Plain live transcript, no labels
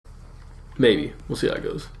Maybe. We'll see how it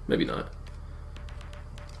goes. Maybe not.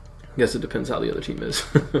 I guess it depends how the other team is.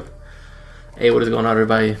 Hey, what is going on,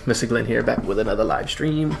 everybody? Mr. Glenn here, back with another live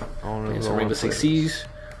stream. And some Rainbow Six Siege.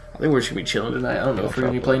 I think we're just going to be chilling tonight. I don't know if we're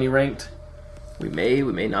going to be playing any ranked. We may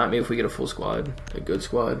not. Maybe if we get a full squad. A good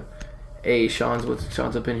squad. Hey, Sean's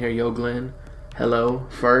up in here. Yo, Glenn. Hello,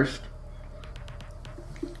 first.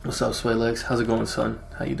 What's up, Swaylex? How's it going, son?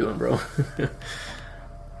 How you doing, bro?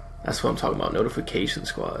 That's what I'm talking about. Notification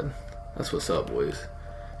squad. That's what's up, boys.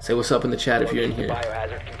 Say what's up in the chat if you're in here.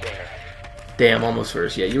 Damn, almost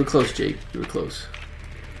first. Yeah, you were close, Jake. You were close.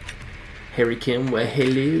 Harry Kim, well,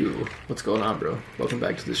 hello. What's going on, bro? Welcome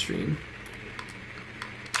back to the stream.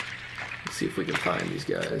 Let's see if we can find these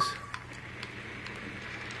guys.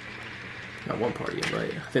 Got one party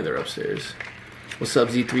invite. I think they're upstairs. What's up,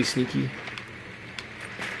 Z3 Sneaky?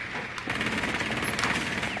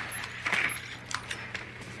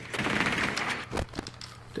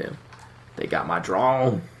 Damn. They got my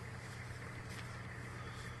drone.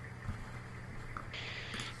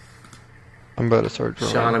 I'm about to start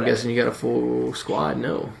drawing. Sean, I'm guessing you got a full squad?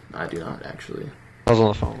 No, I do not, actually. I was on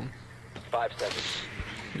the phone. 5 seconds.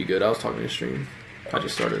 You good? I was talking to stream. I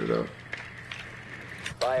just started it up.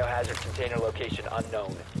 Biohazard container location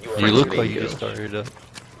unknown. You look like you just started it up.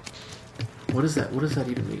 What is that? What does that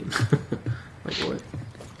even mean? Like what?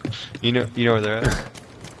 You know where they're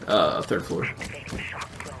at? Third floor.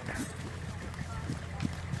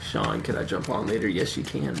 Sean, can I jump on later? Yes, you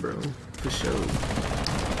can, bro. For sure.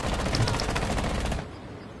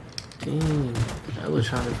 Dang, I was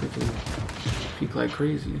trying to freaking peek like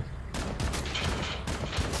crazy.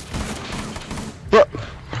 Bro,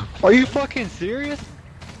 are you fucking serious?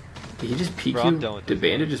 Did he just peek Bro, you? I'm done with Did this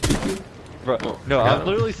Bandit just peek you? Bro, Oh, no, I'm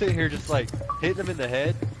literally sitting here just like hitting him in the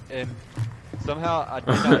head, and somehow I did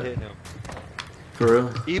not hit him. For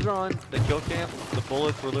real? Even on the kill cam, the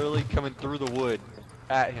bullets were literally coming through the wood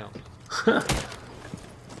at him.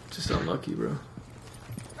 Just unlucky, bro.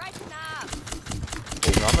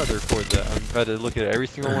 Bro, I'm about to record that. I'm about to look at every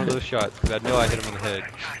single one of those shots because I know I hit him in the head.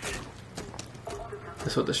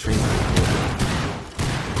 That's what the stream.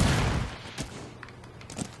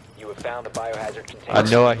 You have found the biohazard container. I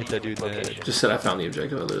know I hit that dude in the head. Just said I found the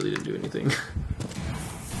objective. I literally didn't do anything.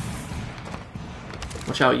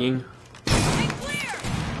 Watch out, Ying.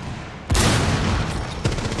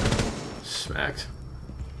 Smacked.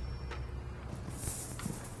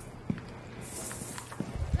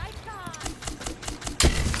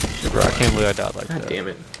 Bro, I can't believe I died like God that. damn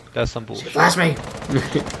it. That's some bullshit. Flash me!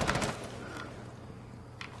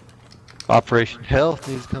 Operation Health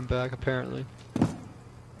needs to come back, apparently.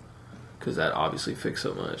 Because that obviously fixed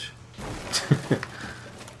so much.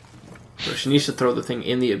 Bro, she needs to throw the thing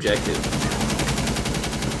in the objective.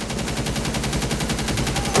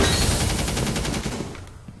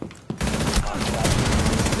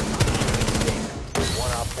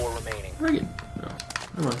 One op 4 remaining. Bring it. No.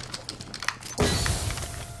 Come on.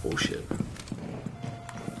 Bullshit.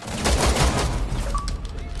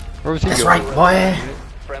 Where was he That's going? right, boy!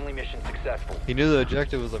 Friendly mission successful. He knew the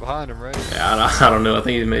objective was behind him, right? Yeah, I don't know. I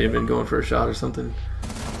think he may have been going for a shot or something.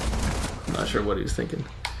 I'm not sure what he was thinking.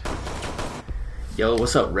 Yo,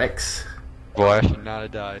 what's up, Rex? Boy, I should not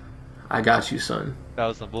have died. I got you, son. That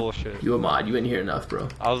was some bullshit. You a mod. You in here enough, bro.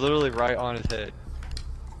 I was literally right on his head.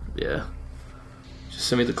 Yeah. Just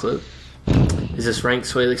send me the clip. Is this ranked,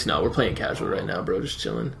 Swalix? No, we're playing casual right now, bro. Just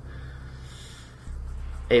chilling.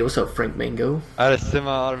 Hey, what's up, Frank Mango? I had a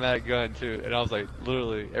semi-automatic gun too, and I was like,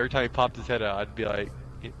 literally, every time he popped his head out, I'd be like,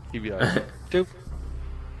 he'd be like, doop,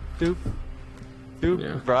 doop, doop.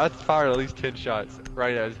 Yeah. Bro, I fired at least 10 shots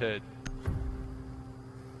right at his head.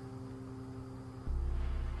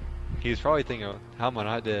 He was probably thinking, how am I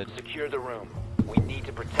not dead? Secure the room. We need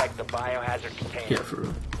to protect the biohazard container. Yeah, for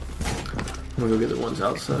real. I'm gonna go get the ones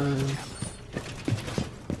outside.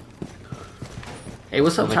 Hey,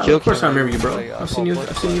 what's up, Tyler? Of course I remember you, bro. I've seen you a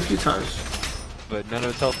few times. But none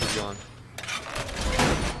of his health is gone.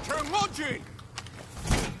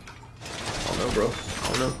 Oh no, bro.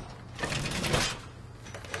 Oh no.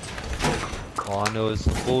 All I know is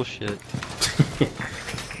some bullshit.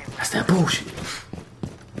 That's that bullshit.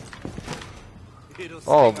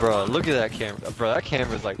 Oh, bro, look at that camera. Bro, that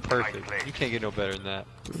camera's like perfect. You can't get no better than that.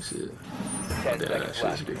 Let me see it. 10 Yeah, that seconds shit is a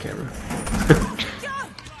left. good camera.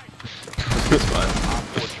 Good spot. Op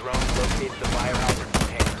 4 drone located the biohazard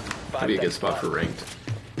container. 5 That'd be a good seconds spot left. for ranked.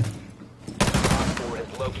 Op 4 has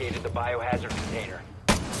located the biohazard container.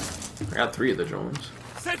 I got 3 of the drones.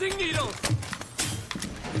 Setting needles.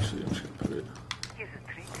 Actually, I'm just gonna put it.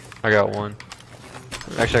 I got one.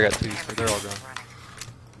 Actually, I got two, but they're all gone.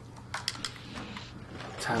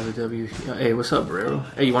 Tyler W. Hey, what's up, bro?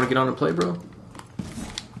 Hey, you want to get on and play, bro?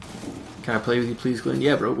 Can I play with you, please, Glenn?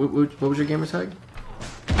 Yeah, bro. What was your gamer tag?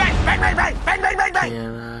 Can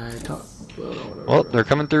I talk? Well, they're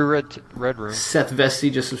coming through red room. Seth Vesty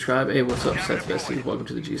just subscribed. Hey, what's up, Seth Vesty? Welcome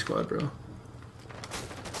to the G Squad, bro.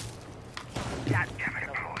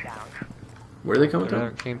 Where are they coming They from?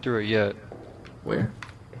 haven't came through it yet. Where?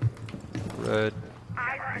 Red.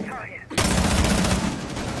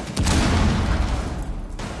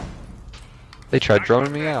 They tried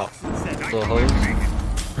droning me out. Little hoes.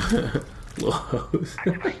 Little hose.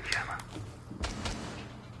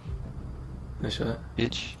 Nice shot.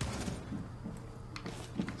 Bitch.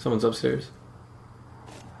 Someone's upstairs.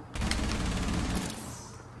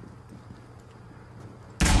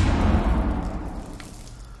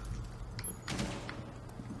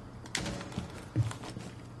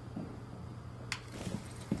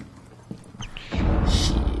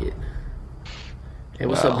 Shit. Hey,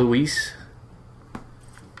 what's up, Luis?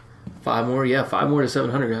 5 more? Yeah, 5 more to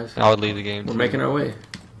 700, guys. I would leave the game. We're making our way.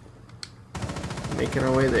 Making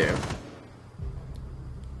our way there.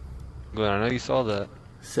 Glenn, I know you saw that.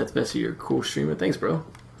 Seth Bessie, you're a cool streamer. Thanks, bro.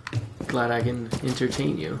 Glad I can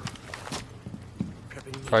entertain you.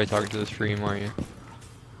 Probably talking to the stream, aren't you?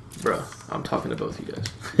 Bro, I'm talking to both you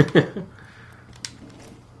guys.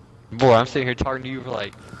 Boy, I'm sitting here talking to you for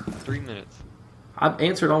like 3 minutes. I've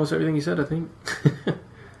answered almost everything you said, I think.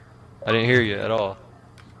 I didn't hear you at all.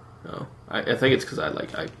 No, I think it's because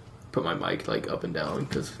I put my mic like up and down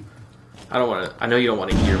because I don't want to. I know you don't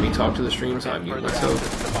want to hear me talk to the stream, so I mute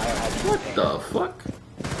myself. What the fuck?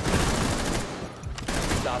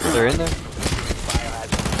 They're in there.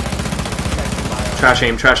 Trash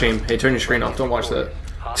aim, trash aim. Hey, turn your screen off. Don't watch that.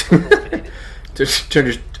 Just turn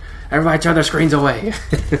your. Everybody, turn their screens away.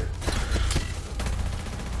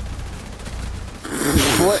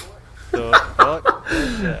 What the fuck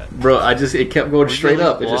is that? Bro, it kept going straight you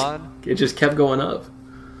up. blind? It just kept going up.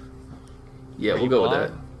 Yeah, we'll you go with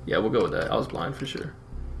blind? that. Yeah, we'll go with that. I was blind for sure.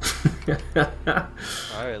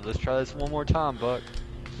 Alright, let's try this one more time, Buck.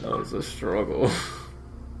 That was a struggle.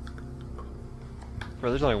 Bro,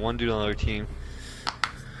 there's only one dude on the other team.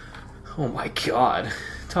 Oh my god.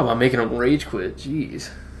 Talk about making him rage quit. Jeez.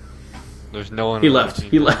 There's no one He on the other left. team.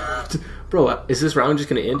 He left. Bro, is this round just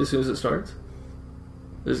going to end as soon as it starts?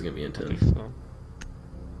 This is going to be I intense. think so.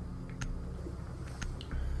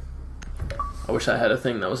 I wish I had a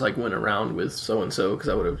thing that was like went around with so-and-so because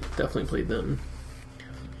I would have definitely played them.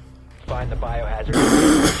 Find the biohazard.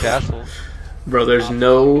 Castle. Bro, there's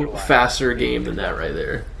no faster game than that right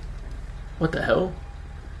there. What the hell?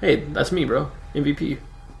 Hey, that's me, bro. MVP.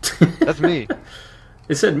 That's me.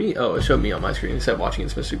 It said me. Oh, it showed me on my screen. It said watching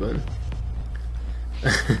against Mr. Glenn.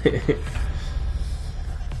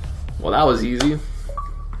 Well, that was easy.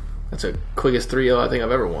 That's the quickest 3-0 I think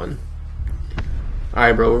I've ever won.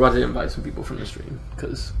 Alright, bro, we're about to invite some people from the stream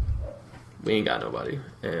because we ain't got nobody.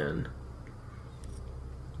 And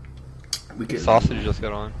we can. Sausage just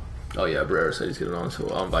got on. Oh, yeah, Barrero said he's getting on, so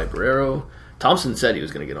I'll invite Barrero. Thompson said he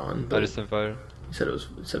was going to get on, I but just invited. he said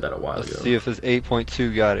said that a while Let's ago. see if this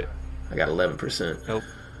 8.2 got it. I got 11%. Nope.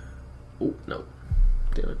 Oh, no.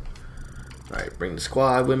 Damn it. Alright, bring the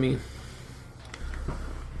squad with me.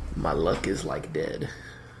 My luck is like dead.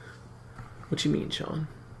 What you mean, Sean?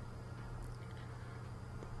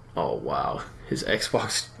 Oh, wow. His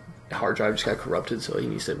Xbox hard drive just got corrupted, so he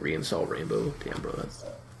needs to reinstall Rainbow. Damn, bro, that's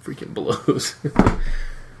freaking blows.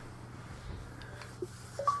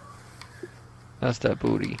 That's that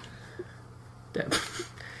booty.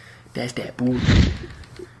 That's that booty.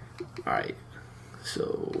 Alright,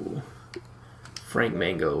 so Frank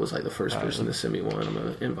Mango was like the first person to send me one. I'm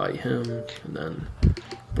going to invite him, and then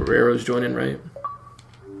Barrero's joining, right?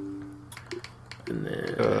 And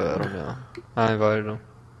then I don't know. I invited him.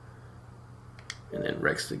 And then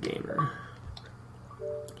Rex the Gamer.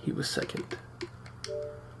 He was second.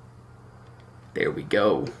 There we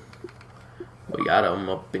go. We got him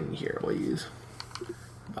up in here, boys.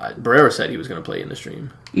 Barrero said he was going to play in the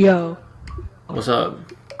stream. Yo. What's up?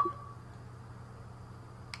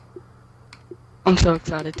 I'm so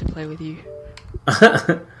excited to play with you.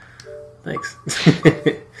 Thanks.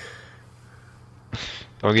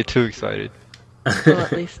 Don't get too excited. Or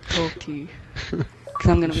at least talk to you. Because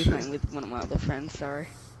I'm going to be playing with one of my other friends, sorry.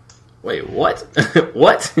 Wait, what?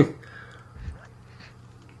 What?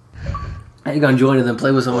 How you gonna join and then play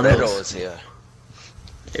with someone Borrero else? is here.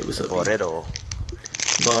 Hey, what's up? Borrero.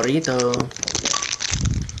 Burrito.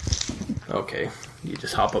 Okay, you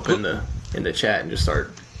just hop up in the chat and just start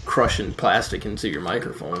crushing plastic into your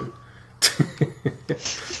microphone.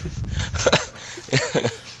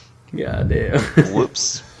 God damn.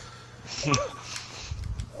 Whoops.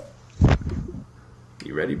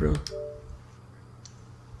 ready, bro?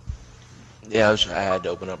 Yeah, I had to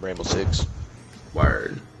open up Rainbow Six.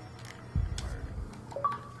 Word.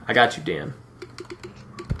 I got you, Dan.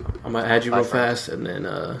 I'm gonna add you real fast, and then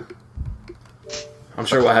I'm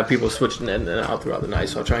sure we'll have people switching in and out throughout the night.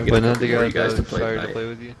 So I'll try and get a couple more of you guys to play excited tonight. to play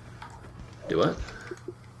with you. Do what?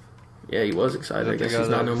 Yeah, he was excited. I guess he's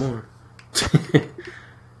not no more.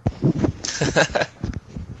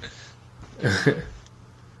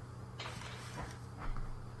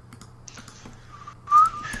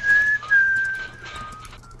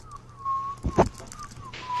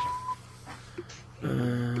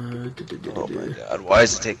 Oh my god, why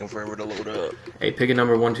is it taking forever to load up? Hey, pick a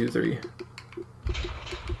number 1, 2, 3.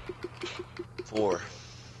 4.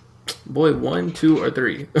 Boy, 1, 2, or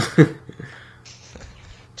 3. 2. I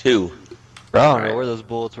don't know Alright. where those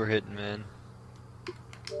bullets were hitting, man.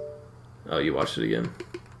 Oh, you watched it again.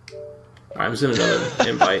 Alright, I'm sending another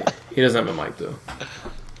invite. He doesn't have a mic though.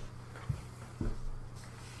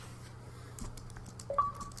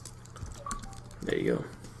 There you go.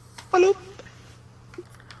 Hello.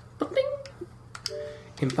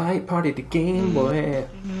 Invite party to Game Boy.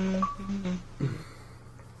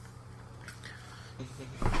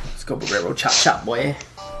 Let's go, Barrero. Chop, chop, boy.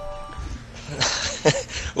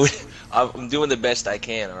 I'm doing the best I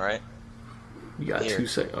can, alright? You got Here. 2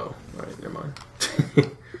 seconds. Oh, alright, never mind.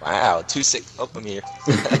 Wow, 2 6. Oh, I'm here.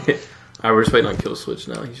 Alright, we're just waiting on Kill Switch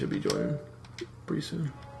now. He should be joining pretty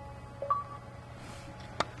soon.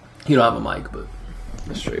 He don't have a mic, but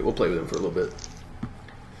that's straight. We'll play with him for a little bit.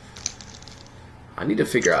 I need to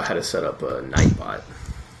figure out how to set up a Nightbot.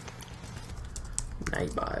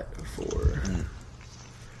 Nightbot for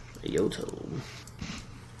Yoto.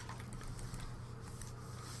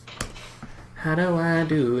 How do I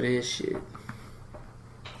do this shit?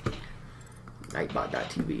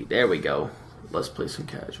 Nightbot.tv. There we go. Let's play some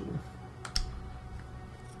casual.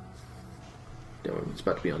 Damn, it's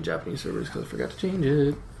about to be on Japanese servers because I forgot to change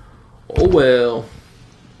it. Oh well.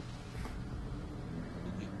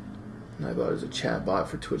 Nightbot is a chat bot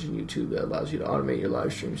for Twitch and YouTube that allows you to automate your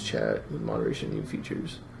live streams chat with moderation and new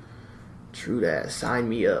features. True that. Sign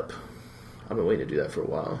me up. I've been waiting to do that for a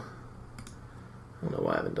while. I don't know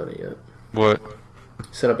why I haven't done it yet. What?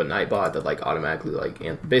 Set up a Nightbot that like automatically like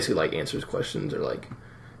basically like answers questions or like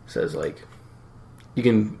says like you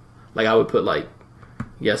can like I would put like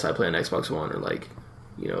yes I play on Xbox One or like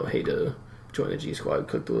you know hey to join the G Squad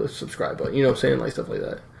click the subscribe button, you know what I'm saying, like stuff like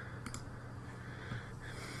that.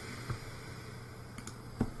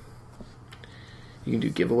 You can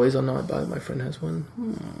do giveaways on Nightbot. My friend has one.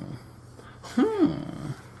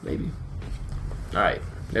 Maybe. Alright,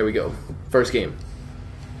 there we go. First game.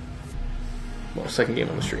 Well, second game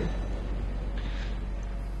on the stream.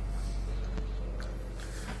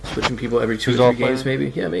 Switching people every 2 Who's or all 3 games, playing?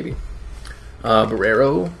 maybe? Yeah, maybe.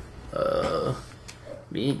 Barrero,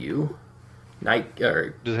 me and you. Does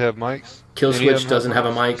it have mics? Kill Any of Switch them doesn't have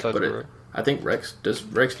a mics mic, besides but Barrero? I think Rex does.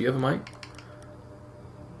 Rex, do you have a mic?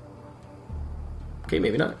 Okay,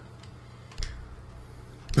 maybe not.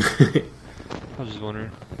 I was just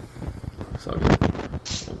wondering. It's all good.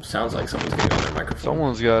 Sounds like someone's getting on their microphone.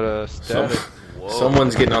 Someone's got a static. Whoa.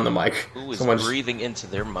 Someone's getting on the mic. Who is Someone's. breathing into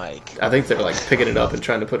their mic? I think they're like picking it up and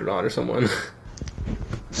trying to put it on or someone.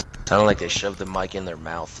 Sounded like they shoved the mic in their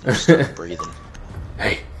mouth and started breathing.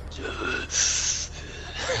 Hey,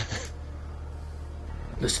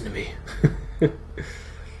 listen to me.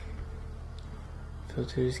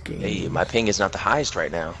 Filters game. Hey, my ping is not the highest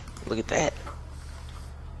right now. Look at that.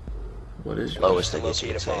 What is your Lowest, I guess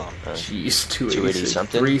you could say. Jeez, 280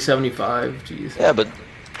 something? 375. Jeez. Yeah, but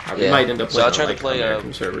We yeah. might end up So I playing tried on, to like, play,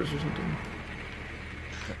 American servers or something.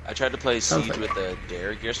 I tried to play Sounds Siege like- with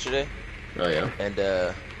Derek yesterday, Oh yeah.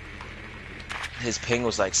 and his ping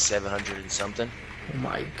was like 700 and something. Oh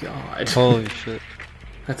my god. Holy shit.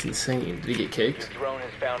 That's insane. Did he get kicked? Drone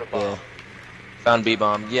has found a bomb. Yeah. Found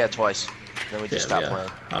B-bomb. Yeah, twice. Then we just Damn, stopped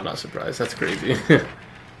playing. I'm not surprised. That's crazy.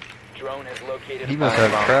 Drone has located He a must bomb.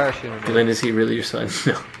 have crash in Glenn, is he really your son?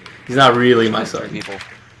 No. He's not really my Three son. people.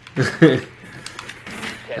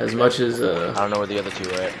 As much as I don't know where the other two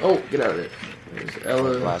are at. oh, get out of it. There's Ella.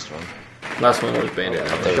 Last one. Last one was Bandit.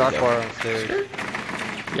 There you Shock go. bar on stage.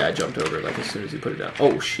 Yeah, I jumped over it like as soon as he put it down.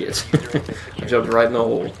 Oh shit! I jumped right in the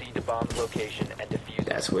hole. Proceed to bomb's location and defuse it.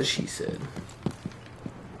 That's what she said.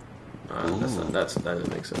 That doesn't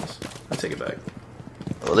make sense. I take it back.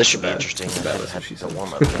 Well, this should be Bad. interesting. It's I bad, haven't that's what had she the said.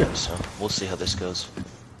 warm-up game, so we'll see how this goes.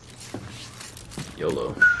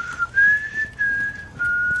 YOLO.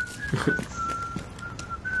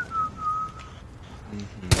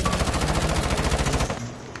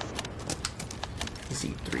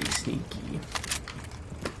 Z3 sneaky.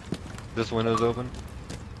 This window's open.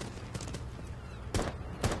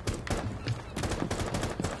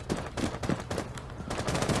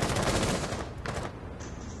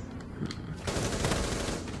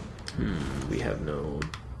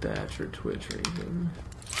 That's your Twitch or anything.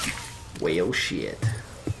 Well, shit.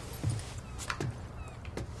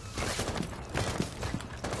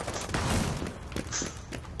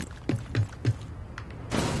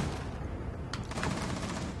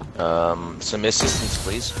 Some assistance,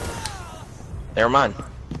 please. Never mind.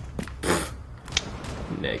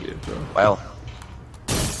 Negative, bro.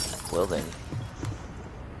 Well then.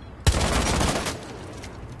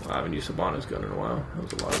 I haven't used Sabana's gun in a while. That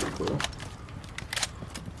was a lot of recoil.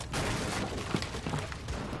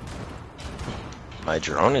 My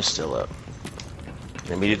drone is still up.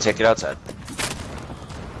 Need me to take it outside.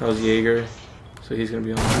 That was Jaeger, so he's gonna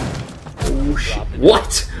be on. Oh shit!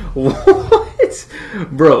 What? What?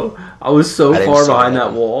 Bro, I was so far behind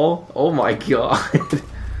that wall. Oh my god.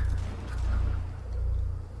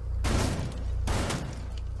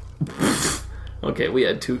 Okay, we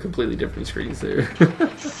had two completely different screens there.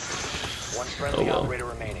 One friendly operator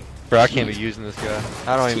remaining. Bro, I can't be using this guy.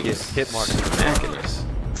 I don't even get hit marks. Smacking us.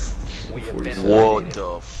 We have been What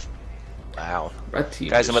the f... Wow. Red team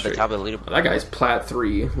Guys, is I'm at the straight. top of the leaderboard. That guy's plat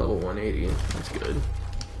 3, level 180. That's good.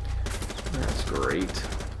 That's great.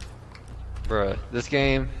 Bruh, this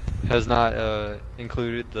game has not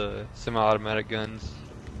included the semi-automatic guns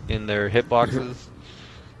in their hitboxes.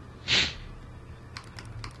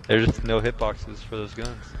 There's just no hitboxes for those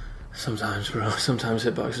guns. Sometimes, bro. Sometimes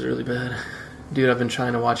hitbox is really bad. Dude, I've been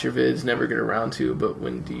trying to watch your vids, never get around to, but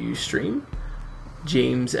when do you stream?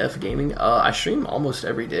 James F Gaming? I stream almost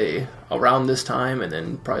every day. Around this time, and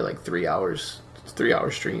then probably like 3 hours.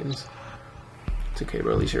 3-hour streams. It's okay,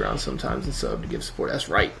 bro. At least you're around sometimes and sub to give support. That's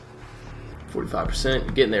right. 45%.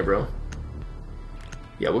 You're getting there, bro.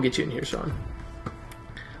 Yeah, we'll get you in here, Sean.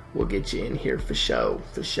 We'll get you in here for show.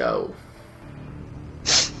 For show.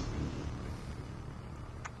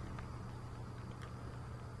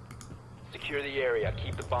 secure the area.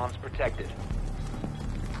 Keep the bombs protected.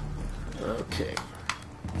 Okay.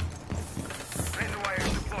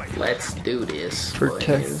 Let's do this.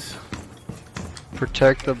 Protect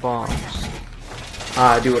the bombs.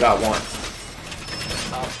 I do what I want.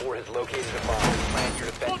 Op 4 has located a bomb. Plan your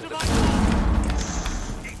defense of the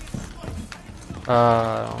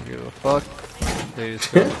I don't give a fuck. They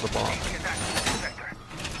just killed the bomb.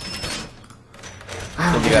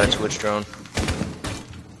 You got a Twitch drone.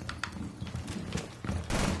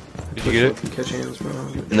 Did you get it? Catch hands, bro.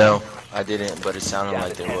 No, I didn't, but it sounded Down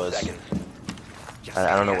like to there 10 was. seconds.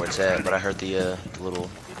 I don't know where it's at, but I heard the little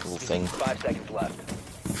thing. 5 seconds left.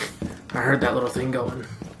 I heard that little thing going.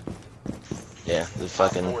 Yeah, the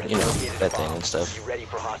fucking, you know, that thing and stuff. Be ready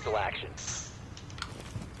for hostile action.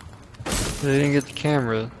 They didn't get the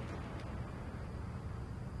camera.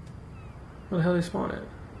 Where the hell they spawn at?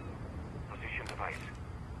 Position device.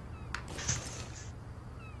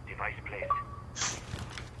 Device placed.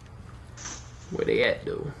 Where they at,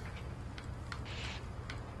 though?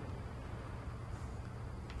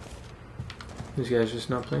 These guys just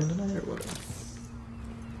not playing tonight, or what?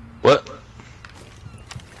 What?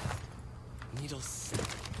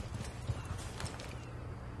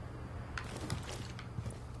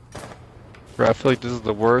 Bro, I feel like this is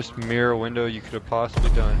the worst mirror window you could have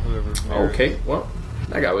possibly done. Whoever mirrored. Okay, well,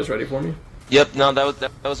 that guy was ready for me. Yep, no,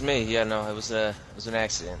 that was me. Yeah, no, it was an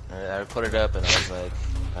accident. I put it up and I was like,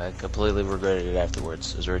 I completely regretted it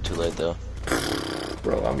afterwards. It was already too late though.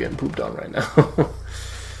 Bro, I'm getting pooped on right now.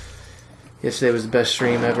 Yesterday was the best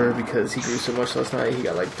stream ever because he grew so much last night. He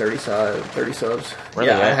got like 30 subs. Really,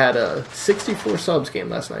 yeah, I yeah? had a 64 subs game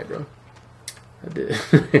last night, bro. I did.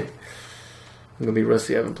 I'm gonna be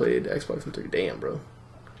rusty. I haven't played Xbox in 3. Damn, bro.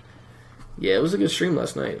 Yeah, it was a good stream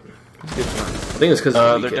last night. It was a good time. I think it's because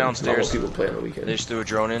they're weekend. downstairs. Most people play on the weekend. They just threw a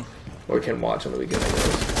drone in. Or can watch on the weekend, I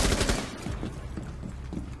guess.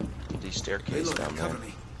 The staircase down there.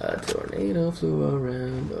 A tornado flew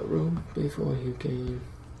around the room before you came.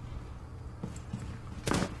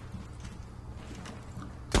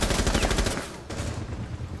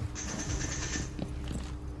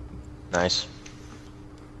 Nice.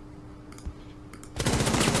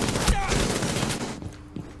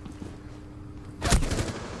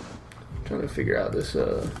 Trying to figure out this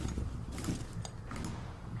how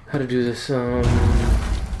to do this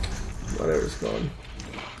whatever it's called.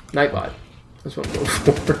 Nightbot. That's what I'm going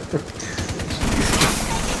for.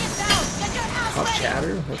 Top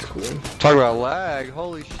chatter? That's cool. Talk about lag.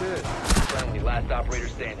 Holy shit. Friendly, last operator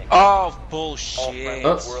standing. Oh, All bullshit.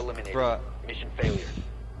 friendlies were eliminated. Bruh. Mission failure.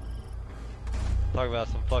 Talk about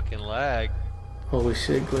some fucking lag. Holy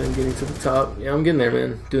shit, Glenn getting to the top. Yeah, I'm getting there,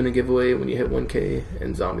 man. Doing a giveaway when you hit 1K,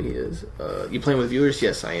 and Zombie is. You playing with viewers?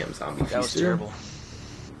 Yes, I am. Zombie That was Feaster. terrible.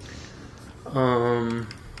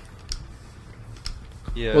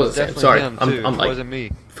 Yeah, Well, it was same. definitely Sorry, him I'm- too. I'm it like- wasn't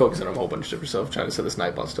me. Focusing on a whole bunch of different stuff, trying to set the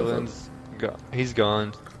snipe on stuff up. He's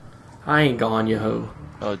gone. I ain't gone, yo ho.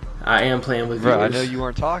 Oh, I am playing with Bro, viewers. I know you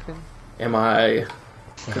weren't talking. Am I?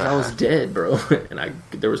 Because I was dead, bro, and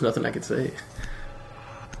there was nothing I could say.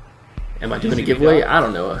 Am I doing a see me giveaway? die? I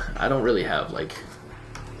don't know. I don't really have like.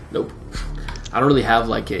 Nope. I don't really have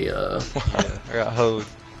like a. Yeah, I got hosed.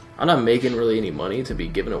 I'm not making really any money to be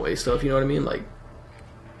giving away stuff. You know what I mean? Like,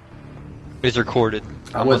 It's recorded.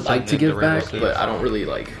 I would like to give back, but I don't really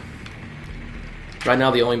like. Right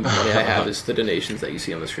now, the only money I have is the donations that you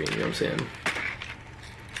see on the screen. You know what I'm saying?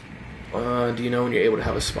 Do you know when you're able to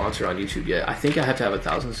have a sponsor on YouTube yet? I think I have to have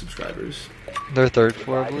 1,000 subscribers. They're third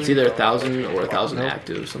floor, I It's believe. either 1,000 or 1,000 Nope.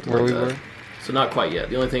 active, something Where like we that. were? So not quite yet.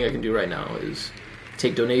 The only thing I can do right now is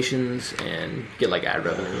take donations and get like ad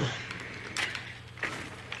revenue.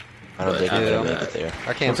 I don't But think I'm after gonna make that- it there.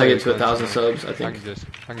 I can't. Once I play get this to one, 1,000 so subs, I I think.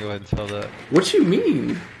 can go ahead and tell that. What you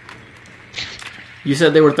mean? You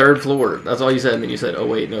said they were third floor. That's all you said, and then you said, "Oh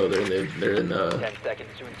wait, no, they're in 10 seconds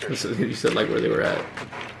to insertion. You said like where they were at.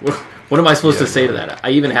 What am I supposed to say to that?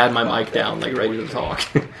 I even had my mic down, like ready to talk.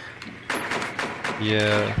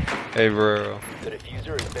 Yeah. Hey, bro. The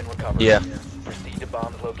diffuser has been recovered. Yeah. Proceed to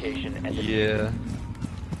bomb's location and Yeah.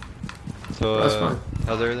 So, That's fine.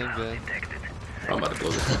 how's everything been? I'm about to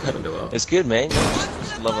blow this window out. It's good, man.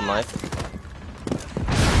 Just loving life.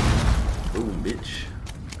 Ooh, bitch.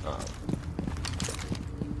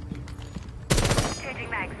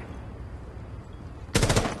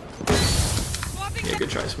 Yeah, good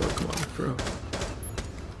try, Smoke. Come on, bro.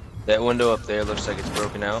 That window up there looks like it's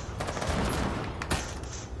broken out.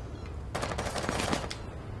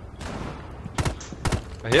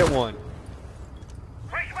 I hit one.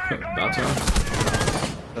 About time.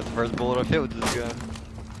 That's the first bullet I've hit with this gun.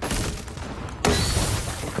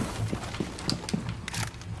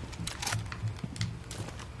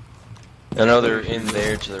 I know they're in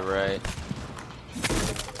there to the right.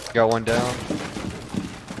 Got one down.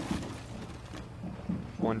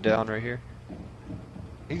 One down right here.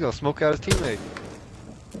 He's gonna smoke out his teammate.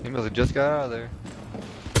 He must have just got out of there.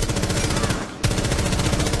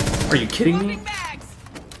 Are you kidding me?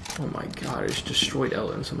 Oh my god, it's destroyed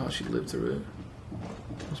Ellen. Somehow she lived through it.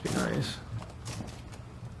 Must be nice.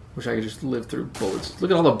 Wish I could just live through bullets.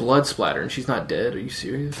 Look at all the blood splatter and she's not dead. Are you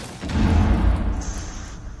serious?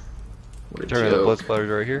 What a Turn the blood joke.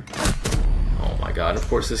 splatters right here. Oh my god, of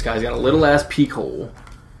course this guy's got a little ass peek hole.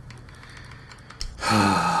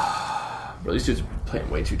 Bro, these dudes are playing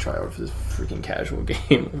way too tryhard for this freaking casual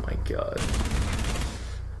game. Oh my god.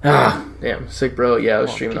 Ah, damn, sick, bro. Yeah, I was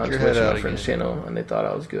Come on, streaming kick on your Twitch head on out my friend's again. channel, and they thought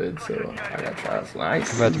I was good, so I got trials.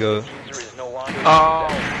 Nice. I'm about to go. diffuser is no longer. Oh,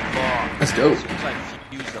 That's dope.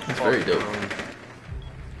 That's very dope.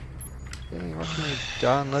 Down left and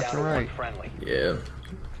Down to one right. friendly. Yeah.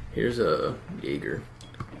 Here's a Jaeger.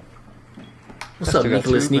 What's I up, still got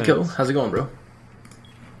Nicholas 2 Nico? minutes. How's it going, bro?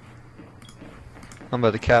 I'm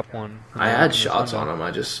about to cap one. I had shots on him. I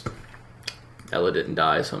just Ella didn't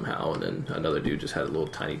die somehow, and then another dude just had a little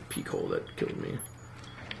tiny peek hole that killed me.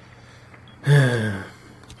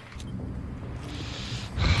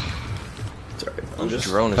 It's alright. I'm just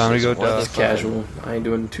drone is Time to just go one die. casual. I ain't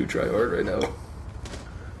doing too try hard right now.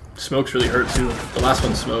 Smoke's really hurt too. The last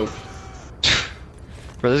one smoked.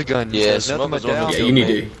 Bro, this gun Yeah, says smoke nothing but was one down. who Yeah,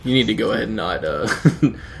 killed you need to go ahead and not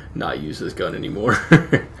not use this gun anymore.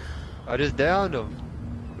 I just downed him.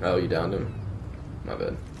 Oh, you downed him. My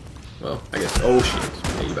bad. Well, I guess. Oh shit!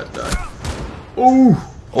 Yeah, you about to die. Oh,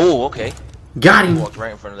 Oh, okay. got him. Walked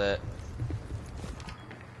right in front of that.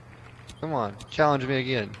 Come on, challenge me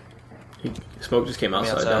again. Smoke just came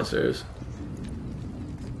outside outside. downstairs.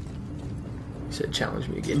 He said, "Challenge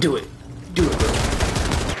me again. Do it. Do it, bro."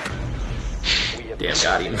 We have Damn,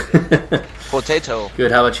 got him. Potato.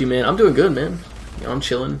 Good. How about you, man? I'm doing good, man. You know, I'm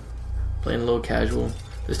chilling, playing a little casual.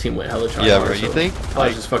 This team went hella trying. Yeah, hard, bro. You so think I was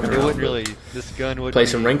like just fucking it around, wouldn't but really? This gun would play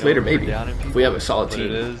some ranked later, maybe. If we have a solid but team.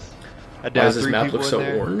 It is. I Why downed does this 3 map people look in so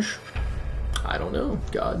there. orange? I don't know.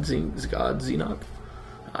 God Xenoc?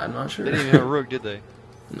 I'm not sure. They didn't even have a rook, did they?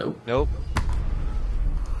 Nope. Nope.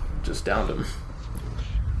 Just downed him.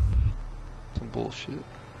 Some bullshit.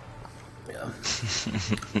 Yeah.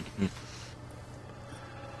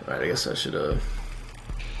 Alright, I guess I should,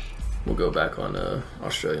 we'll go back on,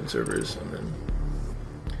 Australian servers, and then...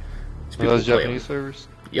 these Are people those play 'em. Japanese servers?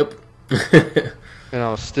 Yep. And I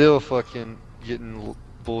was still fucking getting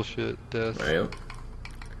bullshit deaths. Alright,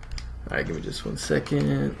 Alright, give me just 1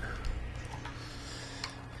 second.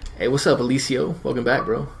 Hey, what's up, Alicio? Welcome back,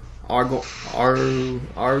 bro. Arguan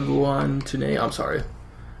Tune? I'm sorry.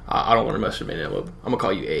 I don't want to mess your name up. I'm gonna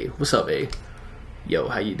call you A. What's up, A? Yo,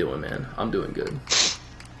 how you doing, man? I'm doing good.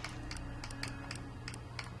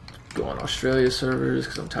 Go on Australia servers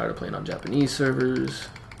because I'm tired of playing on Japanese servers.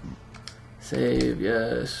 Save,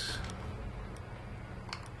 yes.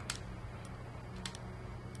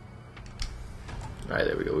 Alright,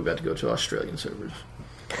 there we go. We're about to go to Australian servers.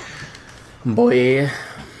 Boy.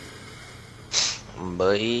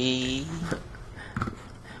 Boy.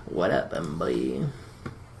 What up, boy?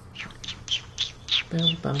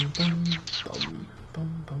 Bum, bum, bum, bum,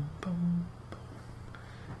 bum, bum, bum.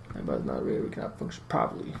 Everybody's not ready. We cannot function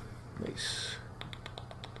properly. Nice.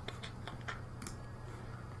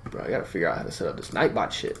 Bro, I gotta figure out how to set up this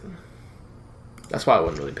Nightbot shit. That's why I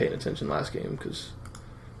wasn't really paying attention last game, because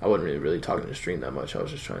I wasn't really talking to stream that much. I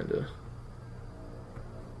was just trying to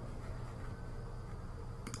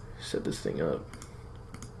set this thing up.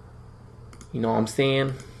 You know what I'm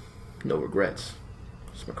saying? No regrets.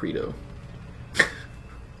 It's my credo.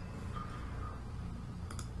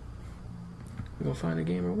 We gonna find a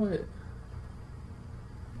game or what?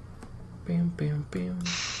 Bam, bam, bam,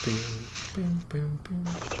 bam, bam, bam, bam,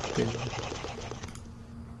 bam.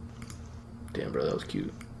 Damn, bro, that was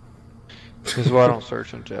cute. This is why I don't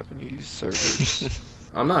search on Japanese servers.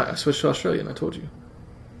 I'm not. I switched to Australian. I told you.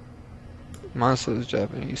 Mine says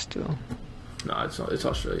Japanese still. No, it's not. It's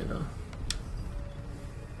Australian now.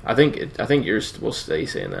 I think yours will stay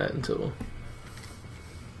saying that until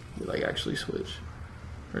we like actually switch,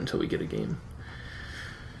 or until we get a game.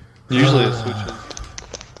 Usually it switches.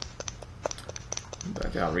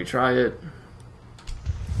 Back out, retry it.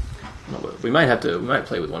 No, but we might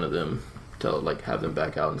play with one of them to like have them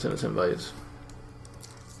back out and send us invites.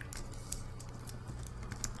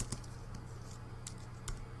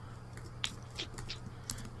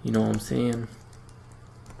 You know what I'm saying?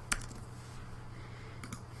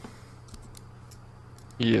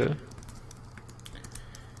 Yeah.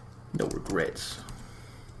 No regrets.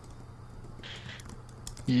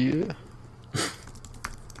 Yeah.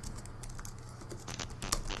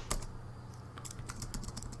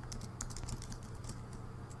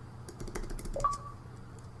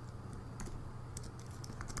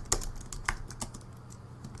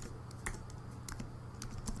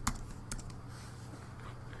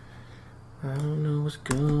 I don't know what's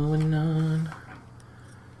going on.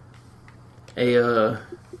 Hey,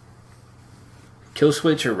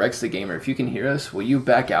 Killswitch or Rex the Gamer, if you can hear us, will you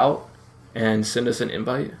back out and send us an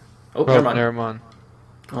invite? Oh, never mind.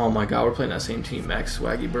 Oh my god, we're playing that same team, Max,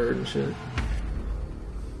 Swaggy Bird, and shit.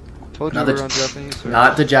 Told you we were on Japanese.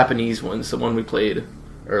 Not the Japanese ones, the one we played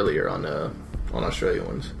earlier on Australia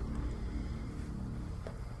ones.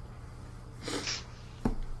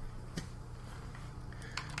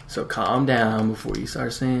 So calm down before you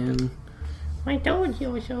start saying, I told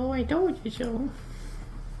you so, I told you so.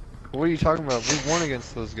 What are you talking about? We won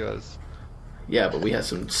against those guys. Yeah, but we had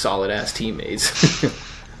some solid ass teammates.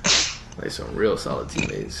 Like some real solid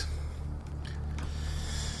teammates.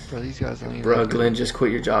 Bro, these guys don't even. Bro, Glenn, just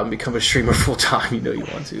quit your job and become a streamer full time. You know you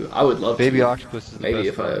want to. I would love Baby to. Octopus is the maybe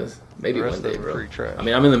best if I was, maybe the one day, bro. trash. I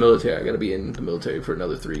mean, I'm in the military. I gotta be in the military for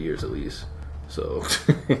another 3 years at least. So,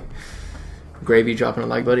 Gravy dropping a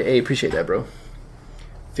like, buddy. Hey, appreciate that, bro.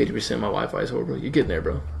 50% my Wi-Fi is horrible. You're getting there,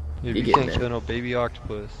 bro. Dude, You're you getting can't there. kill no Baby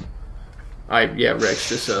Octopus. Alright, yeah, Rex.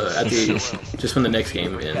 Just at the just when the next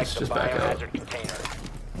game ends, just back out. Biohazard container.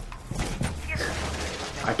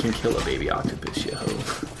 I can kill a baby octopus, yo.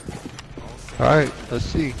 Alright, let's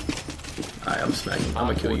see. Alright, I'm smacking. I'm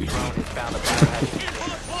gonna kill you. Drone has found a biohazard container.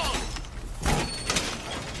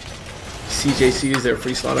 CJC, is there a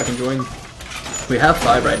free slot I can join? We have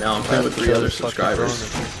 5 right now. I'm playing with 3 other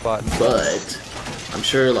subscribers. But I'm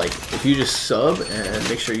sure, like, if you just sub and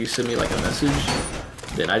make sure you send me, like, a message,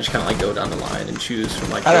 then I just kind of, like, go down the line and choose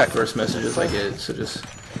from, like, the first messages I get. So just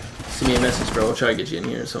send me a message, bro. I'll try to get you in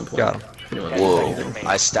here at some point. Got him. If anyone needs Whoa! anything.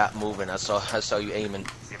 I stopped moving. I saw you aiming.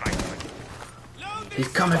 He's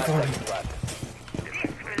coming for me.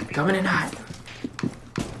 Coming in hot.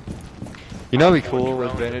 You know what'd be cool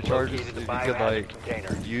with bandit charges? Located If the you could, biohazard like,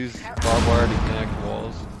 container. use barbed wire to connect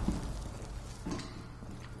walls.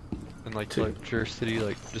 And, like, electricity,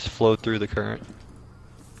 like, just flow through the current.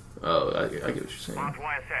 Oh, I get what you're saying. Barbed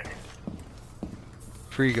wire set.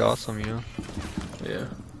 Pretty awesome, you know? Yeah.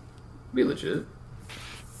 Be legit.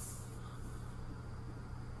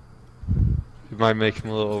 It might make him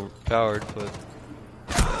a little overpowered, but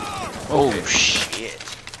Oh shit!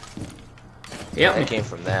 Help That me. came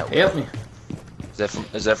from that way. Help me.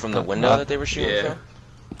 Is that from the window that they were shooting Yeah. from?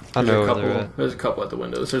 I know where There's a they're couple. at. There's a couple at the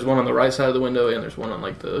windows. There's one on the right side of the window, and there's one on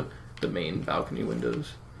like the main balcony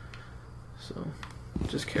windows. So,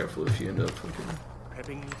 just careful if you end up fucking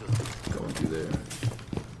going through there.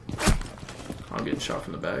 I'm getting shot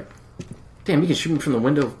from the back. Damn, you can shoot me from the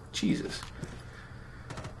window. Jesus.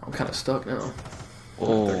 I'm kind of stuck now.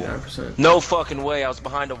 Oh. 39%. No fucking way. I was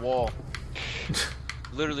behind a wall.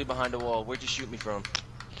 Literally behind a wall. Where'd you shoot me from?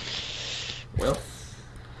 Well,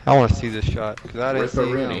 I want to see this shot because I didn't see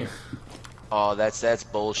Rooney. him. Oh, that's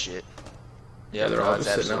bullshit. Yeah, they're no, all it's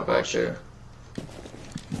just sitting absolute out back bullshit. there.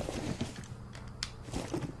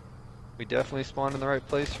 We definitely spawned in the right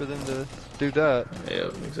place for them to do that.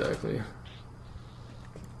 Yep, exactly.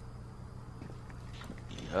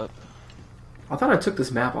 Yep. I thought I took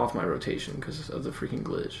this map off my rotation because of the freaking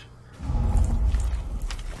glitch.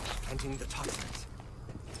 Hunting the toxins.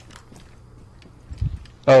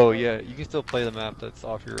 Oh yeah, you can still play the map that's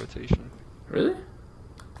off your rotation. Really?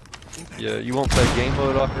 Yeah, you won't play game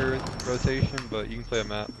mode off your rotation, but you can play a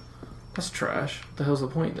map. That's trash. What the hell's the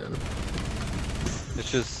point then? It's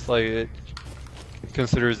just like it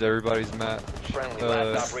considers everybody's map, Friendly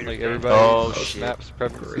last operator like standing. everybody's Oh, shit. map's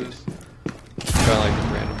preferences. Kind of like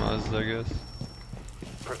randomized, I guess.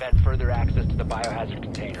 Prevent further access to the biohazard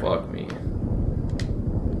container. Fuck me.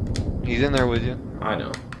 He's in there with you. I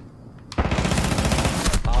know.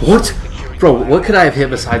 Op What? securing Bro, the what could I have biohazard hit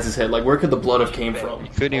besides his head? Like, where could the blood have came from?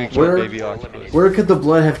 Couldn't even Where- kill baby octopus. Where could the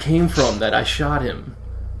blood have came from that I shot him?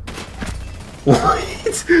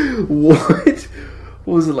 What? What?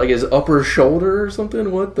 What was it, like his upper shoulder or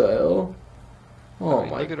something? What the hell? Oh I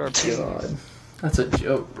mean, my look at our god. pings. That's a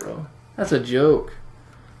joke, bro. That's a joke.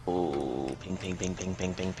 Oh, ping, ping, ping, ping,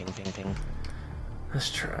 ping, ping, ping, ping, ping. That's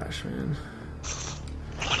trash, man.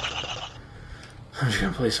 I'm just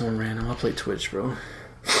gonna play someone random. I'll play Twitch, bro.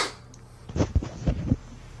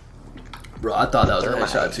 Bro, I thought that was a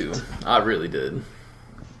headshot too. I really did.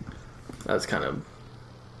 That kind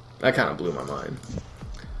of blew my mind.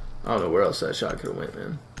 I don't know where else that shot could have went,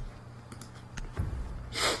 man.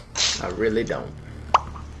 I really don't.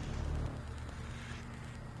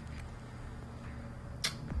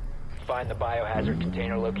 Find the biohazard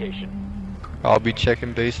container location. I'll be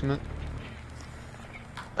checking basement.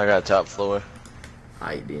 I got top floor.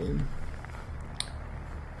 I did.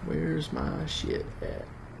 Where's my shit at?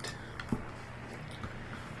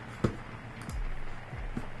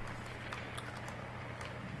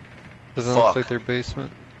 Doesn't Fuck. look like their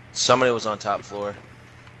basement. Somebody was on top floor.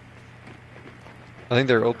 I think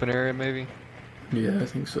they're open area maybe. Yeah, I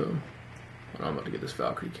think so. Well, I'm about to get this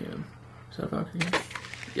Valkyrie cam. Is that a Valkyrie cam?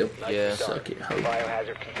 Yep. Nicely Yeah. done. Suck it, ho. The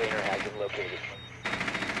biohazard container has been located.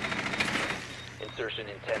 Insertion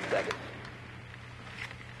in 10 seconds.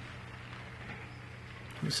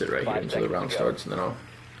 I'm gonna sit right here 5 until the seconds round to go. starts, and then I'll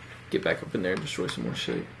get back up in there and destroy some more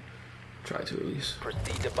shit. Try to, at least.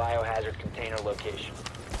 Proceed to biohazard container location.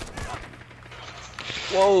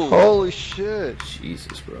 Whoa! Holy shit!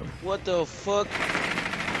 Jesus, bro. What the fuck?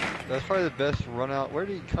 That's probably the best run out. Where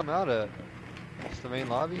did he come out at? It's the main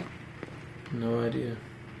lobby? No idea.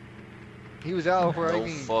 He was out before I No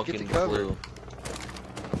even get fucking the cover. clue.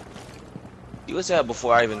 He was out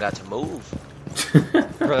before I even got to move.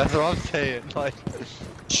 Bro, that's what I'm saying. Like,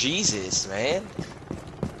 Jesus, man.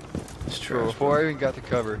 It's bro, trash. before I even got the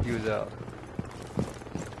cover, he was out.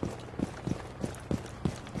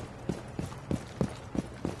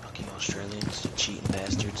 Fucking Australians, cheating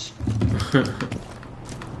bastards.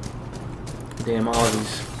 Damn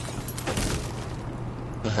Aussies.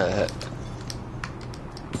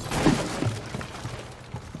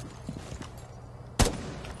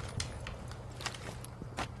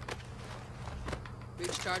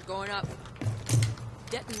 Breach charge going up.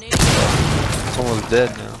 Detonating. It's almost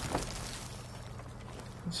dead now.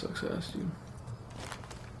 That sucks ass, dude.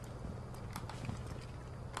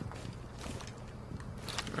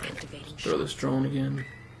 Activating Throw this drone again.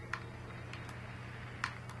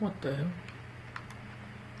 What the hell?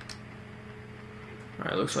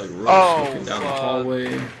 Alright, looks like Rook's Oh, looking down the fuck.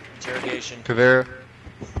 hallway. Interrogation. Kavera.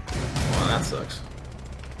 Oh, that sucks.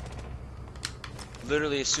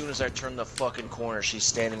 Literally, as soon as I turn the fucking corner, she's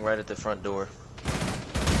standing right at the front door.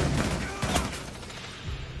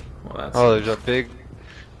 Well, that's Oh, there's a big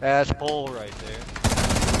ass hole right there.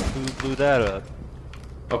 Who blew that up?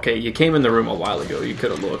 okay. You came in the room a while ago. You could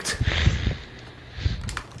have looked.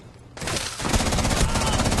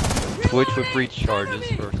 Switch with breach charges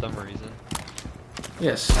for some reason.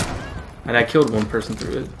 Yes, and I killed one person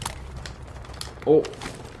through it. Oh,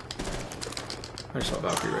 I just saw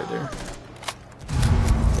Valkyrie right there.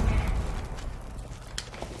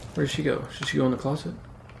 Where did she go? Did she go in the closet?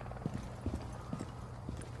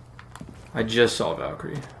 I just saw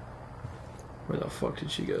Valkyrie. Where the fuck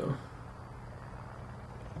did she go?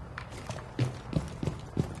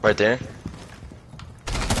 Right there.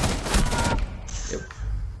 Yep.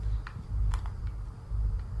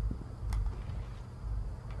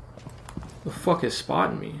 The fuck is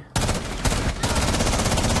spotting me?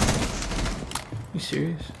 You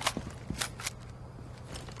serious?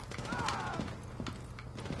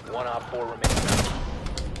 1 op 4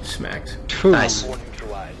 remaining. Smacked. Nice. 4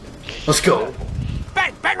 neutralized. Let's go.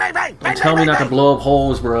 Don't tell me not to blow up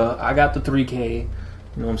holes, bruh. I got the 3K. You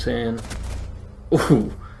know what I'm saying?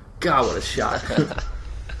 Ooh, God, what a shot.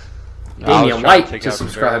 Damian White just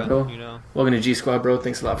subscribed, bro. You know? Welcome to G Squad, bro.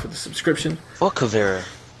 Thanks a lot for the subscription. Fuck Caveira.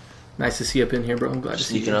 Nice to see you up in here, bro. I'm glad to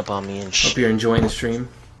see Sneaking you. up on me and Hope shit. you're enjoying the stream.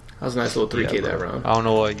 That was a nice little 3K Yeah, that bro. round. I don't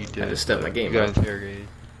know what you did. I had to step my game You got up. interrogated.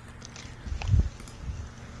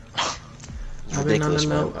 Ridiculous,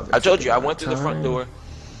 man. I told you, I went through the front door,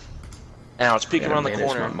 and I was peeking around the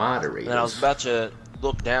corner, and then I was about to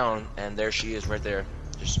look down, and there she is right there.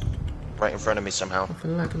 Just right in front of me somehow. I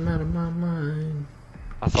feel like I'm out of my mind.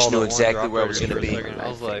 I Just knew the exactly orange where I was rock gonna for a be. second. I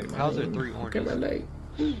was like, how's there 3 oranges?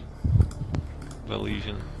 The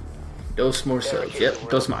lesion. Dos more subs. Yep,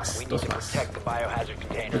 dos más. We need Dos to más. protect the biohazard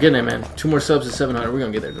container. We're getting there, man. 2 more subs to 700. We're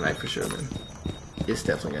gonna get there tonight for sure, man. It's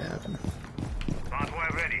definitely gonna happen.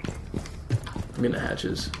 Convoy ready. I'm in the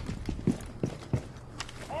hatches.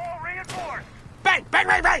 All reinforced.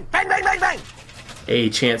 Hey,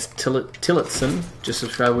 Chance Tillotson. Just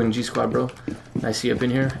subscribe with G Squad, bro. Nice to see you up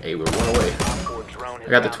in here. Hey, we're 1 away. I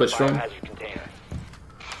got the Twitch drone.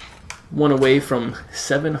 1 away from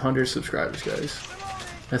 700 subscribers, guys.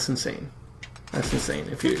 That's insane. That's insane.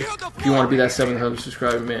 If you want to be that 700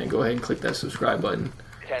 subscriber, man, go ahead and click that subscribe button.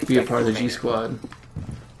 Be a part of the G Squad.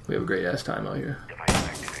 We have a great ass time out here.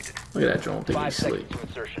 Look at that drone thinking he's slick.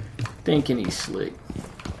 Thinking he's slick.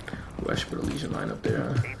 Ooh, I should put a Legion line up there,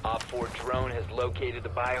 huh? Op 4 drone has located the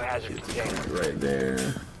biohazard container. Right there.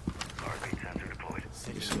 Heartbeat sensor deployed.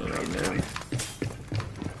 There's some around there.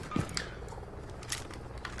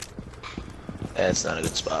 That's not a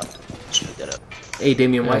good spot. Just pick that up. Hey,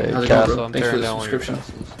 Damian White, Hey, how's it Castle, going, I'm bro? Thanks for tearing the down one of your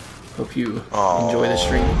subscription. castles. Hope you Aww. enjoy the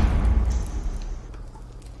stream.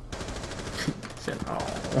 Said, "Aw."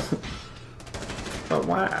 But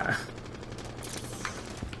why?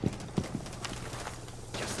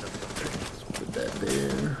 Put that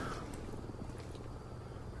there.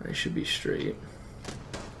 I should be straight.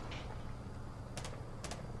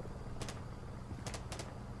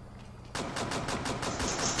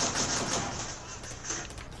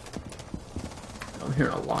 I'm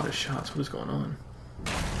hearing a lot of shots. What is going on?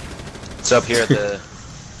 It's up here at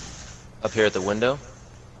the window.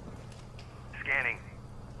 Scanning.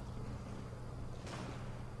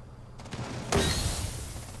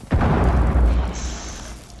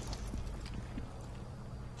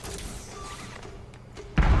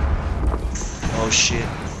 Oh shit.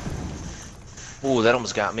 Ooh, that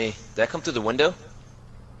almost got me. Did that come through the window?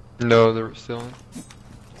 No, they're still in.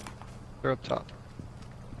 They're up top.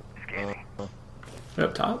 Scanning. Right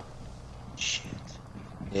up top? Shit.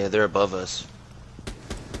 Yeah, they're above us.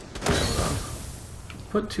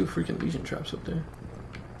 Put 2 freaking Legion traps up there.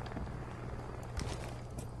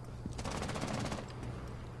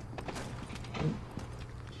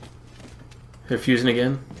 They're fusing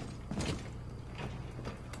again.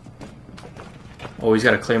 Oh, he's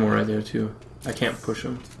got a claymore right there too. I can't push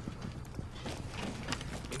him.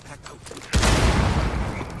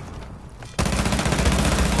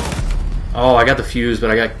 Oh, I got the fuse, but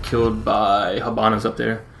I got killed by Habanas up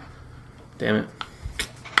there. Damn it.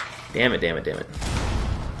 Damn it, damn it, damn it.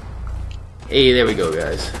 Hey, there we go,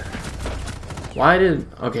 guys. Why did...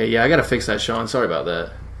 Okay, yeah, I gotta fix that, Sean. Sorry about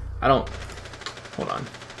that. I don't... Hold on.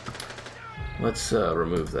 Let's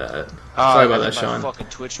remove that. Sorry about that, Sean.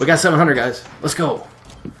 We got 700, guys. Let's go.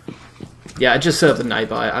 Yeah, I just set up the night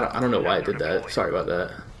buy. I don't know why I did that. Sorry about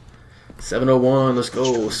that. 701, let's go.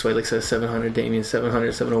 Swaylick says 700, Damien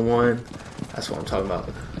 700, 701. That's what I'm talking about.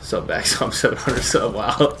 Sub back, so I'm 700 sub.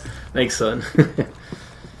 Wow. Thanks, son.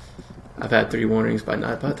 I've had 3 warnings by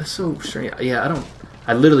Nightbot. That's so strange. Yeah,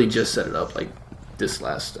 I literally just set it up like this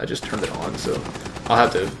last. I just turned it on, so I'll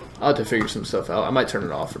have to figure some stuff out. I might turn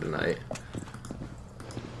it off for tonight,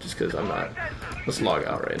 just because I'm not. Let's log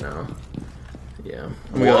out right now. Yeah,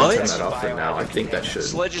 I'm gonna turn that off for now. I think that should.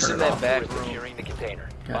 Sledge is turn in it that off. back room. Securing the container.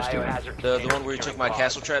 Gosh, damn. Biohazard The container one where you took my securing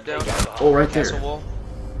castle bomb. trap down? Take out the Oh, right Castle there. wall?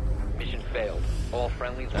 Mission failed. All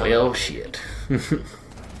friendlies were Well, eliminated. shit.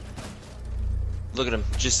 Look at him.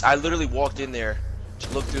 I literally walked in there to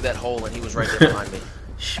look through that hole and he was right there behind me.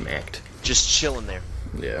 Schmacked. Just chilling there.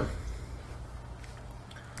 Yeah.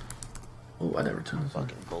 Oh, I never turned this on.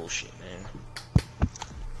 Fucking bullshit, man.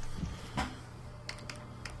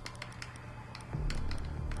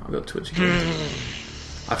 I'll go Twitch again.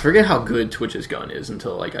 I forget how good Twitch's gun is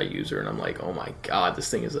until like I use her and I'm like, oh my god, this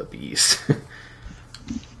thing is a beast.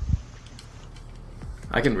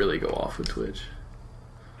 I can really go off with Twitch.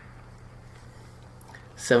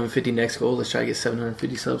 750 next goal. Let's try to get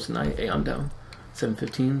 750 subs tonight. Hey, I'm down.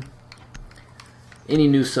 715. Any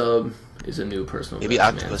new sub is a new personal. Maybe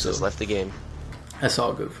best, Octopus man, has left the game. That's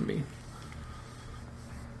all good for me.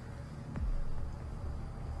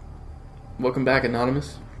 Welcome back,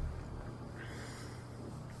 Anonymous.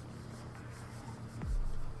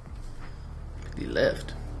 He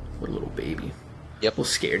left. What a little baby. Yep. Little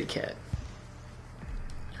scaredy cat.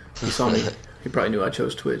 He saw me. He probably knew I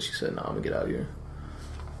chose Twitch. He said, "No, I'm gonna get out of here."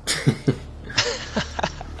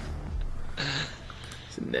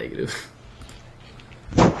 It's a negative.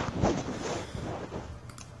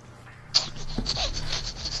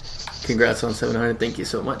 Congrats on 700. Thank you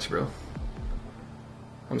so much, bro.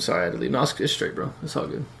 I'm sorry I had to leave. No, it's straight, bro. It's all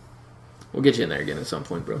good. We'll get you in there again at some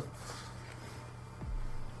point, bro.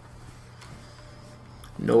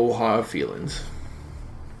 No hard feelings.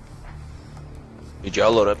 Did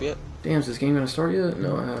y'all load up yet? Damn, is this game gonna start yet?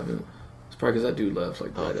 No, I haven't. It's probably because that dude left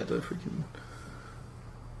like right at the freaking...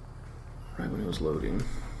 right when it was loading.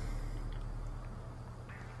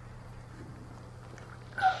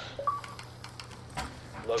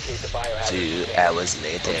 Locate the biohazard. Dude, Alice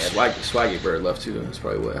Nathan. Swaggy Bird left too. That's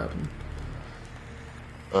probably what happened.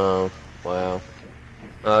 Oh, wow.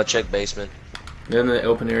 Check basement. Then the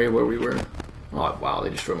open area where we were. Oh, wow, they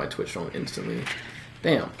destroyed my Twitch phone instantly.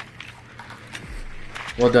 Damn.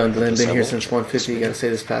 Well done, Glenn. Been here since 150. Gotta say,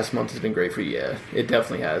 this past month has been great for you. Yeah, it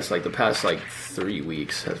definitely has. Like, the past, 3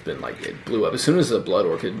 weeks has been, it blew up. As soon as the Blood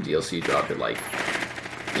Orchid DLC dropped, it, Are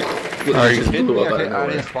you just kidding blew me? up out of I nowhere.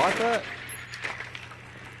 didn't spot that?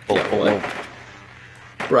 Yeah, what?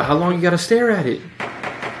 Bro, how long you gotta stare at it?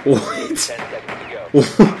 What? 10 seconds to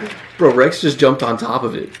go. Bro, Rex just jumped on top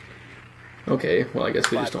of it. Okay, well, I guess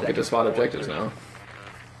we just don't get to spot objectives now.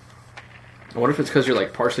 I wonder if it's because you're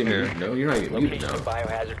partially muted. No, you're not even muted Location of now.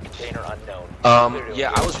 biohazard container unknown.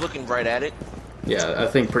 Yeah, I was looking right at it, Yeah, I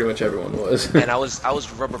think pretty much everyone was. and I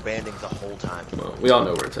was rubber banding the whole time. Well, we all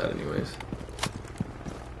know where it's at anyways.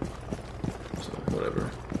 So, whatever.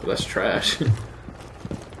 But that's trash.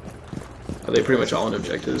 Are they pretty much all in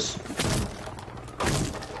objectives?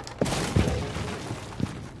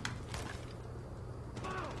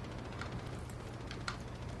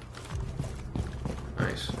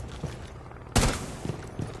 Nice.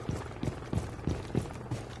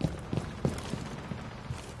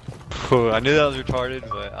 I knew that was retarded,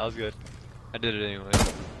 but I was good. I did it anyway.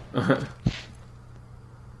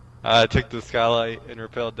 I took the skylight and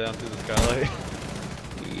rappelled down through the skylight.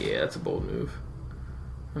 Yeah, that's a bold move.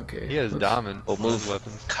 Okay. He has diamonds. We'll move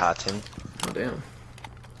weapons. Cotton. Oh, damn.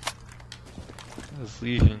 That's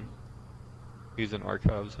Legion. He's in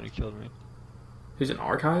archives and he killed me. He's in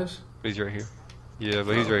archives? He's right here. Yeah,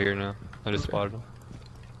 but he's right here now. I just spotted him.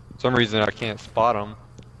 For some reason I can't spot him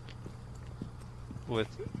with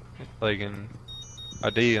in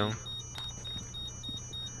ID him.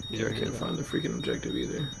 He's Yeah, I right here. can't find the freaking objective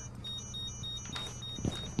either.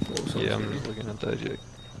 Yeah, I'm just looking at that object.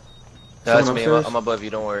 No, it's Someone me. upstairs? I'm above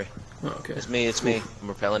you. Don't worry. Oh, okay. It's me. It's me. I'm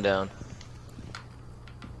rappelling down.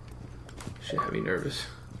 Shit had me nervous.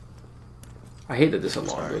 I hate that this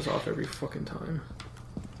alarm goes off every fucking time.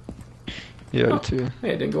 Yeah, too.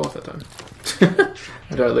 Hey, it didn't go off that time.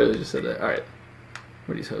 I literally just said that. Alright.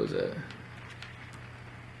 Where are these hoes at?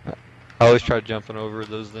 I always try jumping over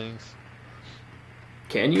those things.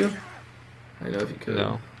 Can you? I know if you could.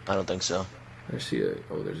 No. I don't think so. I see a...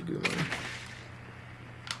 Oh, there's a goo mine.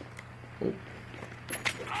 Oh.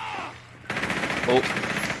 Oh,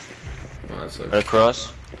 Oh, that's right like...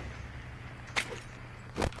 across.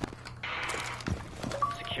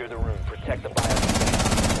 Secure the room. Protect the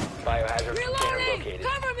biohazard. Biohazard container Reloading! located.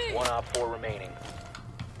 Cover me! 1 op 4 remaining.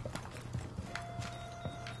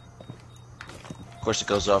 Of course, it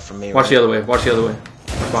goes off from me. Watch right? the other way. Watch the other way.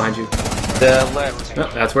 Behind you. The left. Oh,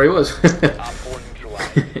 that's where he was. Op 4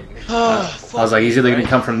 neutralized. Oh, I was like, he's either going to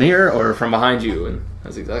come from near or from behind you, and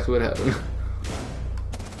that's exactly what happened.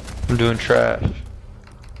 I'm doing trash.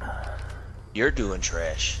 You're doing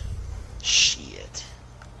trash. Shit.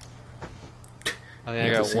 I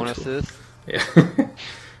think I got one assist. Yeah.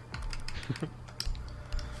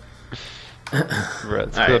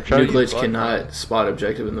 Right, Alright, new glitch cannot spot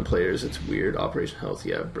objective in the players. It's weird. Operation Health,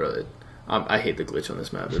 yeah, bro. I hate the glitch on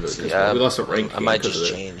this map. It really pisses me off. We lost a rank. I might because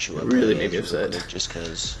just of it. change It who really made me upset. Just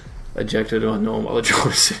because. Objective to unknown while the drone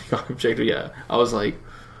was sitting on objective. Yeah, I was like,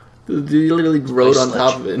 he literally rode on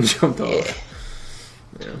top of it and jumped off.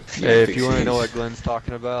 Yeah. Hey, if you want to know what Glenn's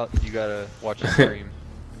talking about, you gotta watch the stream.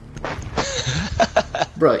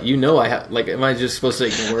 Bro, you know I have, am I just supposed to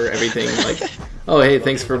ignore everything? Oh, hey,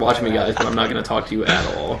 thanks for watching me, guys, but I'm not going to talk to you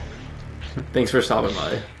at all. Thanks for stopping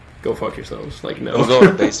by. Go fuck yourselves. No. We'll go in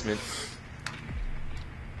the basement.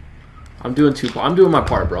 I'm doing I'm doing my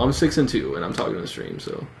part, bro. I'm 6-2, and I'm talking to the stream,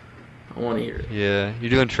 so I want to hear it. Yeah, you're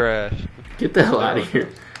doing trash. Get the hell out of here.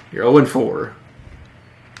 You're 0-4.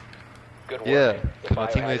 Good work. Yeah, The my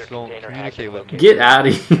teammates biohazard don't container has communicate been with me. located. Get out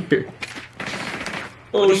of here.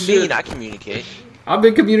 What do you mean? I communicate. I've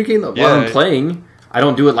been communicating while Yeah. I'm playing. I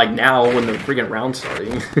don't do it like now when the freaking round's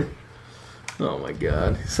starting. Oh my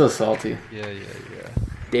god, so salty. Yeah.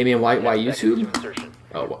 Damian White, why 10 seconds YouTube? to insertion.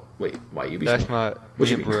 Oh, wait, why you be? That's my What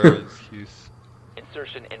you me mean? and Barrero's excuse.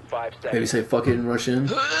 Insertion in 5 seconds. Maybe say fuck it and rush in.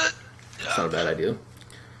 That's not a bad idea.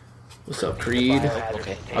 What's up, Creed? Biohazard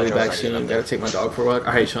Okay. I'll be container back has soon. been I gotta take my dog for a walk.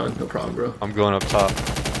 Alright, Sean, no problem, bro. I'm going up top.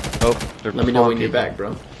 Oh, they're Let me know when you're honking. back,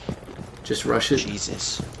 bro. Just rush it.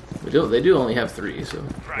 Jesus. They do only have 3, so.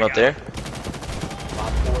 Up there?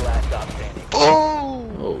 Op 4 last stop standing. Oh!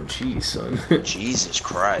 Oh, jeez, son. Jesus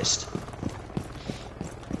Christ.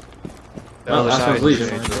 Well, last one's nice. leaving.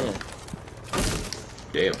 Man.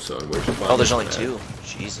 Damn, son, where'd you find Oh, there's this only at? 2.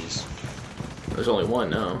 Jesus. There's only 1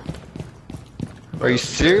 now. Are you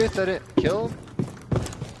serious that it killed?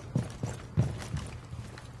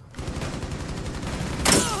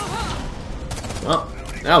 Well,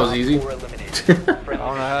 that was easy. 4 eliminated. I don't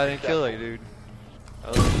know how I didn't kill it, dude. I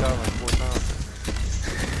was shot like 4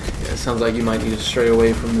 times. Yeah, it sounds like you might need to stray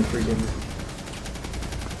away from the freaking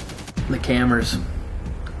the cameras.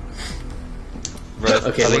 But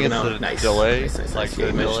Okay, I think looking it's out. the Nice. delay, Nice, nice, like nice. the Yeah,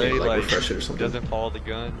 you mentioned delay, it, like, like refresh it or something. doesn't follow the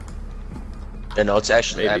gun. And no, it's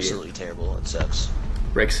actually Maybe. absolutely terrible. It sucks.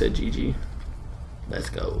 Rex said GG. Let's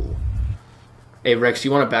go. Hey Rex,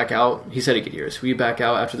 you want to back out? He said he could hear us. Will you back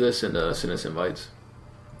out after this and send us invites?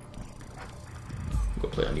 Go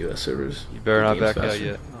play on US servers. You better The not game's back out faster.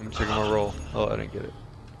 yet. I'm checking my roll. Oh, I didn't get it.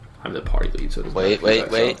 I'm the party lead, so it doesn't matter Wait, if he wait,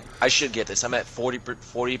 backs wait. out. I should get this. I'm at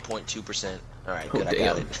 40.2%. Alright, Oh, good. I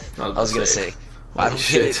damn. got it. I I was was gonna gonna say. say. If I Holy don't get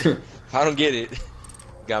shit. it. If I don't get it.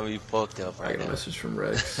 Got me fucked up I right got a now. message from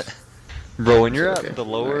Rex. Bro, when you're Okay. at the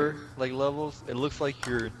lower like levels, it looks like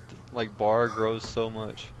your like bar grows so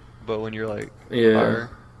much. But when you're like Yeah. higher,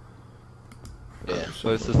 Yeah. so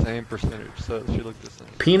it's the same percentage. So it should look the same.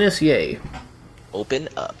 Penis, yay. Open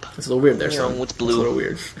up. That's a little weird there, You know, son. what's It's a little blue?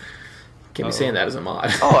 weird. Can't be saying that as a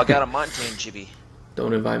mod. Oh, I got a mountain chibi.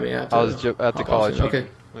 Don't invite me after. I was at the hop off college. soon. Okay.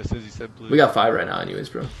 As soon as you said blue. We got 5 right now anyways,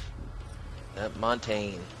 bro.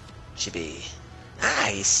 Montaigne chibi.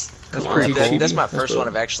 Nice. Come on, chibi. That's my That's first dope. one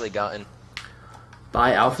I've actually gotten.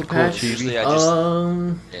 Buy alpha patch? chibi. Usually I just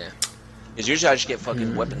Yeah. Because usually I just get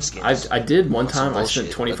fucking weapon skins. I did one Some time. I spent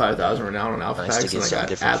bullshit, 25,000 renown on alpha nice to packs, get and I some got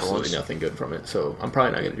different absolutely ones. nothing good from it. So I'm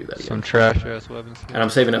probably not gonna do that again. Some trash ass weapons. And I'm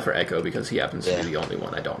saving up for Echo because he happens to Yeah. be the only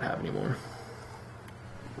one I don't have anymore.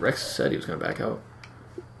 Rex said he was gonna back out.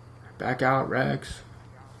 Back out, Rex.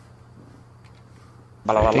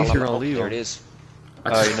 I think you're gonna leave There him. it is.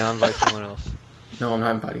 Alright, now invite someone else. No, I'm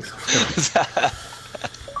not inviting someone else.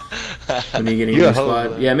 When you get in You're your a hoe,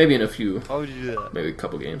 squad, man. yeah, maybe in a few, Why would you do that? maybe a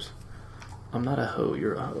couple games. I'm not a hoe.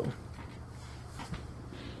 You're a hoe.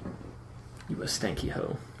 You a stanky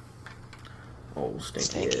hoe. Oh,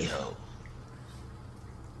 stanky. Stanky head. ho.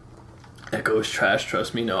 Echo is trash.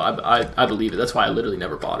 Trust me. No, I believe it. That's why I literally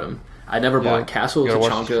never bought him. I never Yeah, bought Castle, you gotta watch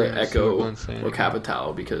the Tachanka, stream to see Echo, what Glenn's saying. or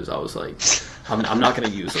Capital because I was like, I'm not gonna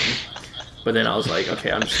use them. But then I was like,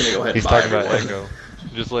 okay, I'm just gonna go ahead and He's buy talking about everyone.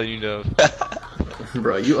 Echo. Just letting you know.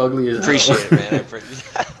 Bro, you ugly as hell. Appreciate it, man. I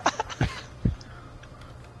appreciate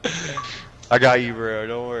I got you, bro.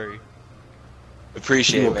 Don't worry.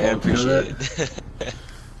 Appreciate You it, a man. punk, you know Appreciate it.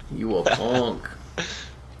 You a punk.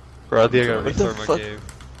 Bro, I think I gotta What the restart my fuck? game.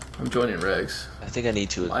 I'm joining Rex. I think I need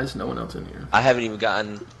to. Why is no one else in here? I haven't even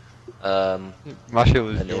gotten My shit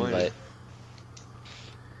was an joined. invite.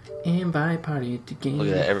 Invite party to game. Look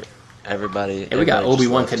at that. Everybody. Hey, we got everybody just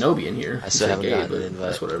Obi-Wan left. Kenobi in here. I He still said haven't gay, gotten but an invite.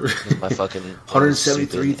 that's whatever. My fucking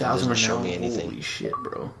 173,000 doesn't right show now. me anything. Holy shit,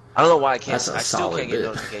 bro. I don't know why I can't. That's a I still solid can't get bit.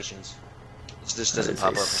 notifications. It just That doesn't is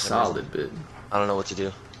pop a up for some reason. solid bit. I don't know what to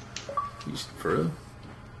do. You, for real?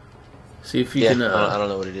 See if you Yeah, can. I don't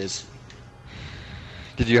know what it is.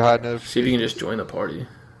 Did you hide See if notifications? you can just join the party.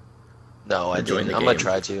 No, I Join didn't. the I'm gonna game.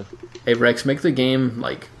 try to. Hey Rex, make the game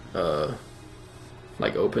like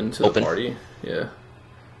open to Open? the party. Yeah.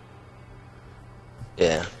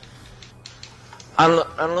 Yeah. I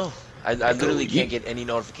don't know. I literally you- can't get any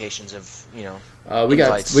notifications of We got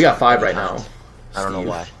invites 5 of right any now. kind. I don't know Steve.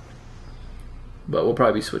 why. But we'll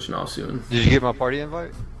probably be switching off soon. Did you get my party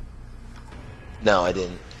invite? No, I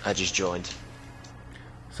didn't. I just joined.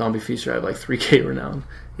 Zombie Feaster, I have like 3K renown.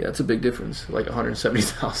 Yeah, it's a big difference. Like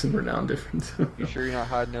 170,000 renown difference. You sure you're not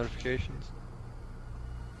hiding notifications?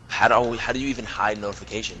 How do you even hide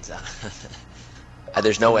notifications?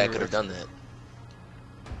 There's no way I could have done that.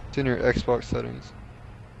 It's in your Xbox settings.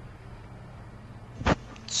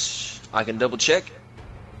 I can double check,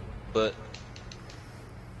 but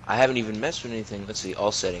I haven't even messed with anything. Let's see,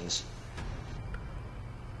 all settings.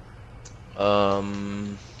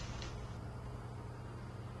 Doom,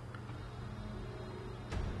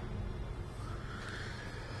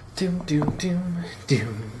 doom, doom,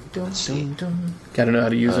 doom, doom, doom, doom. Gotta know how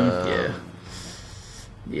to use them. Yeah.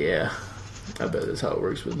 Yeah. I bet that's how it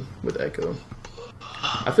works with Echo.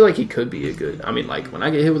 I feel like he could be a good... I mean, like, when I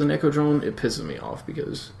get hit with an Echo drone, it pisses me off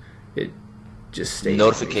because it just stays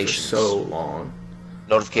notifications on me for so long.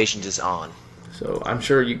 Notifications is on. So I'm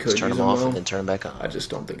sure you could just turn use them off well. and then turn them back on. I just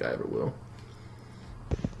don't think I ever will.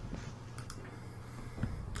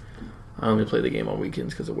 I only play the game on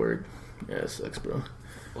weekends because of work. Yeah, it sucks, bro.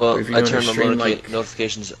 Well, I turn my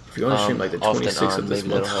notifications. If you want to stream like the 26th of this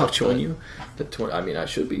month, I'll join you. I mean, I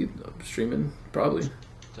should be streaming probably.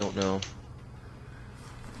 Don't know.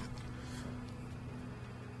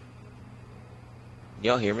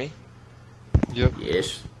 Y'all hear me? Yep.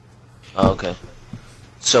 Yes. Oh, okay.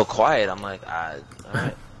 So quiet. I'm like,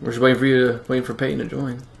 alright. We're just waiting for Peyton to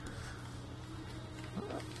join.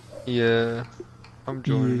 Yeah. I'm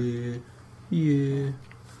joining. Yeah.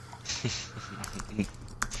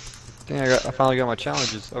 Dang, I finally got my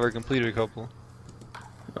challenges. I already completed a couple.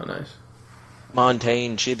 Oh, nice.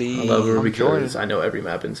 Montaigne, Chibi. I love her because I know every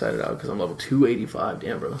map inside and out because I'm level 285.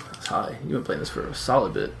 Damn, bro. That's high. You've been playing this for a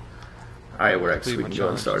solid bit. Alright, we're actually we can go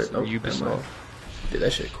and start it. Oh, Ubisoft. Did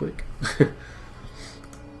that shit quick.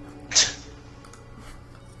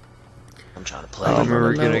 I'm trying to play. I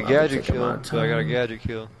remember getting a gadget kill, but I got a gadget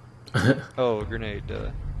kill. Oh, a grenade,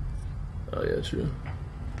 Oh, yeah, true.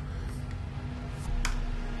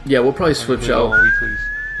 Yeah, we'll probably switch out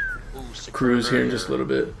crews here in just a little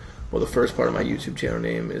bit. Well, the first part of my YouTube channel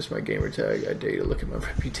name is my gamer tag. I dare you to look at my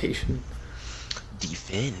reputation.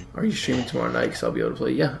 Defend. Are you streaming tomorrow night? Because I'll be able to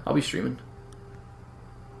play. Yeah, I'll be streaming.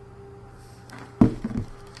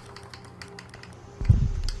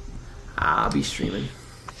 I'll be streaming.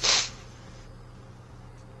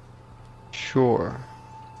 Sure.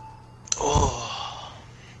 Oh.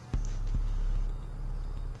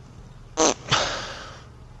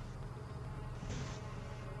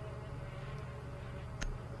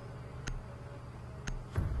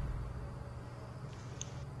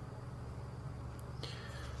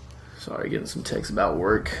 Sorry, getting some texts about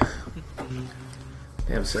work.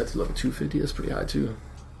 Damn, set to level 250. That's pretty high too.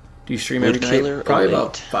 Do you stream every night? Probably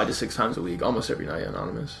about 5 to 6 times a week. Almost every night,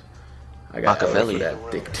 anonymous. I got for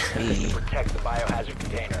that thick. Protect the biohazard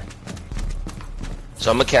container. So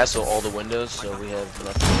I'm gonna cancel all the windows, so we have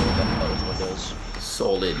left those windows.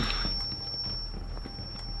 Solid.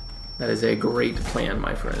 That is a great plan,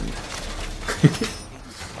 my friend.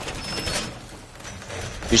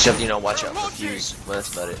 You just have to, watch out for fuse. Well,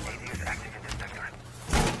 that's about it.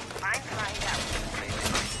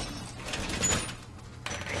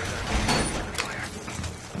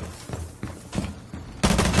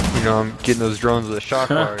 I'm getting those drones with a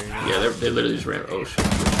shock wire. Yeah, they literally just ran. Oh shit.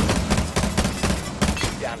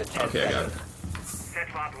 Okay, I got it.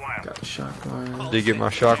 Got the shock wire. Did you get my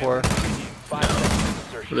shock wire? No.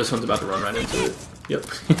 Well, this one's about to run right into it. Yep.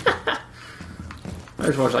 I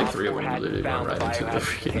just watched like 3 of them literally run right into the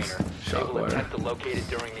freaking shock wire.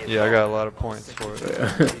 Yeah, I got a lot of points for it.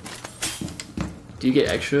 Yeah. Do you get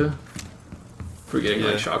extra for getting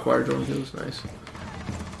like shock wire drone kills? Nice.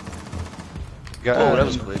 Oh, that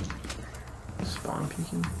was quick. Spawn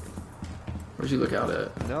peeking? Where'd you look out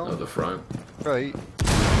at? No. Oh, the front. Right.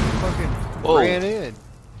 Fucking ran in.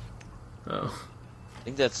 Oh. I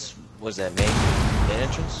think that's, was that main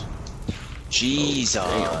entrance? Jesus.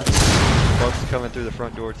 Bugs coming through the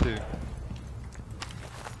front door too.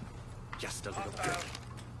 Just a little bit.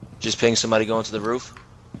 Just ping somebody going to the roof.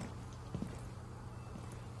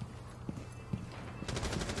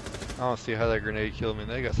 I don't see how that grenade killed me.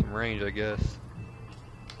 They got some range, I guess.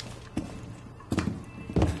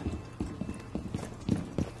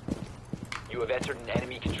 You have entered an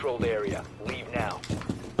enemy-controlled area. Leave now.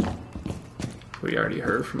 We already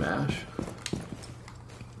heard from Ash.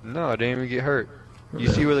 No, I didn't even get hurt. You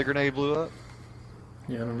see where the grenade blew up?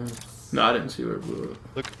 Yeah, I don't know. No, I didn't see where it blew up.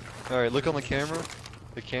 Look, alright, look on the camera.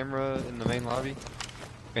 The camera in the main lobby.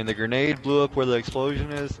 And the grenade blew up where the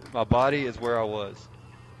explosion is. My body is where I was.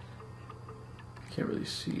 Can't really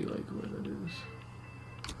see like where that is.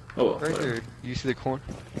 Oh, well, right there. You see the corner?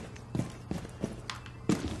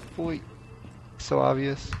 Boy, so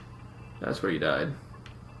obvious. That's where you died.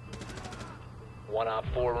 1 op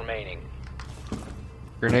 4 remaining.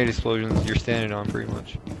 Grenade explosions you're standing on pretty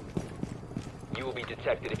much. You will be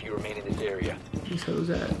detected if you remain in this area. Whose hell is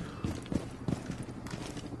that?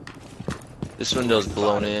 This window's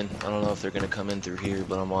blown in. I don't know if they're gonna come in through here,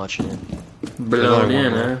 but I'm watching it. Blown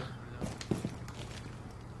in, huh?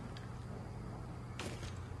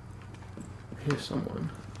 Here's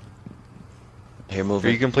someone. Here, Are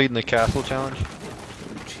moving. you completing the castle challenge?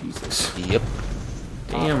 Jesus. Yep.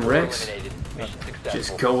 Damn, Rex. Eliminated. Mission successful.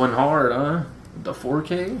 Just going hard, huh? The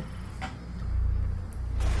 4K?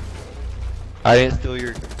 I didn't steal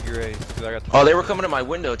your ace. 'Cause I got the Oh, they were coming to my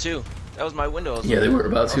window too. That was my window. I was Yeah, they were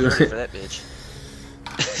about to. ready for that bitch.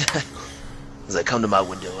 As I come to my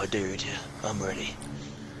window, I dared you. I'm ready.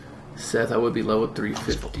 Seth, I would be low at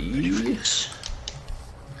 350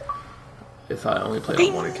 if I only played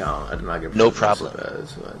on one account. I did not get No problem.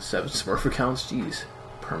 7 Smurf accounts. Jeez,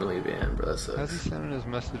 permanently banned, bro. That How's he sucks. sending his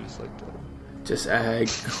messages like that? Just add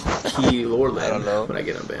key Lordland I don't know. when I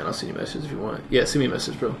get unbanned. I'll send you a message if you want. Yeah, send me a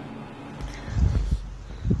message, bro.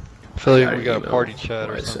 I feel like I we got a email party chat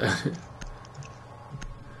or where I something. said-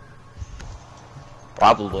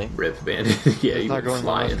 Probably. Rip bandit. Yeah, you not went going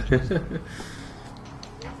flying.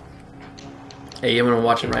 Hey, everyone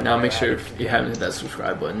watching right now, make sure if you haven't hit that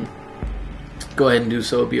subscribe button, go ahead and do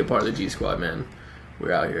so. Be a part of the G Squad, man.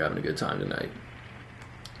 We're out here having a good time tonight.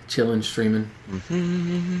 Chilling, streaming,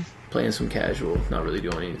 playing some casual, not really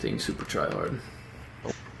doing anything super try hard.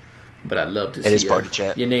 But I'd love to It is see party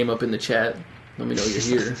chat. your name up in the chat. Let me know you're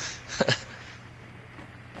here.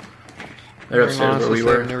 They're upstairs where we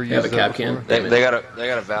were. They have a cap can. They got a They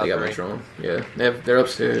got Valkyrie. Metron. Yeah, they're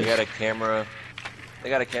upstairs. They got a camera. They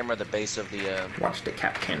got a camera at the base of the Watch the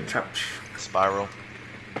cap can crouch. spiral.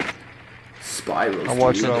 Spirals. I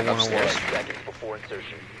watch dude. it on 101. Seconds before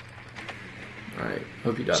insertion. Alright,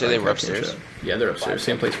 hope you died. So by they the were cap can upstairs? trap. Yeah, they're upstairs.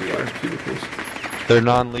 Same place we are. Cubicles. They're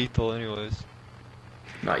non-lethal anyways.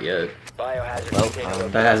 Not yet. Biohazard Well, container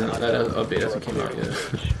That located. update hasn't came out yet.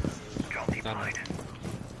 Bounty mine.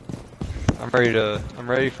 I'm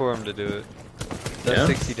ready for him to do it. That's Yeah?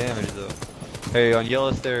 60 damage though. Hey, on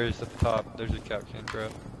yellow stairs at the top, there's a cap can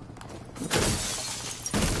trap.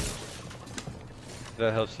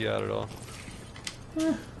 That helps you out at all.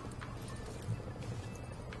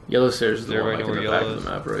 Yellow stairs is the Does one everybody like in know the where back of the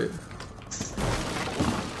yellow map, right?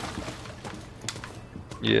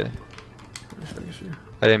 Yeah, Just making sure.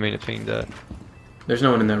 I didn't mean to ping that. There's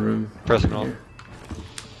no one in that room. Pressing Right all. here.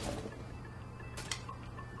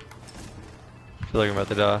 I feel like I'm about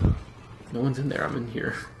to die. No one's in there. I'm in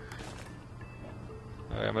here.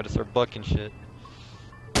 Alright, I'm about to start bucking shit.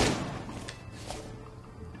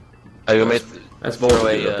 Are you made? That's Throw Volvo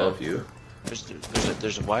a, above you.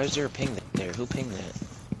 Why is there a ping there? Who pinged that?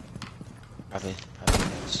 Probably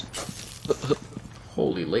us.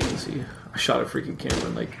 Holy latency. I shot a freaking camera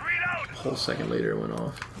and like a whole second later it went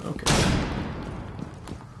off. Okay.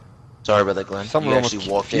 Sorry about that, Glenn. Someone You almost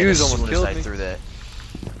actually walked in fuse as almost soon as killed I me. threw that.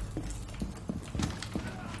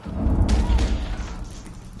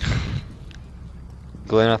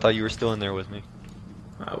 Glenn, I thought you were still in there with me.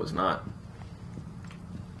 I was not.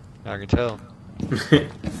 I can tell.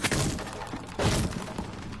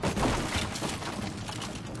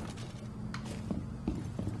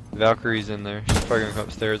 Valkyrie's in there. She's probably gonna come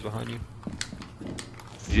upstairs behind you.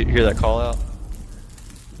 Did you hear that call out?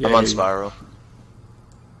 Yeah, I'm on yeah, spiral.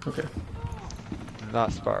 Okay.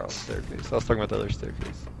 Not spiral staircase. I was talking about the other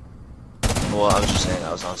staircase. Well, I was just saying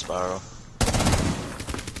I was on spiral.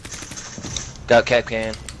 Got cap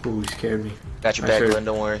can. Ooh, you scared me. Got your I back, sure- Glenn.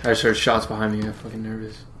 Don't worry. I just heard shots behind me. I'm fucking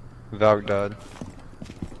nervous. Valk died.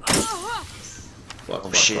 Fuck, Oh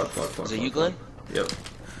fuck, shit. fuck, fuck, fuck, Is it fuck, you, fuck. Glenn? Yep.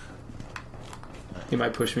 He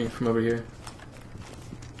might push me from over here.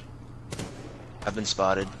 I've been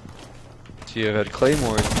spotted. So you had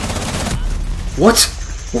claymores. What?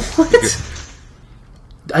 What?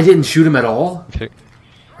 I didn't shoot him at all? Okay.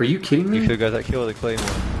 Are you kidding You me? could have got that kill with a claymore.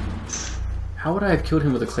 How would I have killed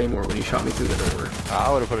him with a claymore when he shot me through the door? I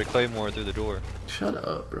would have put a claymore through the door. Shut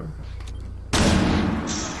up, bro.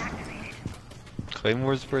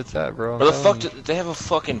 Claymore's where it's at, bro. I'm Where the fuck telling did they have a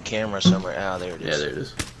fucking camera somewhere? Ah, there it is. Yeah, there it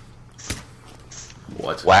is.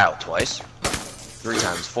 What? Wow, twice? 3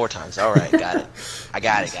 times, 4 times. Alright, got it. I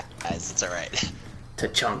got it, guys. It's alright.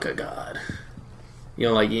 Tachanka God. You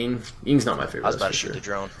don't like Ying? Ying's not my favorite. I was about to that's for shoot the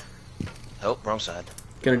sure. drone. Oh, wrong side.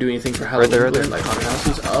 Gonna do anything for Halloween? there, Glenn, like haunted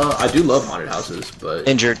houses? I do love haunted houses, but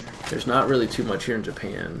Injured. there's not really too much here in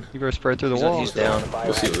Japan. you better spread through the He's, wall. he's down.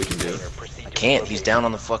 We'll see what we can do. I can't. He's down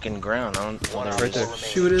on the fucking ground. I don't. Right there.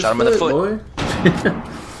 Shoot his Shot him in the foot. boy.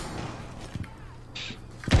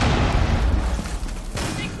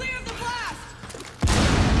 Stay clear of the blast!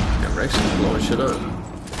 Yeah, Rex is blowing shit up.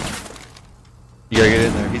 You gotta get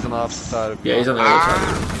in there. He's on the opposite side of Yeah, he's on the other side of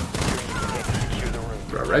the room. Secure the room.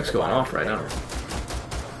 Bro, Rex going off right now.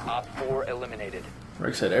 Op 4 eliminated. Like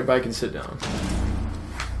I said, everybody can sit down.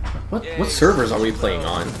 What servers are we playing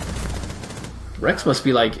on? Rex must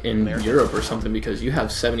be like in Europe or something because you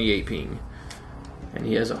have 78 ping. And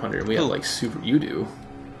he has 100. We have like super. You do.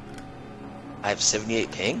 I have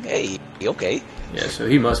 78 ping? Hey, okay. Yeah, so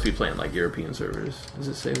he must be playing like European servers. Does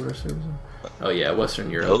it say what our servers are? Oh yeah, Western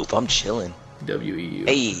Europe. Nope, I'm chilling. WEU.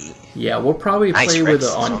 Hey. Yeah, we'll probably play with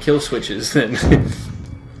on kill switches then.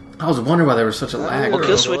 I was wondering why there was such a lag. Well,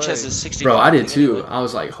 kill switch has a 60. Bro, I did too. I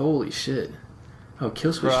was like, holy shit. Oh,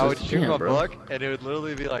 kill switch. Bro, I would shoot my buck, and it would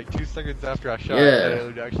literally be like 2 seconds after I shot, and it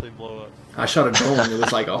would actually blow up. I shot a drone, and it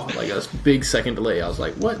was like a big second delay. I was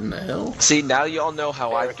like, what in the hell? See, now y'all know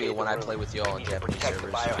how I feel when I play with y'all on Japanese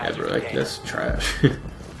servers. Yeah, bro, like, that's trash. I'm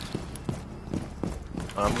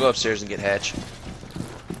gonna go upstairs and get hatch.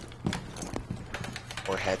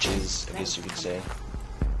 Or hatches, I guess you could say.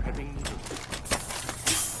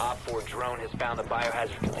 Op 4 drone has found the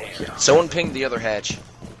biohazard container. Yeah. Someone pinged the other hatch.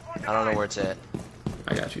 I don't know where it's at.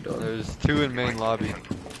 I got you, dog. There's 2 in main lobby.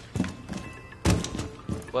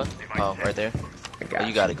 What? Oh, right there?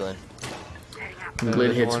 You got it, Glenn. When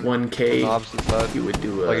Glenn hits 1K, you would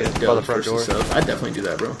do a dub versus sub. I'd definitely do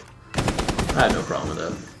that, bro. I had no problem with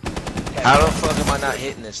that. How the fuck am I not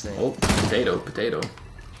hitting this thing? Oh, potato.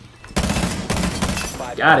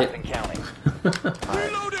 Got it.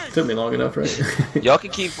 Took me long enough, right? Y'all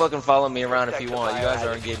can keep fucking following me around if you want. You guys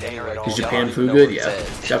aren't getting anywhere. Is Japan food good? Yeah.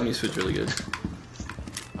 Japanese food's really good.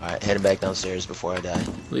 Alright, heading back downstairs before I die.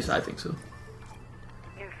 At least I think so.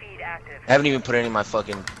 I haven't even put any of my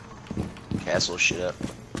fucking castle shit up.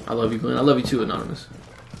 I love you, Glenn. I love you too, Anonymous.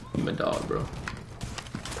 You my dog, bro.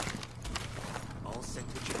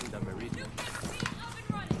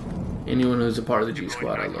 Anyone who's a part of the G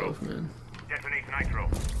Squad, I love, man.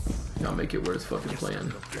 Y'all make it worth fucking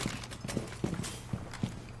playing.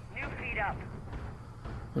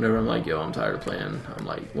 Whenever I'm like, yo, I'm tired of playing, I'm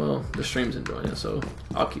like, well, the stream's enjoying it, so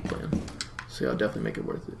I'll keep playing. So y'all definitely make it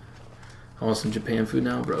worth it. I want some Japan food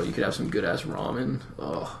now, bro. You could have some good ass ramen.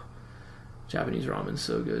 Oh, Japanese ramen's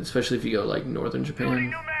so good, especially if you go like northern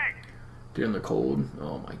Japan during the cold.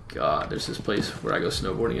 Oh my god, there's this place where I go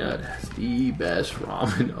snowboarding at. It's the best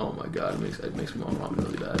ramen. Oh my god, it makes me want ramen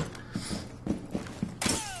really bad.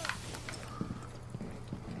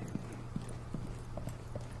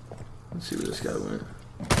 Let's see where this guy went.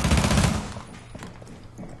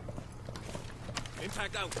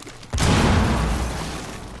 Impact out.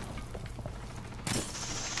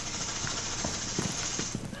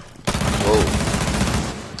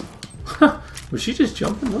 Whoa. Was she just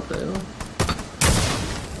jumping? What the hell?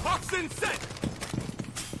 Toxin set.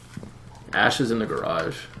 Ash is in the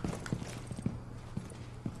garage.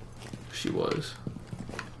 She was.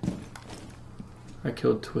 I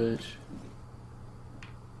killed Twitch.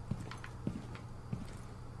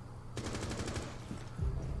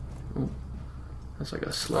 Oh, that's like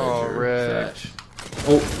a sledge or thatch.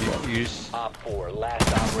 Oh, Op 4,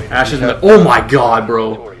 last operator. Ash is in the. Oh my god,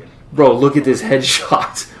 bro. Bro, look at this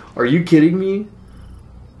headshot. Are you kidding me?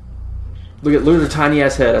 Look at her tiny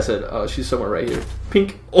ass head. I said, oh, she's somewhere right here.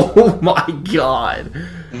 Pink. Oh my god.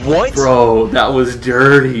 What? Bro, that was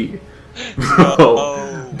dirty.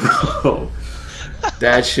 Bro.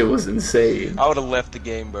 That shit was insane. I would have left the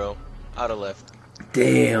game, bro. I would have left.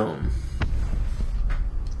 Damn.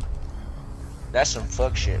 That's some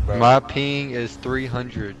fuck shit, bro. My ping is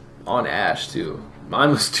 300. On Ash, too. Mine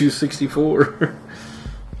was 264.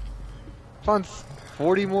 It's on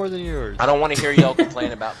 40 more than yours. I don't want to hear y'all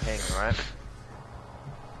complain about ping, alright?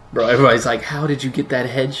 Bro, everybody's like, how did you get that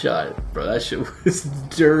headshot? Bro, that shit was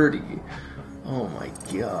dirty. Oh my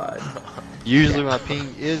god. Usually my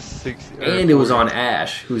ping is 60. And it was on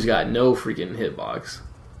Ash, who's got no freaking hitbox.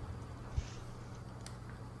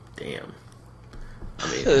 Damn. I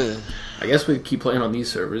mean, I guess we keep playing on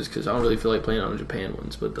these servers because I don't really feel like playing on the Japan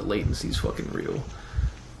ones, but the latency's fucking real.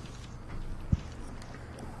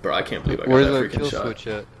 Bro, I can't believe I got Where's that the freaking kill shot. switch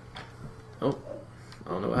at? Oh, I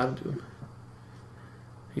don't know what happened to him.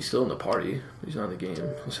 He's still in the party. He's not in the game.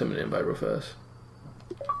 I'll send him an invite real fast.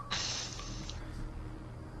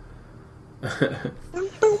 I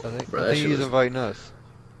think he's inviting us.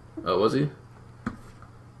 Oh, was he?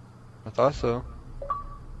 I thought so.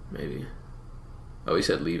 Maybe. Oh, he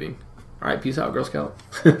said leaving. Alright, peace out, Girl Scout.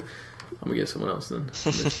 I'm gonna get someone else then.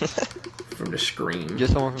 From the screen. Get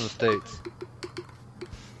someone from the States.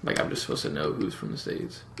 Like, I'm just supposed to know who's from the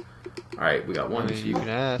States. Alright, we got 1, 2, you can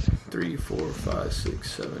ask. 3, 4, 5,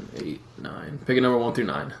 6, 7, 8, 9. Pick a number 1 through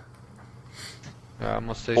 9. I'm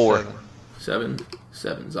gonna say 4. 7.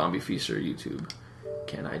 7. Zombie Feaster, YouTube.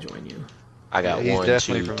 Can I join you? I got Yeah, 1,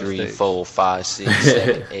 2, 3, 4, 5, 6,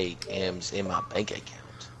 7, 8 M's in my bank account.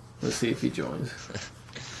 Let's see if he joins.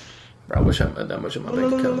 Bro, I wish I had that much in my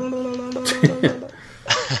bank account.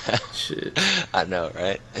 Shit. I know,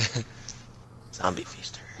 right? Zombie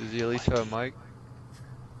feaster. Does he at least have a mic?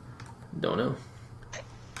 Don't know.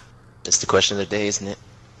 That's the question of the day, isn't it?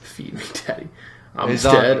 Feed me, daddy. I'm Hey, dead.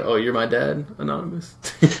 zombie. Oh, you're my dad, anonymous.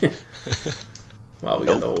 Wow, we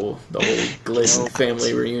got the whole Glenn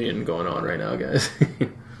family reunion going on right now, guys.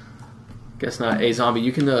 Guess not. Hey, zombie,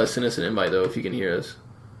 you can send us an invite though if you can hear us.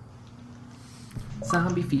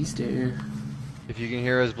 Zombie feaster. If you can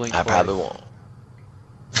hear us blink I twice. probably won't.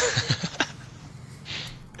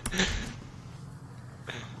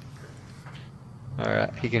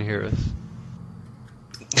 Alright, he can hear us.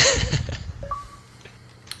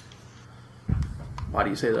 Why do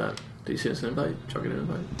you say that? Did you send us an invite? Chuck an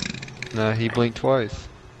invite? Nah, he blinked twice.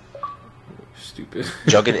 Stupid.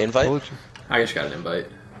 Jug an invite? Told you. I just got an invite.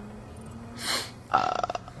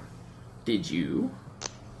 Did you?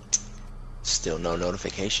 Still no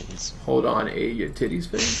notifications. Hold on, your titties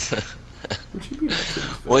face? What you mean my titties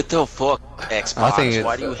face? What the fuck, Xbox? I think it's,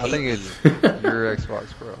 Why do you I hate think me? it's your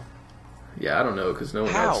Xbox, bro. Yeah, I don't know, because no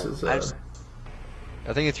one How? else is...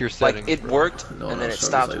 I think it's your settings. Like, it bro. worked, No, and no, then it struggles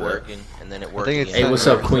stopped like that. working, and then it worked think it's again. Hey, what's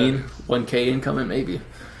up, Settings. Queen? 1K incoming, maybe.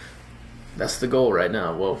 That's the goal right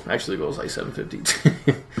now. Well, actually, the goal is like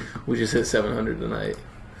 750. We just hit 700 tonight.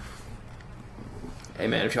 Hey,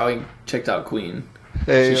 man, if y'all checked out Queen,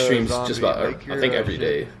 Hey, she streams zombie, just about, make I your, think, every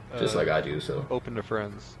day, shit, just like I do. So Open to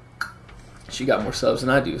friends. she got more subs than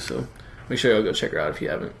I do. So make sure y'all go check her out if you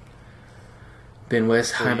haven't. Ben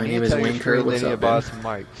West, hi, my name is Wayne Kerr. What's up, buy Ben? some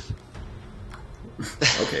mics.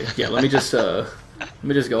 Okay, yeah, let me just go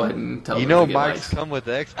ahead and tell You them know to get mics mics. come with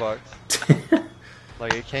the Xbox.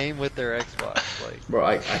 Like, it came with their Xbox. Like, Bro,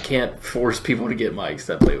 I can't force people to get mics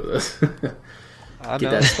that play with us. I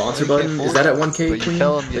Get know. that sponsor You button. can't Is force that at it, 1K, but you Queen?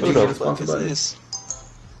 tell them Did you you do get a it. sponsor button?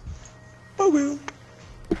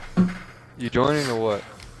 You joining or what?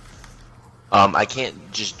 I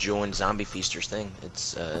can't just join Zombie Feaster's thing.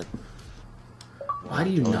 It's Why do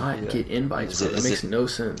you not yeah. get invites, bro? That Is makes it- no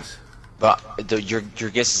sense. but your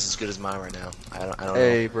guess is as good as mine right now. I don't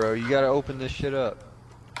Hey, bro, you gotta open this shit up.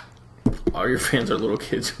 All your fans are little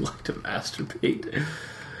kids who like to masturbate.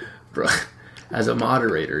 Bro, as a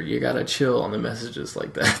moderator, you gotta chill on the messages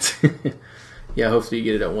like that. Yeah, hopefully you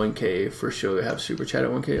get it at 1K. For sure, you'll have Super Chat at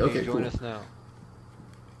 1K. You Okay, can join cool. us now.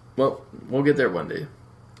 Well, we'll get there one day.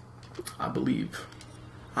 I believe.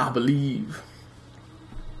 I believe.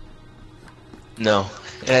 know.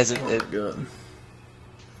 It hasn't. Oh It, my god.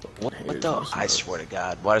 what the? I swear to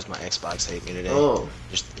God, why does my Xbox hate me today? Oh,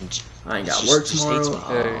 Just I ain't got just- work just hates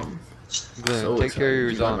tomorrow. me. Hey. Glenn, So take care of your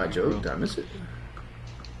excited. Did you like zombie. my joke? bro. Did I miss it?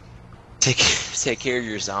 take care of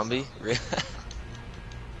your zombie. Really?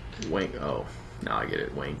 Wank. Oh, now I get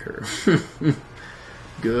it. Wanker.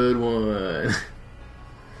 Good one.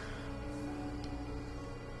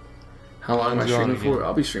 How long am I How's it going streaming for? again?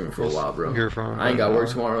 I'll be streaming for a while, bro. Hear from I ain't got about work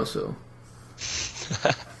an tomorrow, so.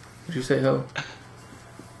 What'd you say, ho?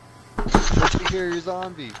 Take care of your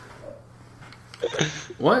zombie.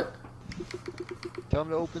 What? Tell him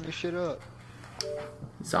to open the shit up.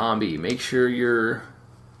 Zombie. Make sure your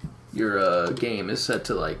game is set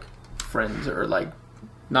to like friends or like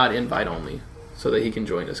not invite only, so that he can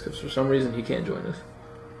join us. Because for some reason he can't join us.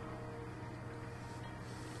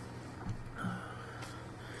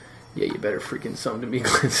 Yeah, you better freaking something to me,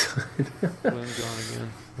 Glenn. Glenn's gone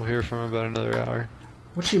again. We'll hear from him about another hour.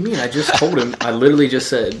 What do you mean? I just told him. I literally just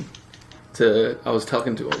said I was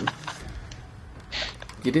talking to him.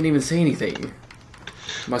 You didn't even say anything.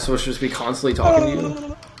 Am I supposed to just be constantly talking to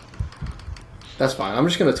you? That's fine. I'm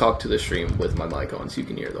just gonna talk to the stream with my mic on so you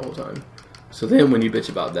can hear the whole time. So then when you bitch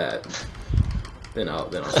about that, then I'll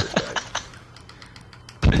switch back.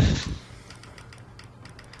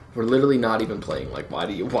 We're literally not even playing. Like, why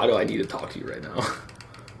do I need to talk to you right now?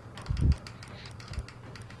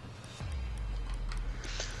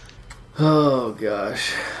 Oh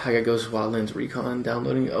gosh, I got Ghost of Wildlands Recon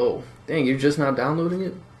downloading. Oh, dang, you're just now downloading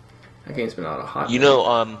it? That game's been out a hot. You minute.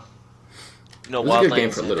 know, It was a good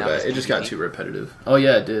game for a little bit. It just got too repetitive. Oh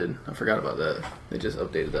yeah, it did. I forgot about that. They just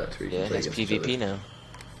updated that to Yeah, it's PvP now.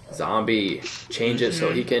 Zombie, change it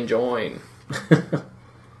so he can join.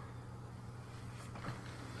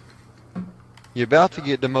 You're about to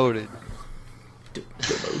get demoted.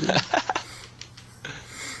 Demoted.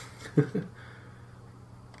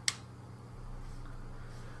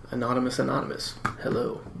 Anonymous.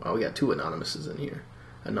 Hello. Wow, we got two anonymouses in here.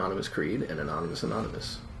 Anonymous Creed and Anonymous.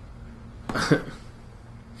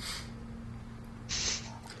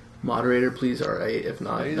 Moderator, please. All right. If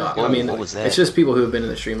not, Hey, no, what I mean, was that? it's just people who have been in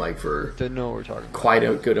the stream like for Didn't know what we're talking about. quite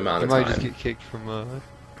a good amount You of might time. just get kicked from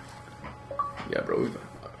bro.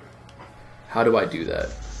 How do I do that?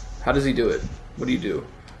 How does he do it? What do you do?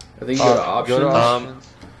 I think you go to options. Go to options.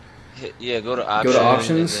 Go to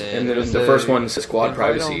options, and then the first one says squad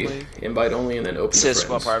privacy, invite only, and then open. It says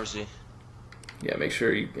squad privacy. Yeah, make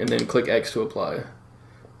sure you, and then click X to apply.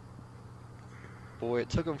 Boy, it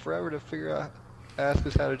took him forever to figure out, ask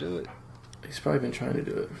us how to do it. He's probably been trying to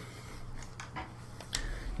do it.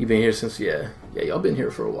 You've been here since, yeah, y'all been here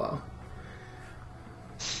for a while.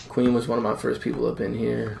 Queen was one of my first people up in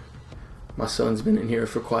here. My son's been in here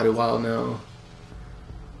for quite a while now.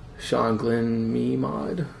 Sean Glenn me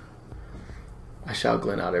mod. I shout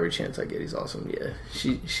Glenn out every chance I get. He's awesome. Yeah,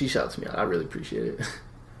 she shouts me out. I really appreciate it.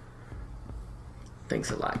 Thanks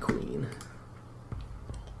a lot, Queen.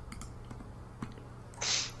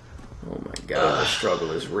 Oh my god, the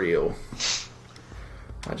struggle is real.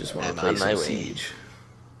 I just want to play some Siege.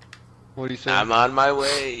 What do you say? I'm on my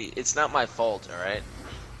way. It's not my fault, alright?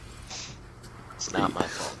 It's not my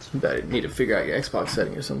fault. You better need to figure out your Xbox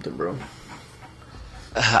setting or something, bro.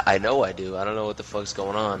 I know I do. I don't know what the fuck's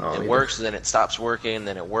going on. It works, and then it stops working,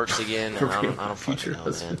 then it works again. And I don't fucking know,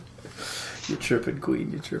 man. You're tripping,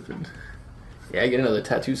 Queen. You're tripping. Yeah, I get another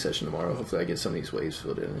tattoo session tomorrow. Hopefully I get some of these waves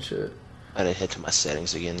filled in and shit. I didn't hit to my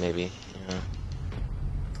settings again, maybe. Yeah.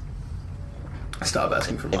 Stop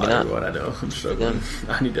asking for mod or what. I know. I'm struggling.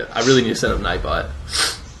 I really need to set up Nightbot.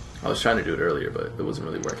 I was trying to do it earlier, but it wasn't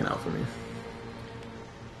really working out for me.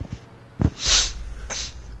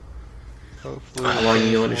 Hopefully, how long are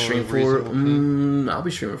you going to stream for? I'll be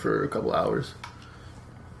streaming for a couple hours.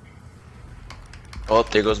 Oh,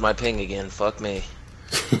 there goes my ping again. Fuck me.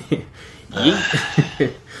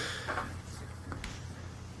 Yeet.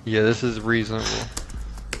 Yeah, this is reasonable.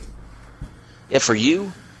 Yeah, for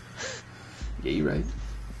you? Yeah, you're right.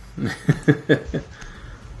 We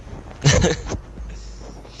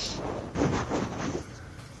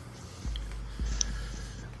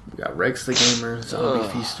got Rex the Gamer, Zombie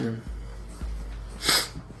Feaster.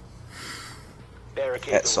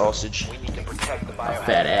 Fat sausage.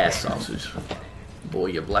 Fat ass sausage. Boy,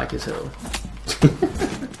 you're black as hell.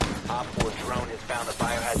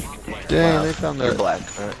 Dang, they found They're black.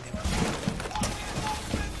 Right.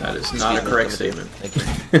 That is not a correct statement. Thank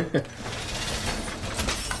you.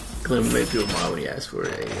 Glenn made people mad when he asked for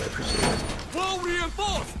it. Hey, I appreciate it. Well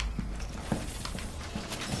reinforced.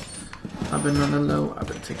 I've been running low. I've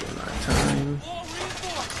been taking my time.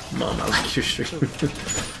 Mom, I like your stream.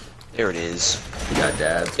 There it is. We got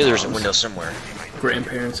dads. Yeah, there's a window somewhere.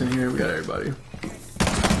 Grandparents in here. We got everybody.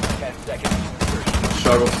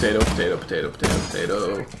 Struggle, potato, potato, potato, potato,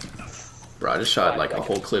 potato. Bro, I just shot like a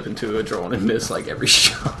whole clip into a drone and missed like every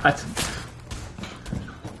shot.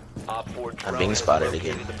 I'm being spotted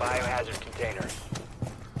again. The biohazard container.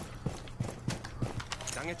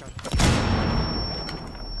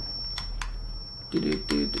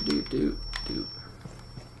 Do.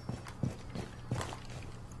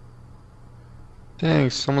 Dang,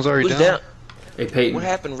 someone's already Who's down. Hey, Peyton. What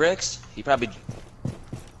happened, Rex? He probably...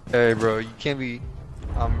 Hey, bro, you can't be...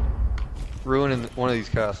 I'm ruining one of these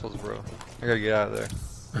castles, bro. I gotta get out of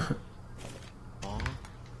there.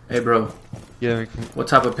 Hey, bro. Yeah, what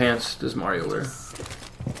type of pants does Mario wear?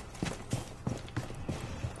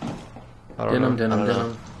 I don't know.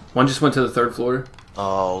 Denim. One just went to the 3rd floor.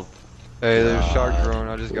 Oh. Hey, there's a shark drone.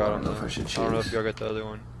 I just got him. I don't know if I should choose. I don't know if y'all got the other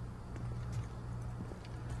one.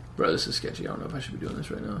 Bro, this is sketchy. I don't know if I should be doing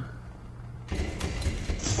this right now.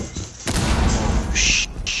 Oh, shit.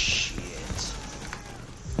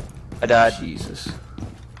 I died. Jesus.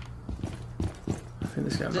 I think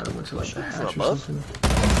this guy might have went to like the hatch or above? something.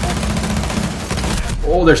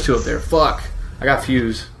 Oh, there's 2 up there. Fuck. I got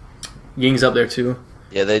fuse. Ying's up there too.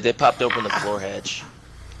 Yeah, they popped open the floor hatch.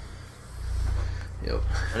 Yep.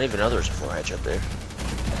 I didn't even know there was a floor hatch up there.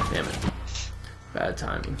 Damn it. Bad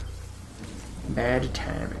timing. Bad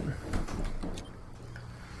timing.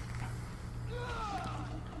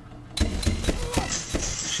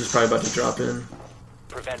 She's probably about to drop in.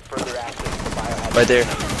 Prevent further access to the biohazard. Right there.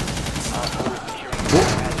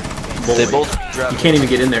 Boy. They both dropped. You can't even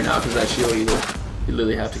get in there now because that shield either. You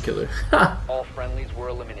literally have to kill her. All friendlies were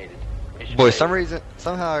eliminated. Mission Boy, failed.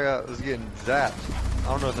 somehow I was getting zapped. I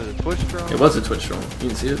don't know if there's a Twitch drone. It was a Twitch drone. You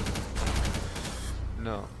didn't see it?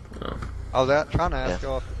 No. Oh. I was trying to ask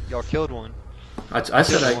y'all if y'all killed one. I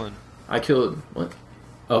said I killed what?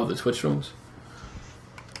 Oh, the Twitch drones?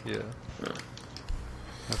 Yeah. Oh.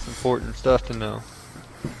 That's important stuff to know.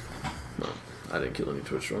 No, I didn't kill any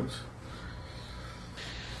Twitch drones.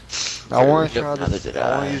 I want to try Neither this. did I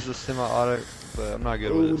want I. to use the semi-auto, but I'm not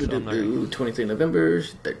good with it. So I'm not gonna... 23 November,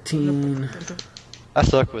 13. I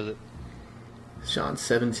suck with it. Sean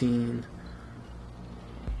 17.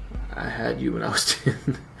 I had you when I was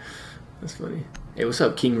 10. That's funny. Hey, what's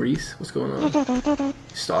up, King Reese? What's going on?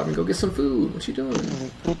 Starving? Go get some food. What you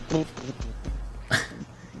doing?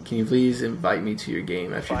 Can you please invite me to your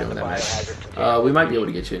game after you're done with that match? We might be able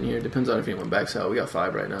to get you in here. Depends on if anyone backs out. We got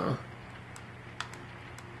 5 right now.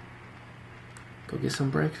 Go get some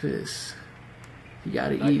breakfast. You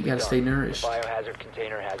gotta eat. You gotta stay nourished. Biohazard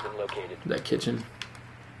container has been located. That kitchen.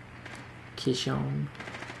 Kitchen.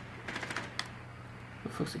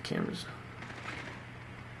 What the fuck's the cameras?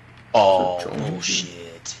 Oh,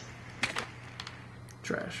 shit.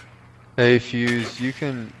 Trash. Hey, Fuse, you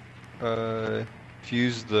can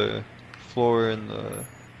fuse the floor in the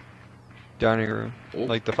dining room,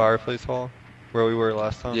 like the fireplace hall, where we were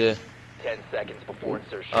last time. Yeah. 10 seconds before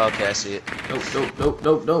insertion. Okay, I see it.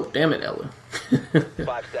 Nope. Damn it, Ella.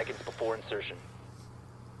 5 seconds before insertion.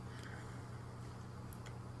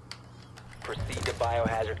 Proceed to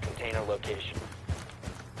biohazard container location.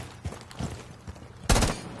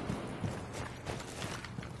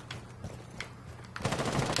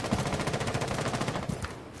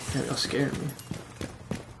 Damn, y'all scared me.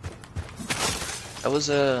 That was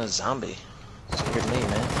a zombie. Scared me,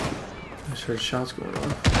 man. I just heard shots going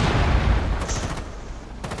on.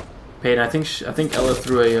 Peyton, I think Ella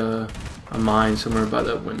threw a mine somewhere by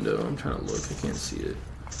that window. I'm trying to look. I can't see it.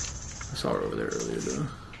 I saw her over there earlier though.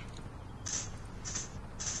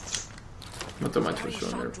 I'm gonna throw my Twitch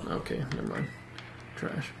on there. Okay, never mind.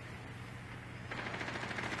 Trash.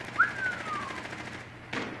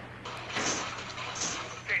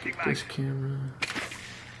 This camera.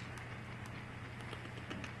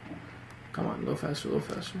 Come on, a little faster, a little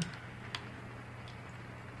faster.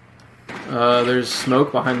 There's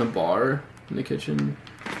smoke behind the bar in the kitchen.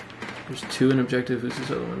 There's 2 in objective. Who's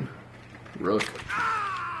this other one? Rook.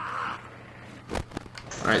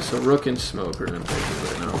 Alright, so Rook and Smoke are in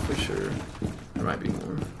objective right now for sure. There might be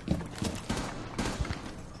more.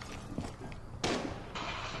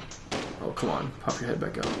 Oh, come on. Pop your head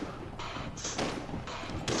back out.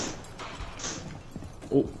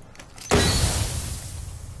 Oh.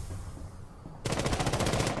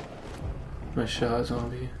 Nice shot,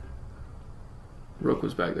 zombie. Rook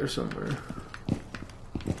was back there somewhere.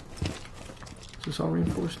 Is this all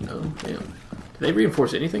reinforced? No. Damn. Did they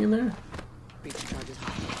reinforce anything in there?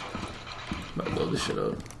 About to blow this shit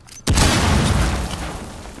up.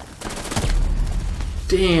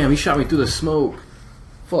 Damn, he shot me through the smoke.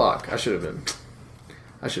 Fuck, I should have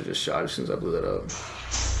just shot as soon as I blew that up.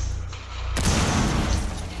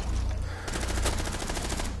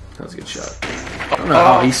 That was a good shot. I don't know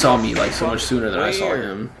how he saw me like so much sooner than I saw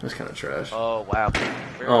him. That's kind of trash. Oh wow.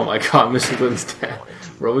 Oh my god, Mr. Glenn's dead.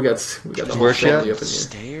 Bro, we got the whole family up in here.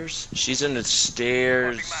 Stairs? She's in the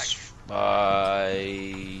stairs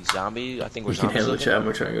by zombie. I think we're zombies. You can handle the chat. I'm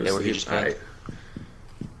gonna try and go to sleep. Alright.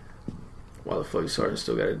 Why the fuck, Sergeant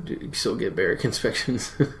still get barrack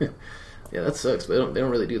inspections? Yeah, that sucks. But they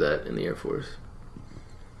don't really do that in the Air Force.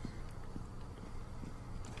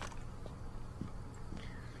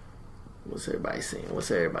 What's everybody saying? What's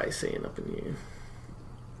everybody saying up in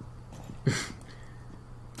here?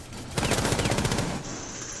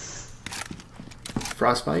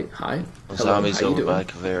 Frostbite, hi. Hello, zombies how you doing? By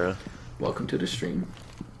Caveira. Welcome to the stream.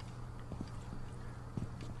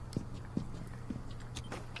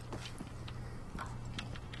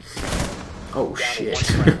 Oh shit.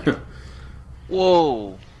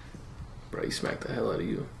 Whoa. Bro, he smacked the hell out of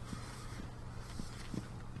you.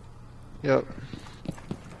 Yep.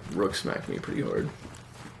 Rook smacked me pretty hard.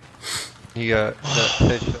 He got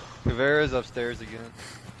Caveira's upstairs again.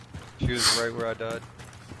 She was right where I died.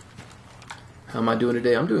 How am I doing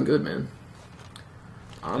today? I'm doing good, man.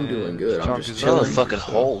 I'm doing good. I'm just chilling. Fucking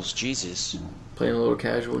holes, Jesus. Playing a little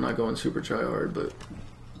casual, not going super try hard, but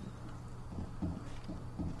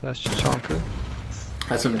that's Chonka.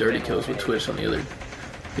 Had some dirty kills with Twitch on the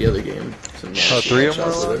other game. Some 3 of them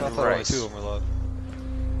were left? I thought only 2 of them were left.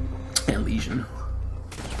 And Legion.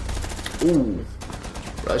 Ooh.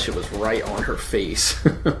 Bro, that shit was right on her face.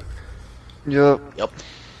 Yep.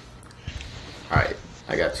 Alright,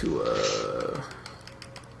 I got to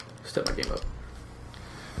step my game up.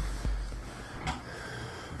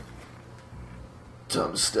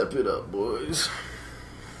 Time to step it up, boys.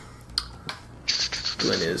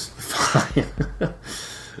 Glenn is fine.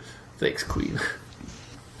 Thanks, Queen.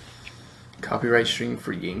 Copyright stream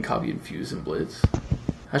for Ying, copy and Fuse and Blitz.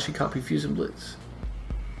 How should copy Fuse and Blitz?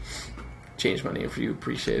 Change my name for you,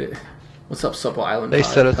 appreciate it. What's up, Supple Island? They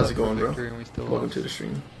set us How's up it going, bro? Welcome lost. to the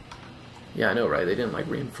stream. Yeah, I know, right? They didn't like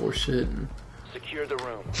reinforce shit. And secure the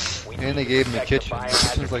room. And they gave him the kitchen.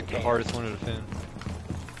 This was like the hardest one to defend.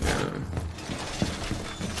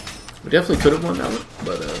 We definitely could have won that one,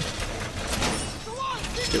 but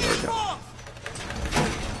just didn't work out.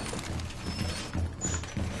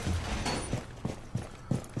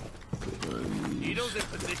 Needles in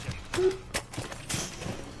position.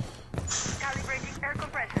 Calibrating air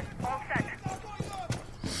compression. All set.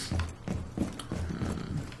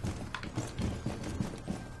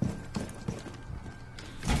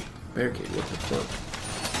 Barricade, what the fuck?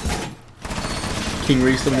 King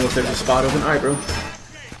Reese, let me know if there's a spot open. Alright, bro.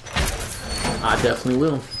 I definitely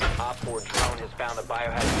will. Op 4 drone has found the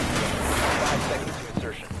biohazard container. 5 seconds to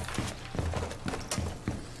insertion.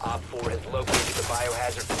 Op 4 has located the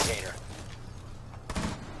biohazard container.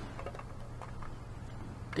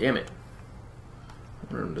 Damn it.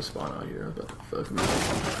 I wanted him to spawn out here. But fuck me.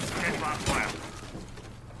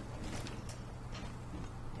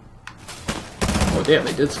 Oh damn,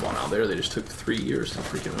 they did spawn out there. They just took 3 years to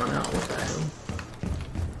freaking run out. What the hell?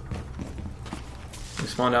 They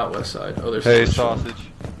spawned out west side. Oh, there's Hey, sausage.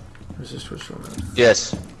 There's this Twitch one.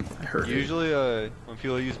 Yes. I heard it. Usually, when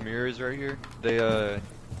people use mirrors right here, they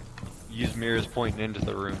use mirrors pointing into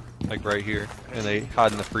the room, like right here, and they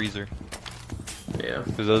hide in the freezer. Yeah.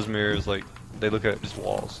 Because those mirrors, like, they look at just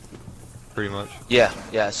walls, pretty much. Yeah,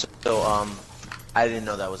 yeah. So, I didn't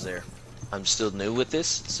know that was there. I'm still new with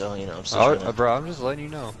this, so you know. I'm still trying to... Bro, I'm just letting you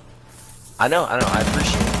know. I know. I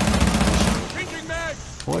appreciate it. Changing mag.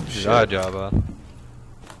 What Good job,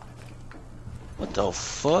 What the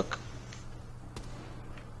fuck?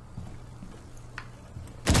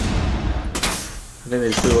 I think they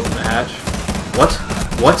just blew open the hatch. What?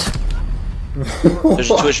 What? There's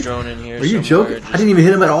a Twitch drone in here. Are you joking? Just... I didn't even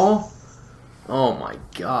hit him at all? Oh my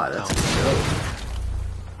god, that's a joke.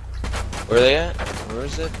 Where are they at? Where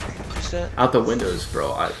is it? What's that? Out the windows,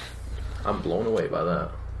 bro. I'm blown away by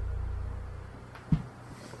that.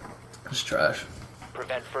 It's trash.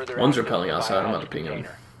 Prevent further One's access rappelling to the outside. I'm about to biohazard ping him.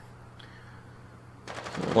 container.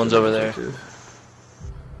 One's over there.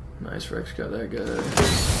 Nice, Rex got that guy.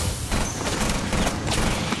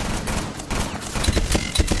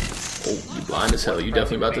 Oh, you blind as hell. You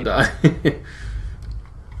definitely about to die.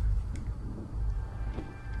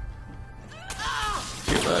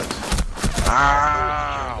 To your left.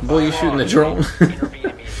 Boy, you shooting the drone? Intervene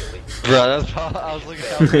immediately. Bro, that's how I was looking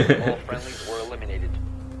at. All friendlies were eliminated.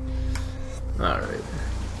 Alright.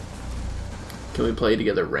 Can we play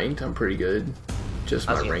together ranked? I'm pretty good. Just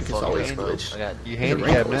my rank is always glitched. You The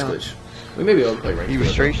handicapped rank always now. glitched. We may be able to play ranked. He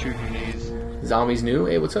was together. straight shooting these. Zombies new?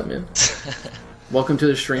 Hey, what's up, man? Welcome to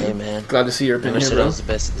the stream. Hey, man. Glad to see your opinion Never here, said I bro. was the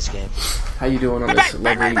best at this game. How you doing on this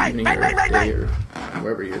lovely evening or day or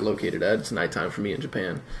wherever you're located at? It's nighttime for me in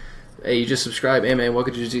Japan. Hey, you just subscribed. Hey, man,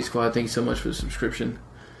 welcome to the Z Squad. Thank you so much for the subscription.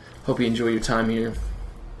 Hope you enjoy your time here.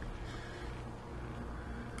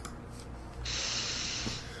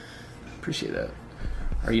 Appreciate that.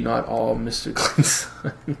 Are you not all Mr. Glenn's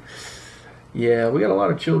son? Yeah, we got a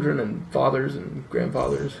lot of children and fathers and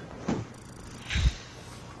grandfathers.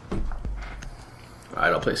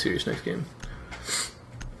 Alright, I'll play serious next game.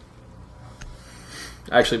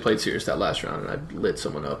 I actually played serious that last round and I lit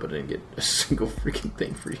someone up but I didn't get a single freaking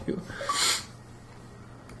thing for you.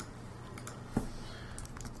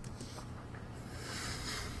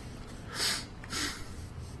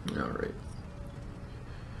 Alright.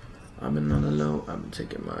 I'm in on the low. I'm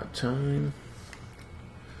taking my time.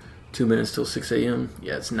 2 minutes till 6 a.m.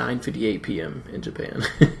 Yeah, it's 9:58 p.m. in Japan.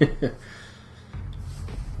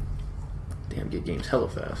 Damn, get games hella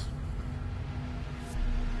fast.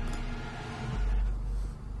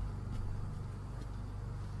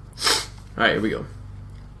 Alright, here we go.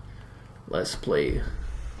 Let's play.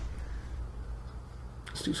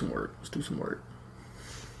 Let's do some work. Let's do some work.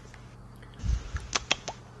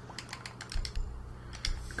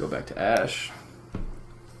 Go back to Ash.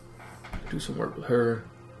 Do some work with her.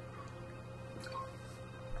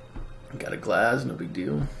 Got a glass, no big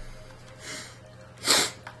deal.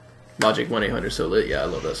 Logic 1-800 So Lit, yeah, I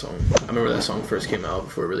love that song. I remember that song first came out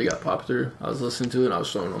before it really got popular. I was listening to it and I was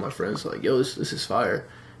showing all my friends like, yo, this is fire.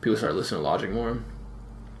 People started listening to Logic more,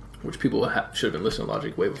 which people should have been listening to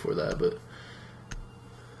Logic way before that, but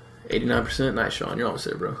 89%, nice, Sean, you're almost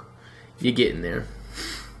there, bro. You're getting there.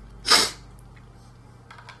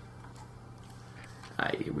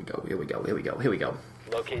 Alright, here we go, here we go, here we go, here we go.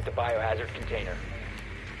 Locate the biohazard container.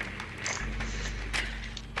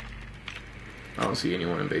 I don't see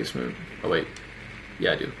anyone in basement. Oh wait,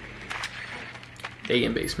 yeah I do. They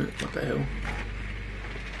in basement, what the hell?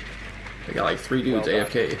 They got like 3 dudes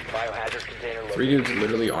AFK. Biohazard container 3 dudes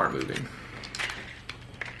literally aren't moving.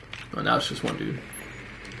 Oh, now it's just 1 dude.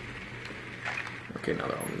 Okay, now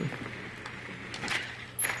they're all moving.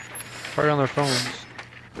 Probably on their phones.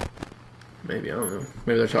 Maybe, I don't know.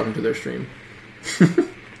 Maybe they're talking to their stream.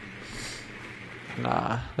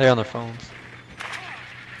 Nah, they're on their phones.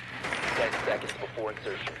 10 seconds before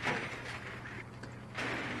insertion.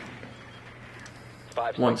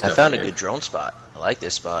 5 One seconds. I found a good drone spot. I like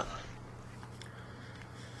this spot.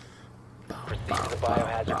 Proceed to the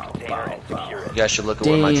biohazard container and secure it. You guys should look at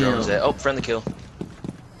where my drone's at. Oh, friendly kill.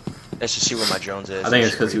 Let's just see where my drone's at. I think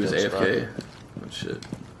it's because he was AFK. Oh, shit.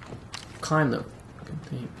 Climb the fucking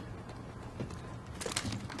thing.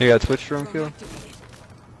 You got a Twitch drone kill?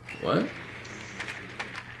 What?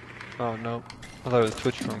 Oh, no. I thought it was a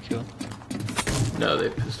Twitch drone kill. No, they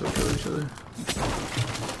pistol kill each other.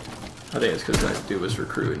 I think it's because that dude was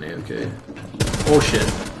recruiting AFK. Oh shit.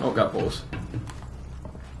 Oh, got bulls.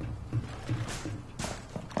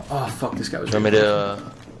 Oh fuck, this guy was Want me to,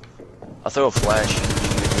 I'll throw a flash.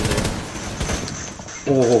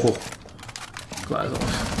 Oh. Glass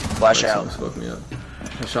off. Flash out. Fuck me up.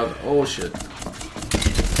 I shot. Oh shit.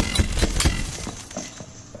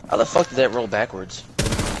 How the fuck did that roll backwards?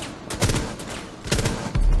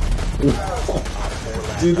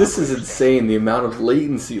 Dude, this is insane, the amount of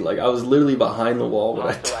latency. Like, I was literally behind the wall when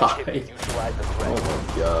I died. Oh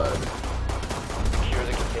my god. Secure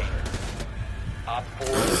the container. Op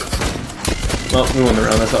 4. Well, we won the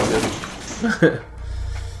round, that's all good.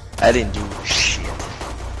 I didn't do shit.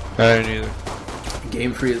 I didn't either.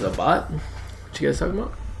 Game Free is a bot? What you guys talking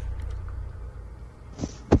about?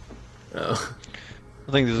 Oh.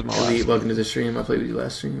 I think this is my Elite, last. welcome to the stream. I played with you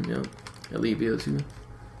last stream, yeah. Elite BO2.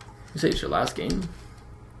 You say it's your last game?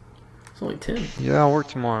 It's only 10. Yeah, I'll work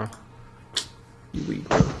tomorrow. You weak,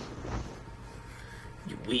 bro.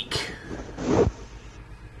 You weak.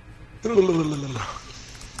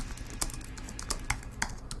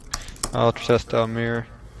 I'll test out Mirror.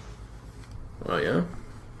 Oh, yeah?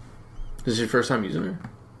 This is your first time using her?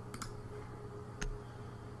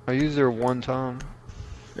 I used her one time.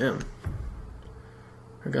 Damn.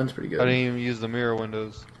 Her gun's pretty good. I didn't even use the mirror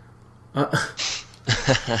windows.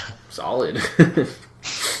 Solid.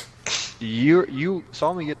 You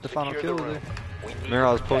saw me get the final Secure kill the room. there. We need Remember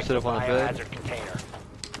I was to posted protect up on the bed? biohazard container.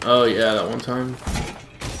 Oh, yeah, that one time.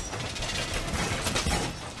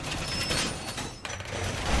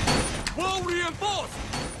 Wall reinforced!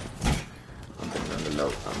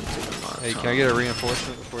 Hey, can I get a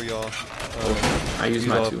reinforcement before y'all? I use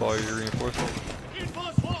my up two. all your reinforcement.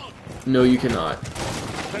 No, you cannot.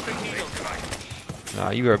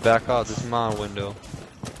 Nah, you better back off. This is my window.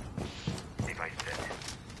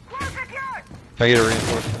 Can I get a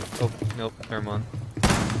reinforcement? Oh, nope, never mind.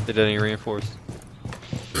 They didn't reinforce.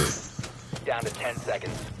 Down to 10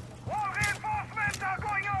 seconds. Reinforcements are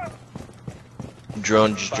going up.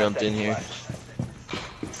 Drone just jumped in here.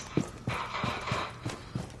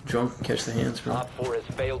 Drone can catch the hands, bro. Op 4 has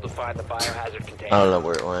failed to find the biohazard container. I don't know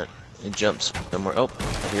where it went. It jumps somewhere. Oh,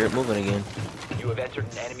 I hear it moving again. You have entered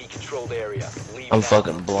an enemy-controlled area. Leave I'm now.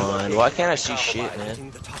 fucking blind. Why can't I see shit,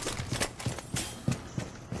 man?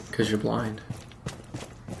 Because you're blind.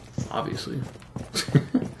 Obviously.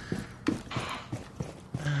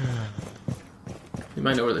 You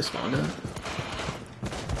might know where they spawned at.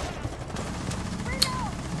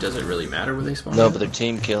 Does it really matter where they spawned No, at? but they're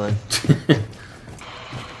team killing.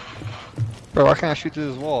 Bro, why can't I shoot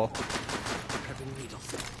through this wall?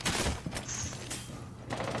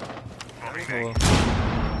 Oh,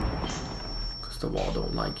 Because the wall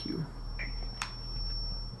don't like you.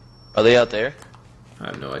 Are they out there? I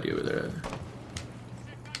have no idea where they're at.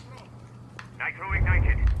 Nitro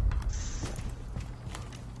ignited.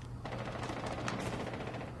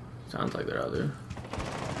 Sounds like they're out there.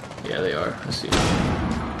 Yeah, they are. I see them.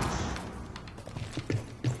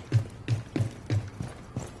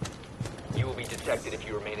 You will be detected if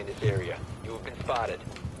you remain in this area. You have been spotted.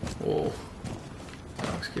 Whoa.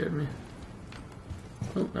 That scared me.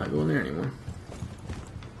 Oh, not going there anymore.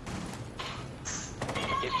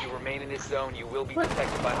 If you remain in this zone, you will be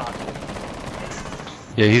detected by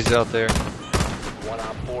hostiles. yeah, he's out there. One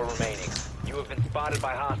op 4 remaining. You have been spotted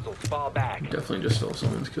by hostiles. Fall back. Definitely just stole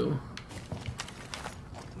someone's kill.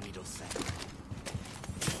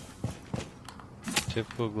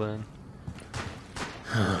 Typical Glenn.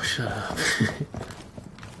 Oh, shut up.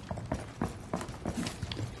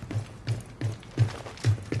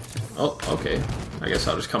 Oh, okay. I guess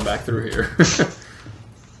I'll just come back through here.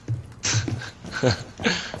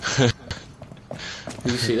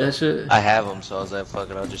 Did you see that shit? I have them, so I was like, fuck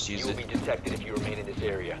it, I'll just use You will it. be detected if you remain in this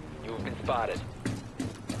area. You have been spotted.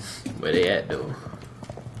 Where they at, though?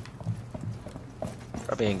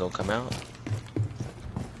 Probably ain't gonna come out.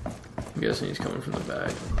 I'm guessing he's coming from the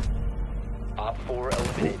back. Op 4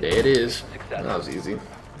 eliminated. There it is. Successful. That was easy.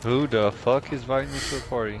 Who the fuck is inviting me to a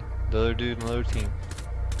party? The other dude in the other team.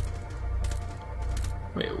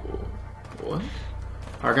 Wait, what?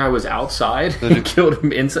 Our guy was outside and killed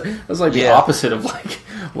him inside. That's like the opposite of like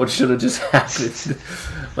what should have just happened.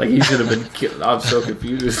 Like he should have been killed. I'm so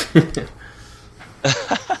confused. That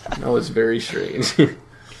was very strange. The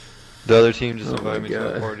other team just invited me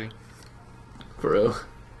to a party. Bro.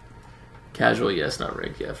 Casual, yes, not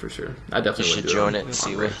ranked, yeah, for sure. I definitely should join it and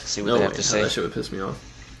see what they have to say. That shit would piss me off.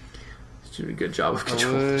 Did a good job of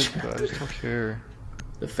controlling the chat. I just don't care.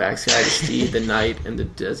 The facts guy, the Steve, the Night, and the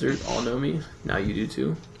Desert all know me. Now you do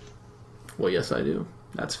too. Well, yes, I do.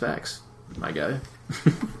 That's facts, my guy.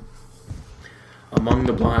 Among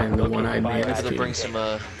the blind, the one-eyed man. I have to bring some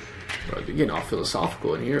bro, you're getting all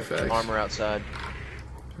philosophical in here, facts. armor outside.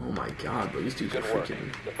 Oh my god, bro, these dudes are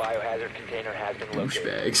freaking The biohazard container has been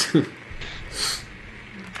located. douchebags.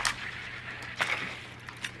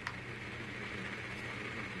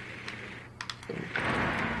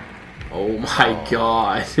 Oh my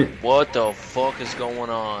god. What the fuck is going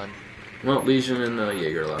on? Well, Legion and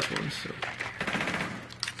Jaeger last ones. So.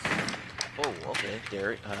 Oh, okay,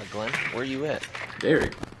 Derek. Glenn, where are you at?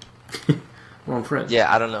 Derek. We're on friends.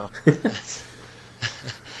 Yeah, I don't know.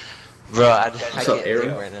 Bro, I can't do Aaron?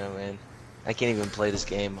 it right now, man. I can't even play this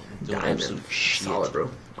game. I'm doing absolute shit. Solid,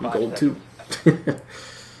 bro. I'm gold 2. I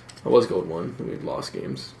was gold 1. We lost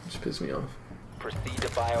games. Which pissed me off. Proceed to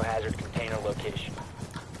biohazard container location.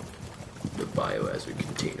 The biohazard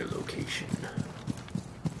container location.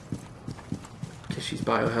 Cause she's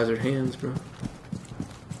biohazard hands, bro.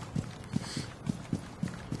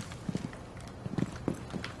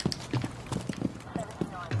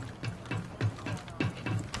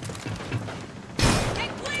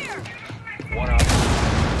 One up.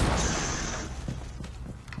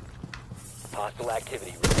 Hostile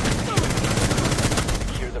activity.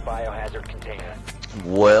 Secure the biohazard container.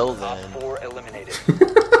 Well Top then. 4 eliminated.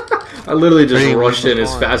 I literally just rushed in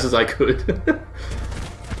as fast as I could.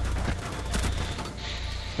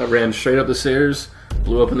 I ran straight up the stairs,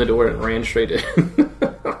 blew open the door, and ran straight in.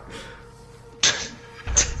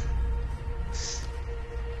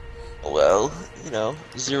 Well, you know,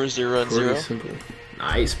 0, 0, and 0. Pretty simple.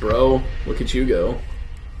 Nice, bro. Look at you go.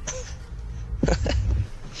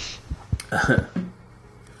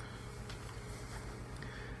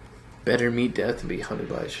 Better meet death than be hunted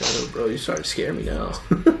by a shadow, bro. You started to scare me now.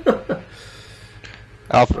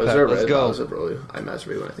 Alpha, let's go. What's up, bro? I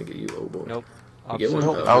masturbate when I think of you, oh boy. Nope. You get one?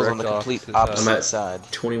 I was on the complete opposite I'm at side.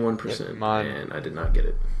 21%, mine. and I did not get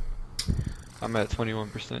it. I'm at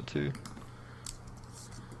 21% too.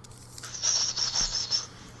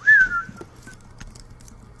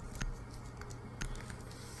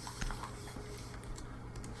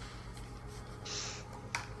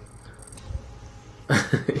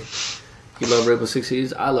 You love Rainbow Six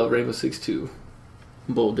Siege? I love Rainbow Six too.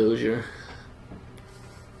 Bulldozer.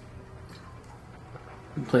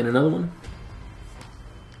 You playing another one?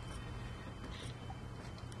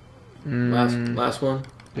 Last one?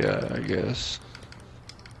 Yeah, I guess.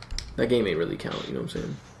 That game ain't really count, you know what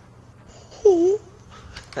I'm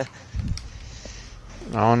saying?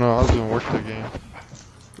 I don't know, I was doing work that game.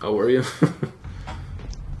 Oh, were you?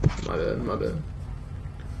 My bad.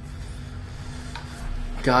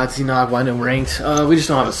 God, Xenog, why no ranked? We just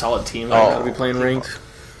don't have a solid team right now to be playing ranked.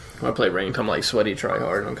 When I play ranked, I'm like sweaty, try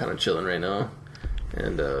hard, and I'm kind of chilling right now.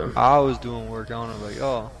 And I was doing work, I don't know, like,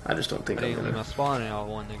 I just don't think I I'm didn't leave my gonna... spawn and I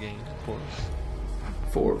won the game, of course.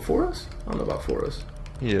 For us? I don't know about for us.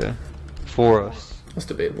 Yeah, for us. That's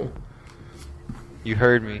debatable. You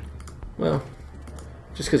heard me. Well,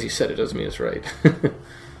 just because you said it doesn't mean it's right.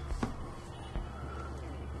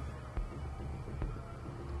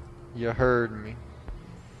 You heard me.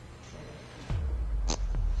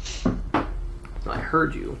 I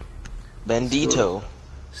heard you. Bandito.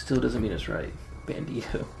 Still doesn't mean it's right.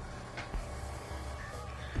 Bandito.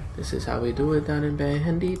 This is how we do it down in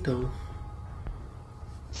Bandito.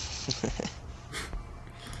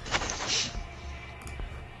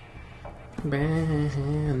 Alright,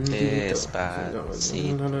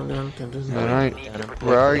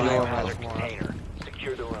 where are you going? Biohazard container.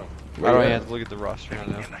 Secure the room. I don't have to look at the roster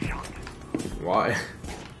now. Why?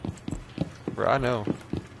 Bro, I know.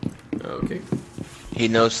 Okay. He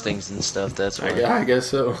knows things and stuff, that's why. I guess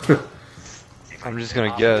so. I'm just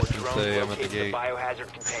gonna guess and say I'm at the gate.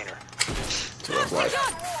 Biohazard container. It's a rough life.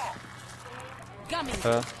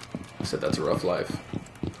 Huh? I said that's a rough life.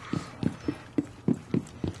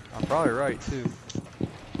 I'm probably right too.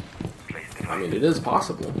 I mean, it is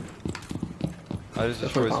possible. I just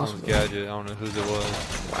destroyed someone's gadget. I don't know whose it was.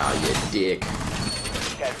 Wow, you dick. 10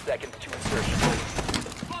 seconds to insertion.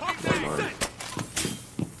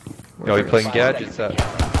 Yo, you playing gadgets at?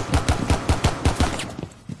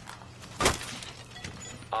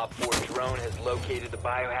 located the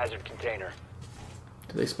biohazard container.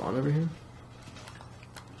 Do they spawn over here?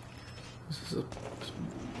 This is a...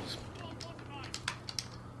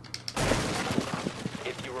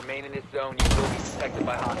 If you remain in this zone, you will be detected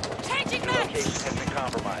by hostiles. Changing Your maps! location has been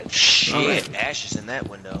compromised. Shit, Alright. Ash is in that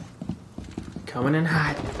window. Coming in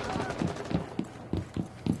hot.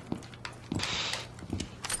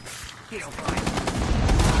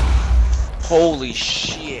 Holy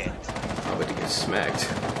shit. I'm about to get smacked.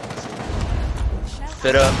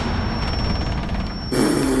 Fit up.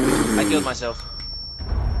 I killed myself.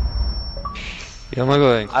 Yeah, I'm gonna go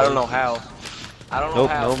ahead and I don't close know how. I don't know Nope,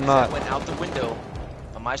 how. nope, 'cause not. It went out the window.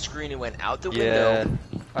 On my screen, it went out the this. window.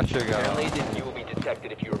 Yeah, I should've got Apparently, off. then you will be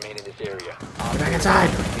detected if you remain in this area. Get back inside!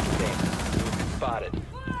 You have been spotted.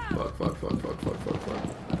 Fuck, fuck, fuck, fuck, fuck, fuck, fuck.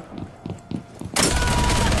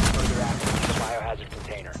 Further access to the biohazard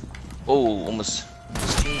container. Oh, almost.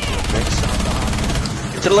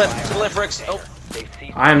 To the left, Rex. Oh. They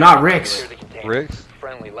ceased I am not Rex. to clear the container. Ricks?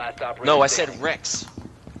 Friendly, last operator No, I said standing. Rex.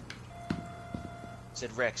 I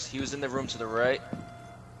said Rex. He was in the room to the right.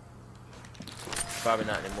 Probably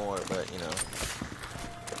not anymore, but you know.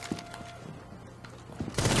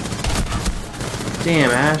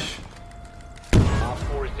 Damn, Ash. Op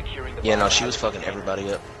 4 is securing the Yeah, no, she was biohazard fucking container.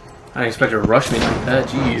 everybody up. I didn't expect her to rush me like that,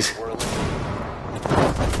 jeez. We're eliminated.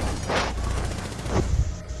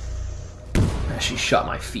 She shot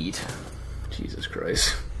my feet. Jesus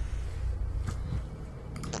Christ.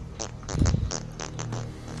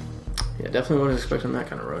 Yeah, definitely wasn't expecting that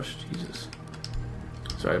kind of rush. Jesus.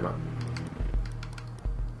 Sorry about.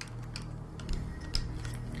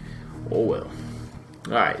 Oh well.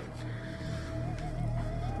 Alright.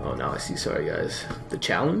 Oh, now I see. Sorry, guys. The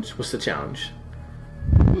challenge? What's the challenge?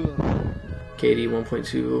 KD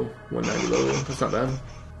 1.2, 190 low. That's not bad.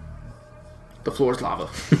 The floor is lava.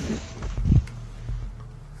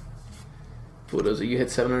 Photos, you hit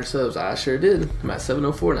 700 subs. I sure did. I'm at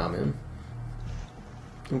 704 now, man.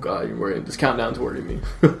 Oh god, you're worried. This countdown's worrying me.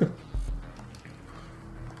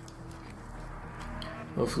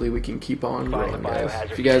 Hopefully we can keep on growing, guys.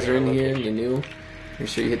 If you guys are in here and you're new, make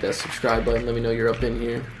sure you hit that subscribe button. Let me know you're up in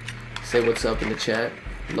here. Say what's up in the chat.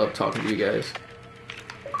 Love talking to you guys.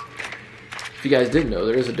 If you guys didn't know,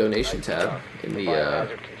 there is a donation tab in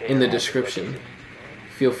the description.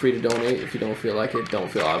 Feel free to donate. If you don't feel like it, don't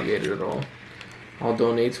feel obligated at all. All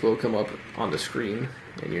donates will come up on the screen,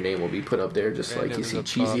 and your name will be put up there, just like you see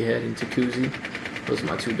Cheesy Head and Takuzi. Those are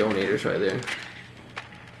my two donators right there.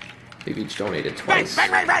 They've each donated twice.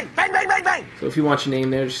 Bang, bang, bang, bang, bang, bang, bang. So if you want your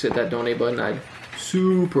name there, just hit that donate button. I'd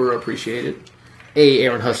super appreciate it. Hey,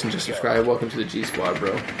 Aaron Hudson just subscribed. Welcome to the G Squad,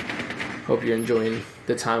 bro. Hope you're enjoying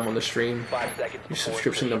the time on the stream. 5 seconds Your before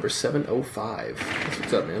subscription insertion. number 705. That's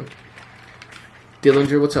what's up, man.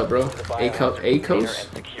 Dillinger, what's up, bro?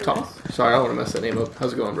 Acos? Talk? Sorry, I don't want to mess that name up.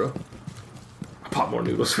 How's it going, bro? I pop more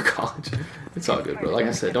noodles for college. It's all good, bro. Like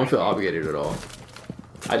I said, don't feel obligated at all.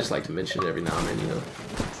 I just like to mention it every now and then, you know.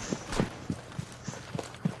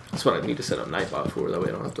 That's what I need to set up Nightbot for. That way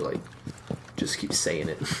I don't have to, like, just keep saying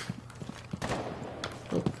it.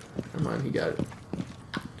 Oh, never mind. He got it.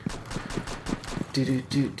 Do.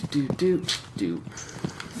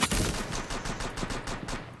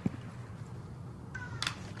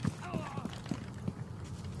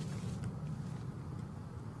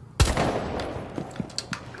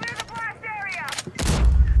 Clear the blast area!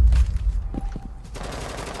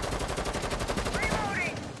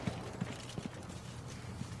 Reloading!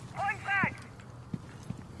 Point back!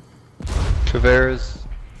 Tavera's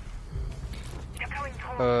Echoing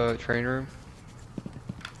call. train room.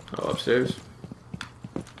 Oh, upstairs.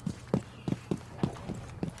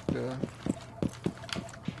 Yeah.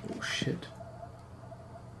 Oh, shit.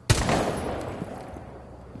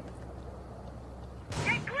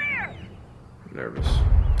 Get clear! I'm nervous.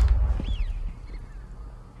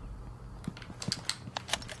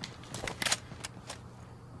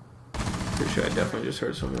 Pretty sure I definitely just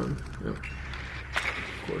heard someone. Yep.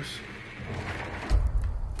 Of course.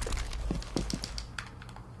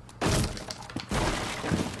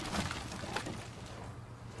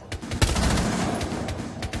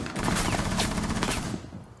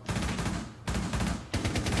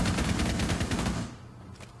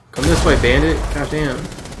 Come this way, bandit. God damn.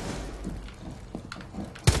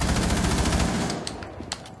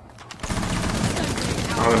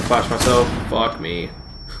 I'm gonna flash myself. Fuck me.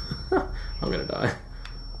 I'm gonna die.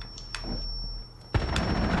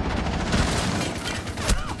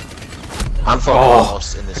 I'm fucking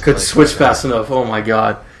lost in this I couldn't place switch right now. fast enough. Oh my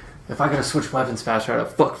god. If I could have switched weapons faster, I'd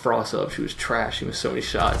have fucked Frost up. She was trash. She missed so many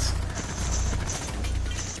shots.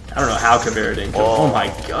 I don't know how Caveira didn't kill. Oh my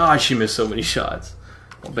god, she missed so many shots.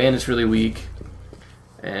 Well, Bandit's really weak.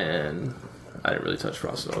 And I didn't really touch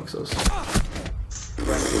Frost at all because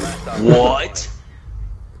What?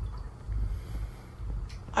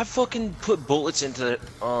 I fucking put bullets into it.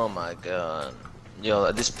 Oh my god.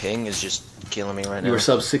 Yo, this ping is just killing me right now. You were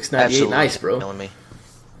sub 698. Absolutely Nice, bro. killing me.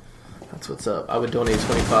 That's what's up. I would donate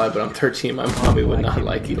 25, but I'm 13. My mommy would not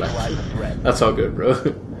like you. That's all good, bro.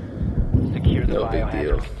 Secure the No big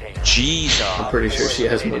deal. biohazard container. Jesus. I'm pretty sure she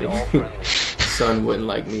has money. Son wouldn't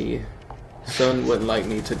like me. Son wouldn't like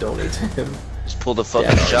me to donate to him. Just pull the fucking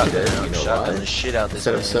Yeah, shotgun you out. know Shotgun why? the shit out this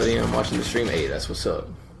Instead of man. studying, I'm watching the stream. Hey, that's what's up.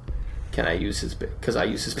 Can I use his because I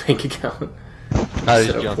use his bank account? I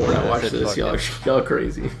Instead of porn, I watch this. Y'all are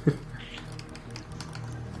crazy.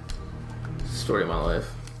 Story of my life.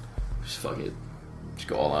 Just fuck it. Just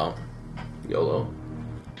go all out. YOLO.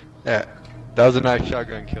 Yeah, that was a nice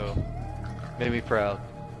shotgun kill. Made me proud.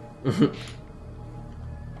 I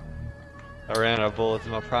ran out of bullets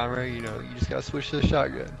in my primary. You know, you just gotta switch to the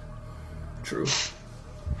shotgun. True. This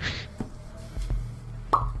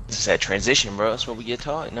is that transition, bro. That's what we get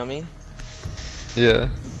taught. You know what I mean? Yeah.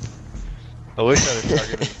 I wish I had a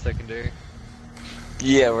shotgun in the secondary.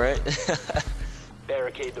 Yeah, right.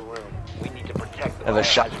 Barricade the room. We need to protect the Have a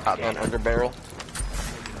shotgun container. under barrel.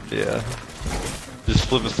 Yeah. Just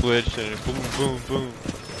flip a switch and boom, boom, boom.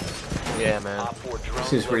 Yeah, man. Op 4 drones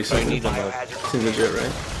Seems pretty located simple. in the biohazard Seems container. legit,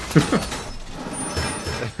 right?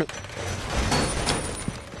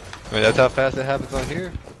 I mean, that's how fast it happens on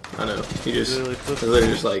here. I know. He just Literally it's flip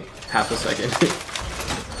literally just like half a second.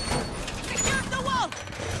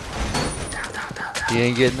 He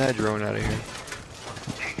ain't getting that drone out of here.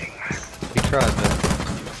 He tried that.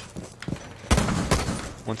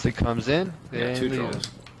 Once it comes in, it Yeah, ain't 2 leaving. drones.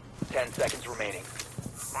 10 seconds remaining.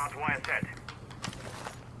 Mark wire set.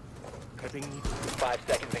 5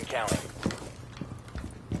 seconds and counting.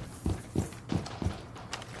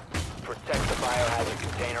 Protect the biohazard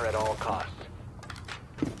container at all costs.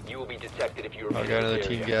 You will be detected if you I remain got in another this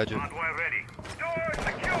team area. gadget. Mark wire ready. Door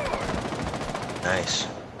secure. Nice.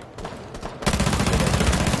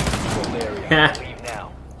 Controlled area. Leave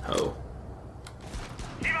now. Oh.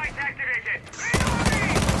 Device activated.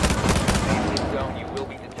 In this zone, you will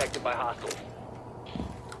be detected by hostiles.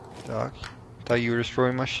 Doc, thought you were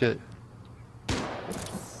destroying my shit.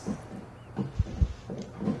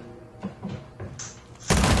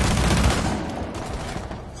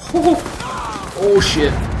 Oh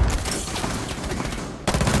shit.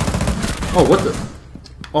 Oh, what the?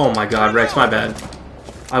 Oh my god, Rex, my bad.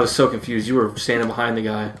 I was so confused. You were standing behind the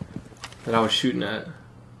guy that I was shooting at.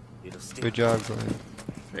 Good job, Glenn.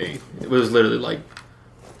 Hey, it was literally like,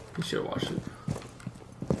 you should have watched it.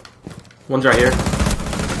 One's right here.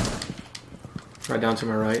 Right down to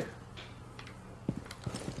my right.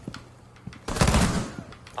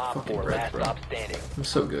 Op Fucking 4, Rex, last bro. stop standing. I'm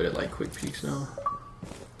so good at like quick peeks now.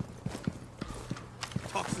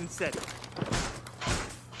 Toxin set.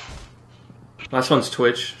 Last one's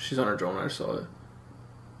Twitch. She's on her drone. I saw it.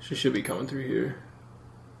 She should be coming through here.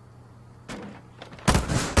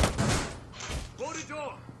 Body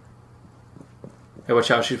door. Hey,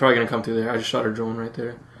 watch out. She's probably gonna come through there. I just shot her drone right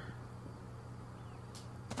there.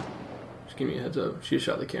 Just give me a heads up. She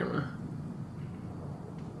shot the camera.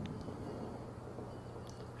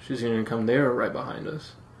 She's gonna come there or right behind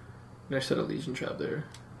us. I set a Legion trap there.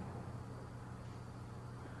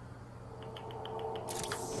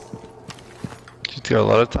 She's got a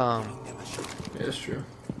lot of time. Yeah, that's true.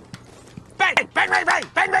 Bang! Bang! Bang! Bang!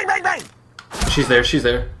 Bang! Bang! Bang! Bang! She's there. She's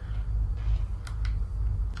there.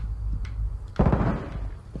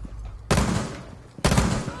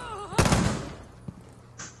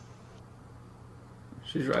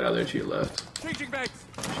 She's right out there to your left. Changing bags.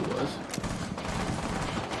 She was.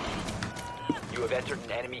 You have entered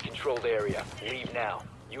an enemy-controlled area. Leave now.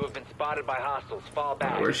 You have been spotted by hostiles. Fall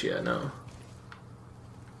back. Where's she at now?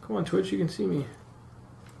 Come on, Twitch. You can see me.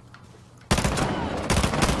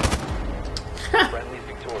 Friendly's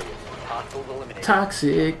victorious. Hostiles eliminated.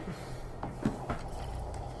 Toxic.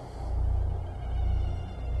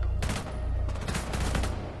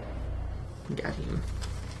 Got him.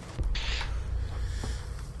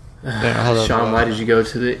 Sean, why did you go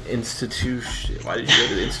to the institution? Why did you go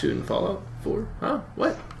to the institute in Fallout 4? Huh?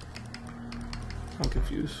 What? I'm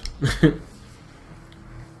confused.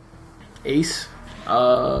 Ace?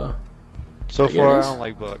 So Did I get far, an I ace? don't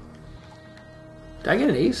like Buck. Did I get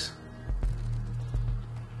an ace?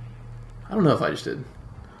 I don't know if I just did.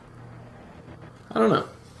 I don't know.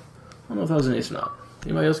 I don't know if that was an ace or not.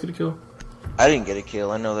 Anybody else get a kill? I didn't get a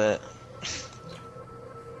kill. I know that.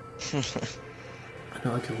 I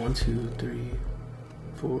know I could 1, 2, 3,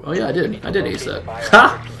 4. Oh yeah, I did. I did ace that. Locate the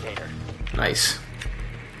Ha! biohazard container. Nice.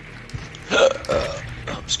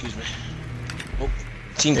 Excuse me. Oh,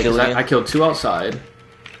 team Yeah, kill again. I killed 2 outside.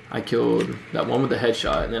 I killed that one with the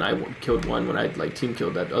headshot, and then I killed one when I like team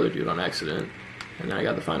killed that other dude on accident, and then I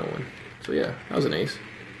got the final one. So yeah, that was an ace.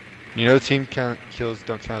 You know team kills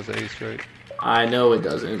don't count as an ace, right? I know it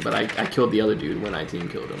doesn't, but I killed the other dude when I team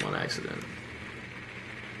killed him on accident.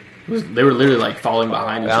 They were literally like falling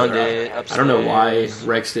behind each other. I don't know why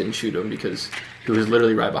Rex didn't shoot him because he was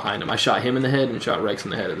literally right behind him. I shot him in the head and shot Rex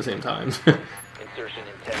in the head at the same time. Insertion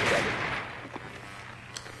in 10 seconds.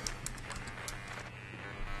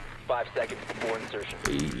 5 seconds before insertion.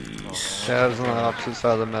 Peace. Yeah, I was on the opposite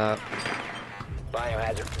side of the map.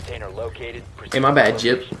 Biohazard container located. Hey, my bad,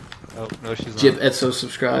 Jip. Oh, no, she's not. Jip Etso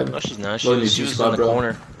subscribe. No, she's not. Loading She your was spot, in the bro.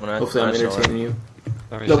 corner when I Hopefully I'm saw her. entertaining you.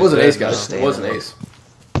 I mean, That was an she's ace, dead guys. now. It was an ace.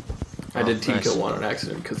 I Oh, did team nice. kill one on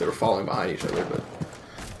accident because they were falling behind each other,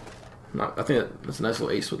 but I think that's a nice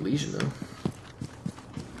little ace with Legion, though.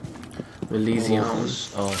 With Legion.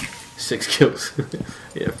 Oh. 6 kills.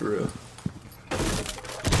 Yeah, for real.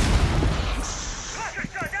 Cluster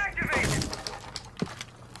strike activated.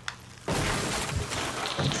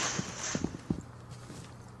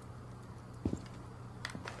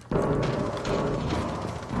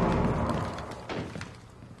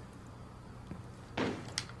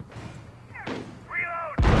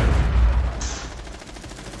 Reload.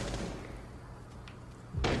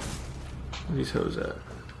 Where these hoes at?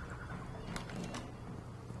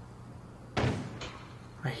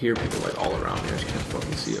 I hear people like all around me. I just can't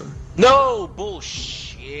fucking see them. No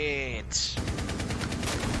bullshit.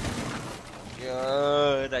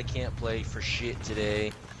 God, I can't play for shit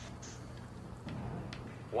today.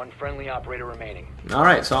 One friendly operator remaining. All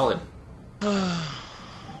right, solid. I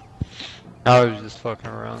was just fucking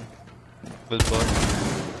around with Buck.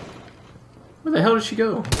 Where the hell did she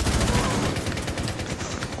go?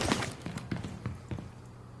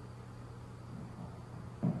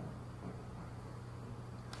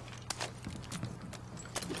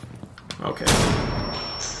 Okay.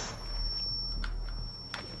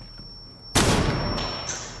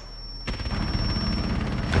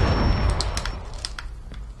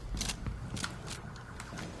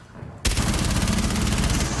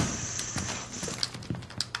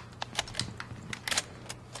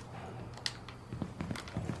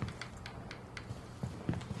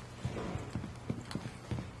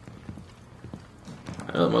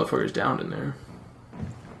 I know the motherfucker's down in there.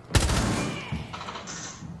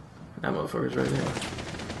 That motherfucker's right there.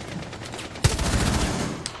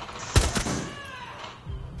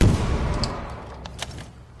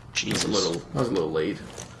 Jesus. That was a little late.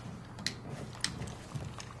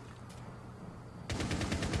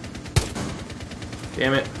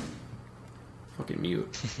 Damn it. Fucking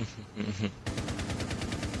mute.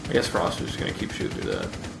 I guess Frost is just gonna keep shooting through that.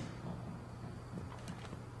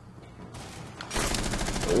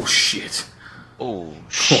 Oh shit. Oh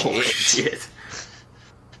shit. Oh shit.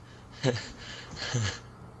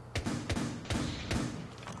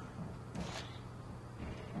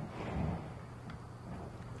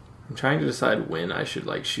 I'm trying to decide when I should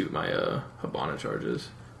like shoot my Habana charges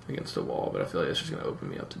against a wall, but I feel like it's just gonna open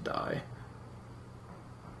me up to die.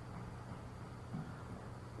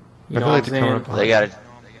 You know what I'm saying? They got it.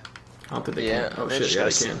 I don't think they Yeah. can. Oh they shit, just yeah, gotta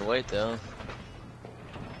they sit can. and wait though.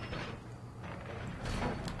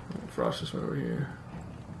 Frost just went over here.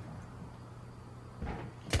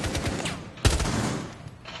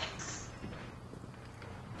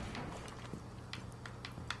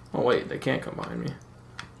 Oh wait, they can't come behind me.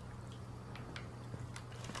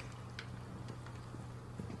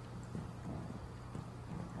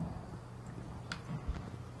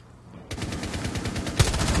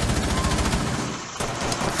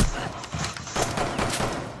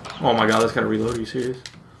 Oh my god, that's gotta reload, are you serious?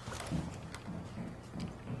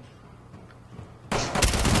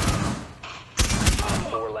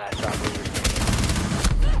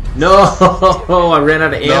 No, I ran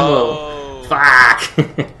out of ammo. No. Fuck.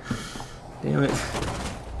 Damn it.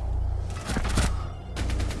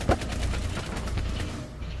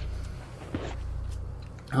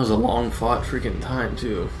 That was a long fought freaking time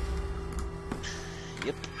too.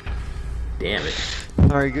 Yep. Damn it.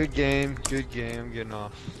 Alright, good game. Good game. I'm getting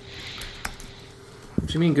off. What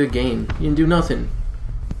do you mean good game? You didn't do nothing.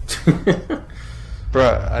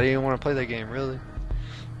 Bruh, I didn't even want to play that game, really.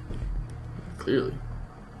 Clearly.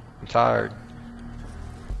 I'm tired.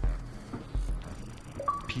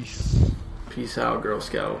 Peace. Peace out, Girl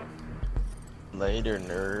Scout. Later,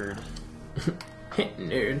 nerd.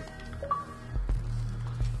 Nerd.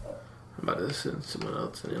 I'm about to send someone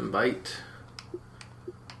else an invite.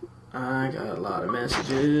 I got a lot of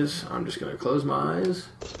messages. I'm just gonna close my eyes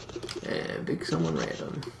and pick someone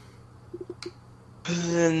random.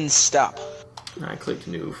 And stop. I clicked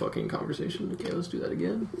new fucking conversation. Okay, let's do that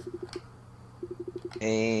again.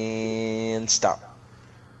 And stop.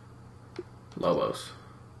 Lobos.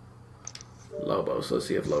 Let's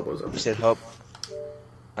see if Lobos up. You said hope.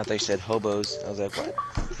 I thought you said hobos. I was like, what?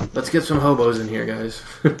 Let's get some hobos in here, guys.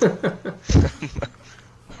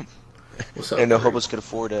 What's up? And no hobos could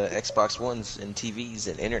afford Xbox Ones and TVs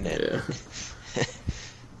and internet. Yeah.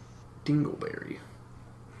 Dingleberry.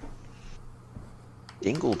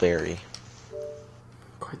 Dingleberry.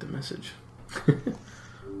 Quite the message. I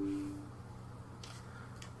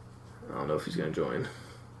don't know if he's gonna join.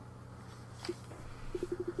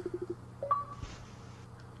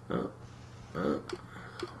 I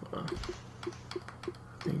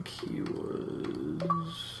think he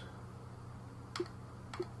was.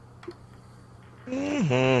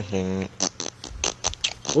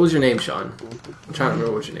 What was your name, Sean? I'm trying to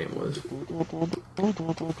remember what your name was.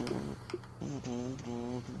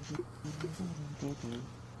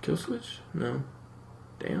 Kill switch? No.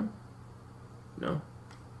 Damn? No.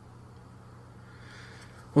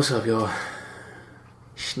 What's up, y'all?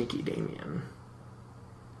 Sneaky Damien.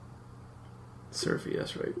 Surfy,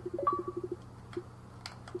 that's right.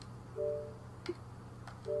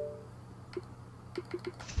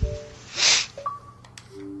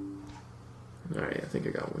 Alright, I think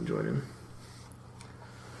I got one joining.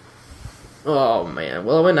 Oh man,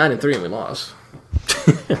 well I went 9-3 and we lost.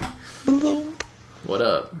 What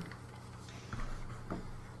up?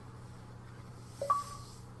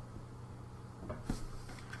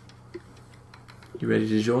 You ready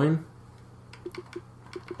to join?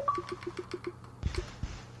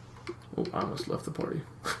 Oh, I almost left the party.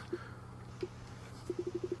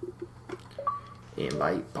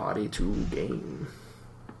 Invite party to game.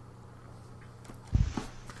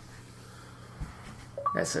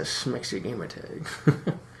 That's a Smexy gamer tag.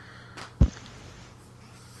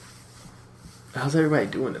 How's everybody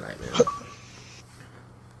doing tonight, man?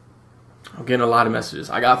 I'm getting a lot of messages.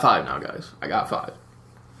 I got 5 now, guys. I got 5.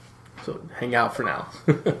 So hang out for now.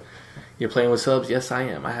 You're playing with subs? Yes, I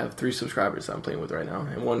am. I have 3 subscribers that I'm playing with right now,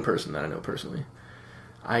 and 1 person that I know personally.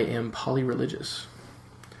 I am polyreligious.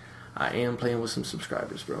 I am playing with some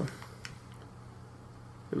subscribers, bro.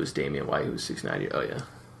 It was Damian White who was 690. Oh, yeah.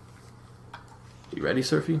 You ready,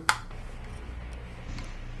 Surfy?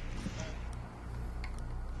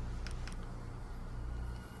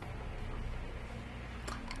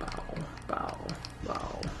 Bow.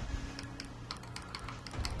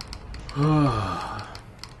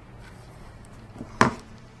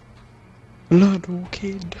 Blood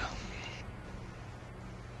ORCHID.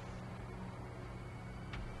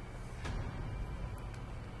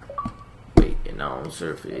 Waiting on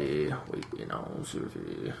Surfy.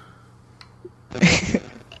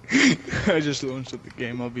 I just launched up the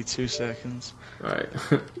game, I'll be 2 seconds. Alright.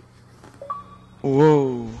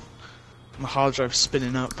 Whoa. My hard drive's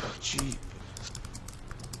spinning up. Gee.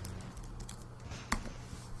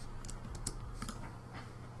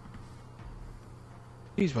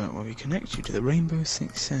 Please won't we connect you to the Rainbow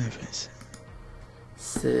Six service.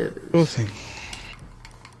 Sure thing.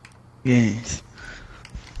 Yes.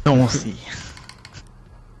 Don't see.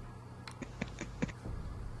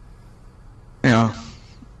 Yeah.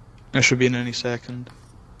 I should be in any second.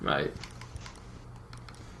 Right.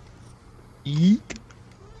 Yeet.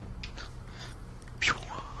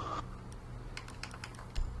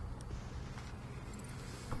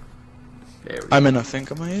 I'm in, I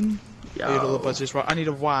think. Am I in? Yeah. All the buzzes. Right, I need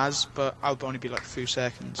a Waz, but I'll only be like a few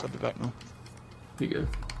seconds. I'll be back now. You good?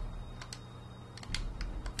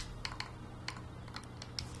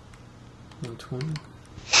 $120.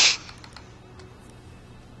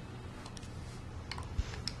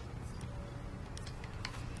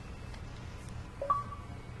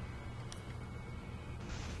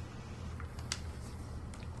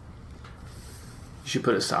 You should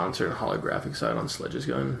put a silencer and holographic sight on Sledge's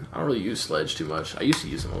gun. I don't really use Sledge too much. I used to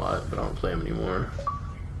use him a lot, but I don't play him anymore.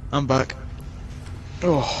 I'm back.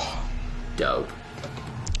 Oh. Dope.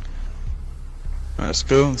 Let's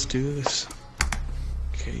go, let's do this.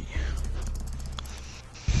 Okay.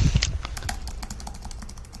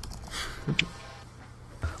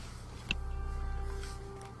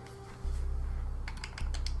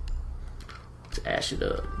 Let's ash it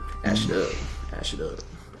up. Ash it up. Ash it up.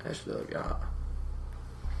 Ash it up, y'all.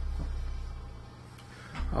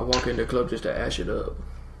 I walk in the club just to ash it up.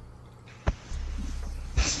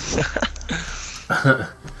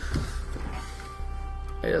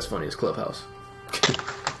 Hey, that's funny. It's Clubhouse.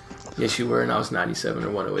 Yes, you were, and I was 97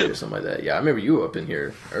 or 108 or something like that. Yeah, I remember you were up in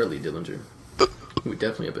here early, Dillinger. You were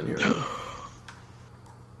definitely up in here early.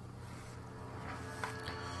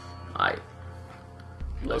 Alright.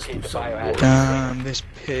 Let's do Locate the some biohazard. more. Damn, this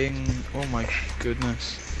ping. Oh my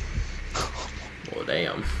goodness. Well,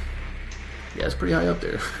 damn. Yeah, it's pretty high up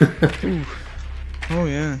there. Ooh. Oh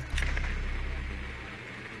yeah.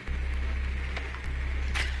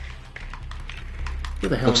 Where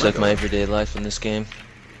the hell Looks am I like my going? everyday life in this game.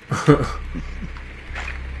 Oh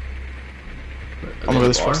my god,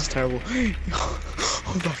 this frost is terrible. Oh,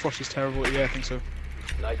 that frost is terrible. Yeah, I think so.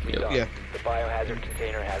 Nicely done. Yeah. The biohazard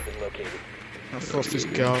container has been located. That frost is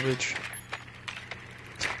garbage.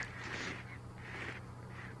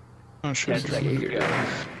 Oh shit. 10 seconds to go.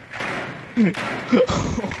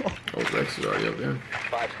 Oh, Rex is already up there.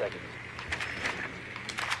 5 seconds.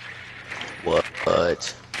 What?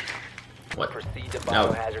 What? Proceed to No.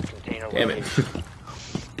 biohazard container Damn it. location.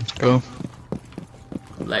 Go.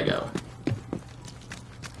 Lego.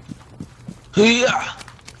 Yeah.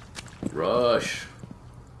 Rush.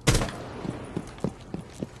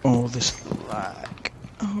 Oh, this lag.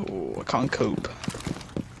 Oh, I can't cope.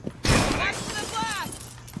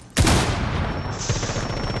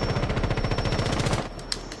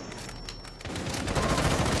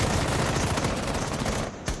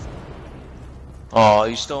 Oh,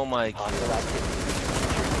 you stole my. Hostile activity.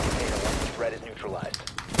 Secure the container once the threat is neutralized.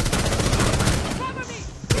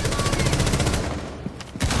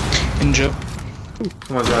 Injure.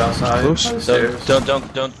 Someone's right outside. Close. By the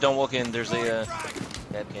stairs. Don't walk in. There's a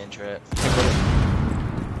Capcan trap.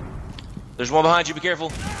 There's one behind you. Be careful.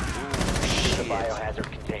 The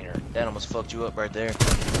biohazard container. That almost fucked you up right there.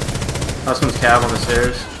 Last one's cab on the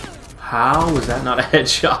stairs. How was that not a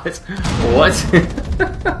headshot? What?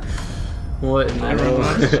 What in the hell?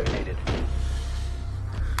 Eliminated.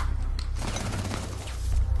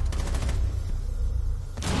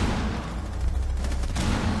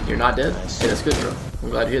 You're not dead? Nice. Hey, that's good, bro. I'm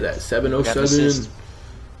glad to hear that. Got 707. assist.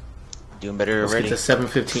 Doing better Let's already. get to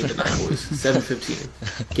 7:15 tonight, boys. 7:15.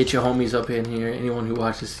 Get your homies up in here. Anyone who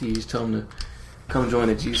watches Siege, tell them to come join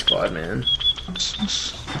the G Squad, man.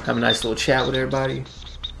 Have a nice little chat with everybody.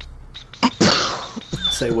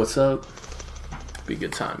 Say what's up. Be a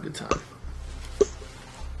good time, good time.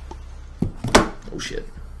 Oh shit.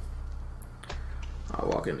 I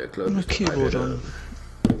walk into the club. My just to pipe keyboard it on. up.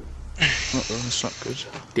 Uh-oh, that's not good.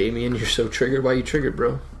 Damien, you're so triggered. Why you triggered,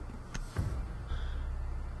 bro?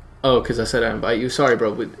 Oh, because I said I invite you. Sorry,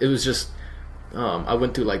 bro. But it was just I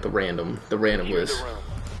went through like the random Secure list. the room.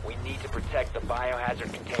 We need to protect the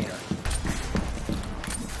biohazard container.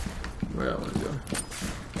 Where do I want to go?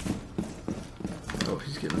 Oh,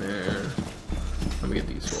 he's getting there. Let me get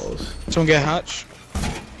these walls. Someone get a hatch.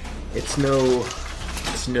 It's no.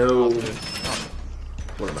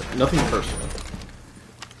 What am I? Nothing personal.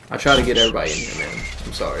 I try to get everybody in here, man.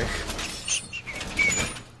 I'm sorry.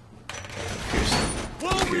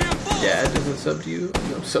 Your dad doesn't sub to you?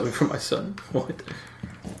 I'm subbing for my son. What?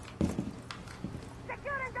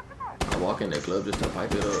 I walk in the club just to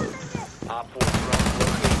pipe it up. Op 4 drone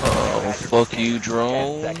located. Oh, fuck you,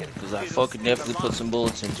 drone. Because I fucking definitely put some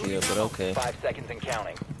bullets into you, but okay. 5 seconds and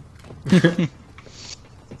counting.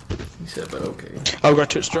 He said, but okay. Oh, we got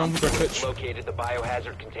touch drone. We got touch. Located the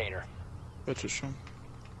biohazard container. Got touch drone.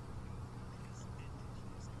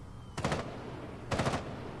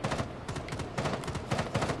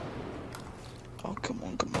 Oh, come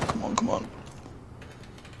on, come on, come on, come on.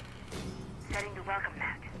 Setting the welcome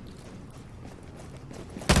mat.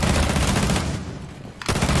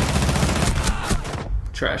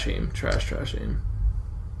 Trash aim. Trash aim.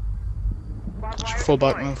 Full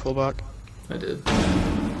back, man, full back. I did.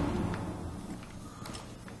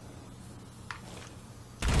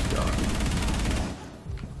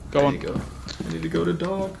 Go I on. need to go. I need to go to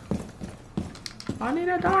dog. I need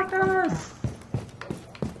a doctor.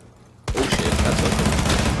 Oh shit, that's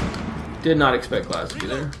okay. Did not expect glass to be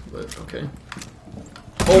there, but okay.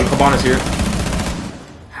 Oh, Cabana's here.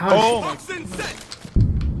 How? Oh, Toxin set.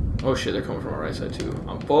 Oh shit, they're coming from our right side too.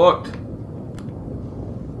 I'm fucked.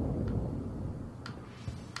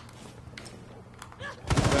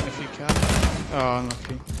 Run if you can. Oh,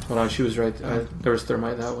 unlucky. Hold on, she was right. There was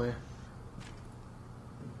thermite that way.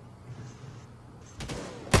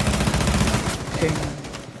 Ping.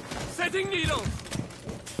 Setting needles.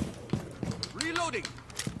 Reloading.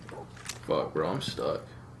 Fuck, bro, I'm stuck.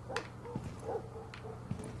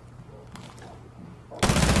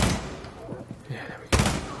 Yeah, there we go.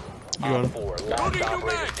 You got Op him. 4, last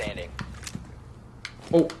operator standing.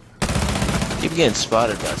 Oh, Keep getting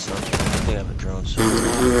spotted by something. I think I have a drone. So.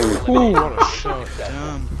 Ooh, what a shot.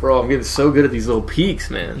 Damn. bro, I'm getting so good at these little peaks,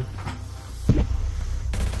 man.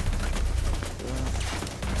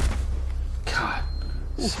 God,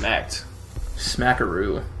 smacked,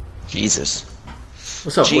 smackaroo. Jesus.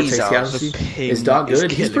 What's up, Vortex Galaxy? Is Doc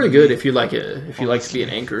good? He's pretty good if you like it. If you like to be an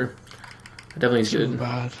anchor, definitely is good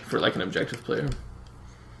for like an objective player,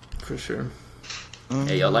 for sure.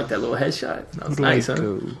 Hey, y'all like that little headshot? That was nice,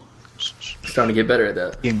 huh? Starting to get better at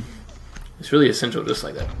that. It's really essential, just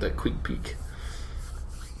like that quick peek.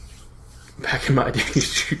 Back in my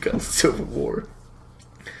days, shoot guns Civil War.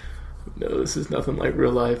 No, this is nothing like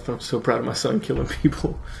real life. I'm so proud of my son killing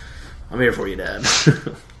people. I'm here for you, Dad.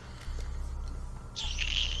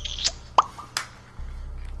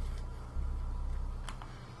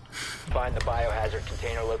 Find the biohazard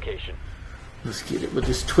container location. Let's get it with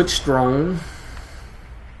this Twitch drone.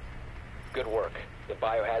 Good work. The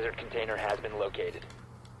biohazard container has been located.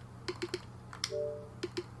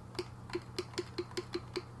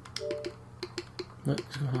 What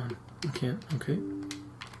is going on? I can't. Okay.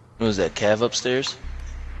 What was that, Cav upstairs?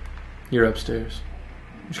 You're upstairs.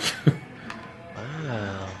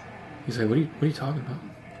 Wow. He's like, what are you talking about?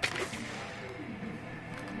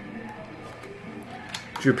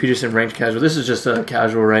 Drew Peterson ranked casual. This is just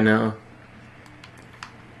casual right now.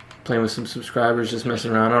 Playing with some subscribers, just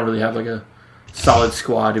messing around. I don't really have like a solid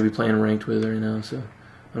squad to be playing ranked with right now, so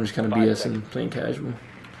I'm just kind of BSing, playing casual.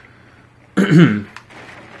 Proceed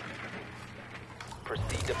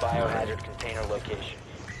to biohazard container location.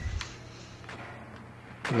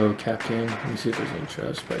 Hello, Captain. Let me see if there's any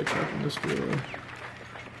chest by trapping this door.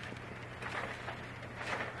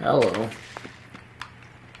 Hello.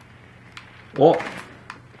 Oh.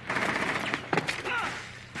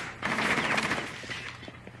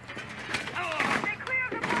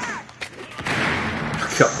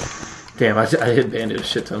 Damn, I hit Bandit a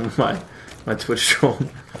shit ton with my Twitch troll. Shit,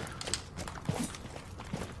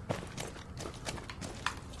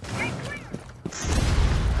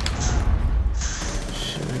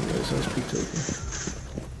 I didn't realize I was peeked over.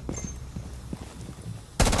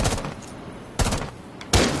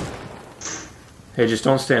 Hey, just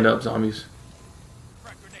don't stand up, zombies.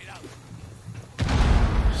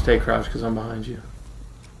 Stay crouched because I'm behind you.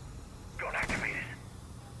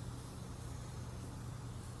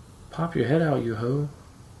 Pop your head out, you hoe.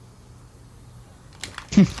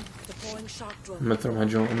 I'm gonna throw my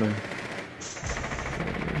drone in. I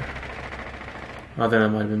think that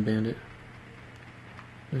might have been Bandit.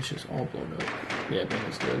 It's just all blown up. Yeah,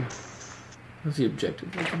 Bandit's dead. What's the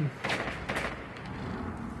objective looking?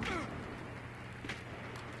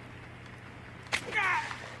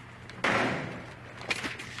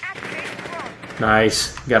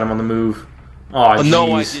 Nice. Got him on the move. Oh,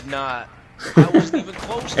 no, I did not. I wasn't even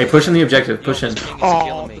close. Hey, push in the objective. Push in.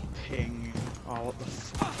 Oh, the ping. Oh, what the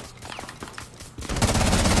fuck?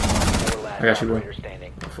 I got you, bro.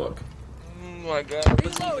 Oh, fuck. Oh, my God.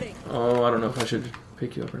 Reloading. Oh, I don't know if I should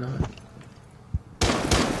pick you up or not.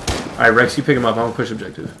 Alright, Rex, you pick him up. I'm gonna push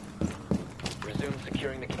objective. Resume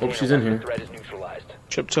securing the container. Oh, she's in here. The threat is neutralized.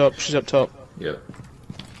 She's up top. She's up top. Yep.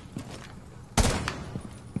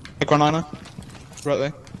 Hey, Granina. Right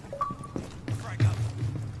there.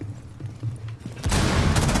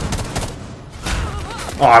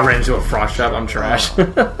 Oh, I ran into a frost trap. I'm trash.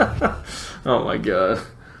 Oh my god.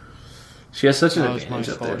 She has such an advantage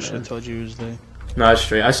up there, man. I told you it was there. No, it's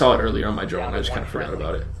straight. I saw it earlier on my drone. I just kind of forgot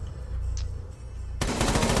about it.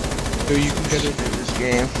 So you can get it in this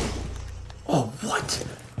game. Oh, what?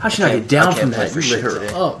 How should I get down from that? You lit her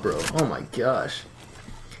up, bro. Oh my gosh.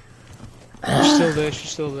 She's still there.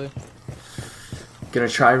 She's still there. Gonna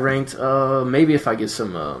try ranked. Maybe if I get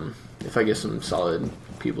some solid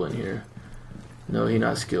people in here. No, he's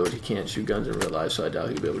not skilled. He can't shoot guns in real life, so I doubt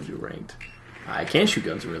he'll be able to do ranked. I can shoot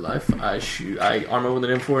guns in real life. I armor with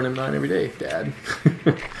an M4 and M9 every day, Dad.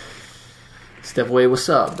 Step away, what's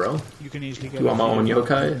up, bro? You can easily get. You want my own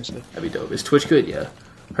yokai? That'd be dope. Is Twitch good? Yeah.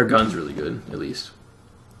 Her gun's really good, at least.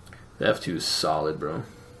 The F2 is solid, bro.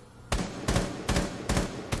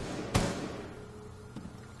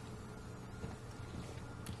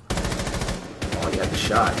 Oh, you got the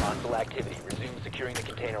shot. Hostile activity. Resume securing the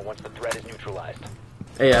container once the threat is neutralized.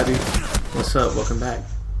 Hey, Abby. What's up? Welcome back.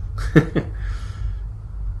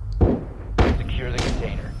 Secure the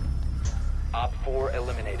container. Op 4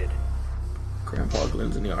 eliminated. Grandpa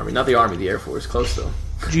Glenn's in the army. Not the army, the Air Force. Close, though.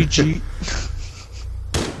 GG.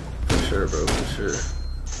 For sure, bro. For sure.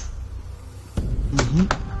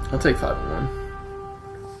 I'll take 5-1.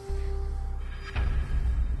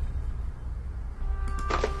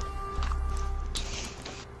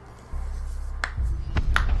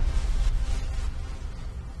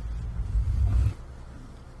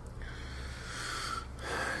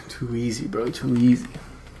 Too easy, bro. Too easy.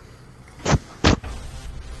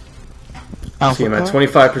 See, I'm at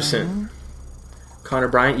 25%. Connor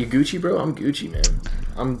Bryant, you Gucci, bro? I'm Gucci, man.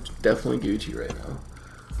 I'm definitely Gucci right now.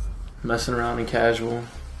 Messing around in casual.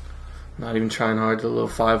 Not even trying hard to the little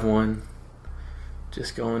 5-1.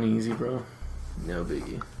 Just going easy, bro. No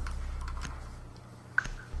biggie.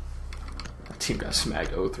 Our team got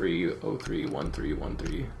smacked 0-3, 0-3, 1-3,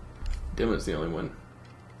 1-3. Dylan's the only one.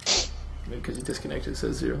 Maybe because he disconnected, it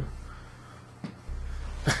says 0.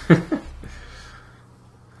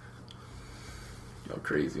 Y'all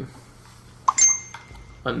crazy.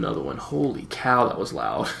 Another one. Holy cow, that was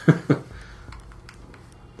loud.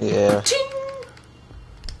 Yeah.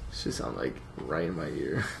 Should sound like right in my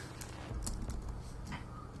ear.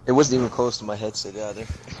 It wasn't even close to my headset either.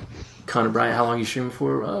 Connor Bryant, how long you streaming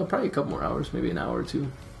for? Probably a couple more hours, maybe an hour or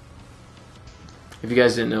two. If you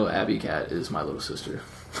guys didn't know, Abby Cat is my little sister.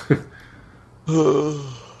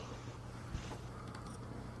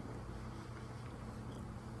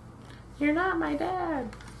 You're not my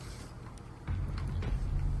dad.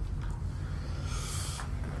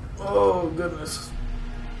 Oh, goodness.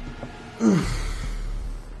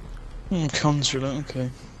 Consulate,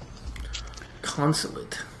 okay.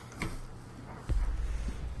 Consulate.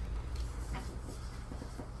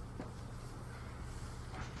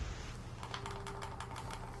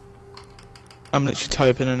 I'm literally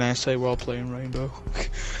typing an essay while playing Rainbow.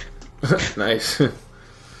 Nice.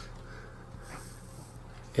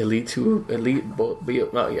 Elite 2, Elite,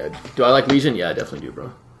 oh yeah. Do I like Legion? Yeah, I definitely do,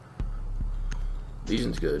 bro.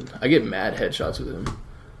 Legion's good. I get mad headshots with him.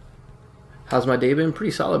 How's my day been?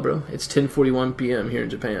 Pretty solid, bro. It's 10:41 p.m. here in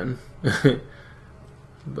Japan.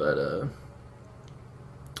 But,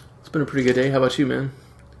 it's been a pretty good day. How about you, man?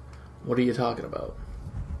 What are you talking about?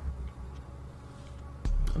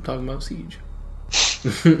 I'm talking about Siege.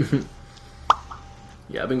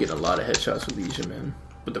 Yeah, I've been getting a lot of headshots with Legion, man.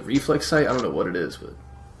 But the reflex sight, I don't know what it is, but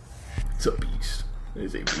it's a beast. It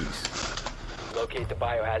is a beast. Locate the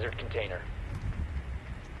biohazard container.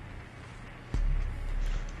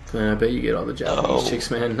 Man, I bet you get all the Japanese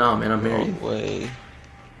chicks, man. Nah, man, I'm married. No way.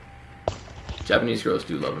 Japanese girls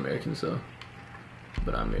do love Americans, though.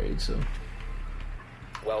 But I'm married, so.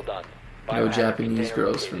 Well done. No Biohazard Japanese container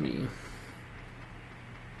girls for located. me.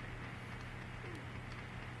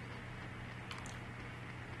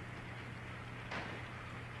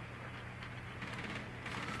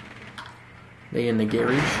 They in the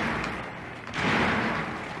garage.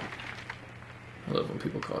 I love when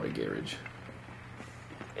people call it a garage.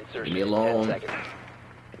 Insertion Leave me in alone. 10 seconds.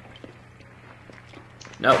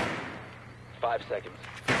 No. 5 seconds.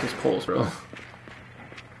 Fuck these poles, bro.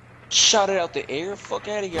 Shot it out the air? Fuck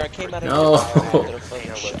out of here. I came out of No.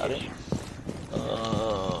 here. Shot it.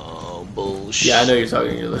 Oh, bullshit. Yeah, I know you're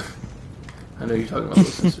talking. I know you're talking about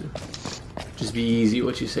little sister. Just be easy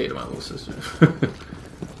what you say to my little sister.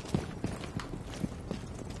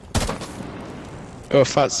 Oh,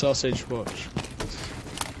 fat sausage, watch.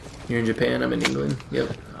 You're in Japan, I'm in England.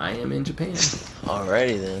 Yep, I am in Japan.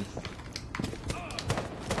 Alrighty then.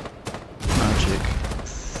 Magic.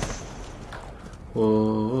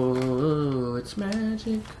 Whoa, it's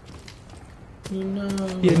magic. You know.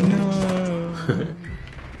 You know.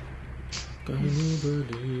 Can you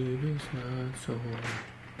believe it's not so?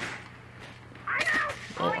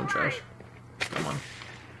 Oh, I'm trash. Come on.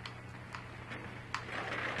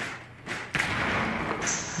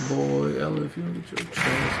 Boy, Ella, if you don't get your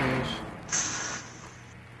trash ass.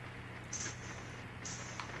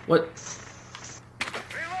 What?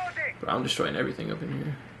 Bro, I'm destroying everything up in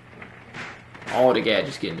here. All the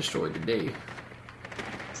gadgets getting destroyed today.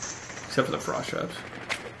 Except for the frost traps.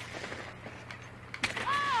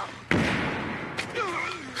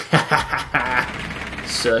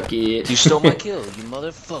 Suck it. You stole my kill, you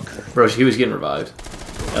motherfucker. Bro, he was getting revived.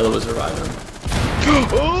 Ella was reviving him.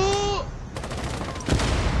 Oh!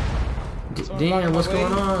 Damn, what's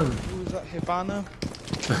going on? Who was that, Hibana?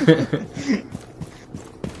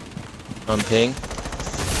 On ping.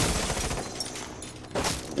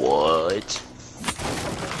 What?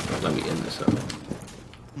 Let me end this up.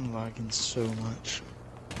 I'm lagging so much.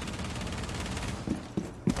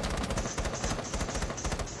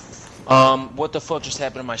 What the fuck just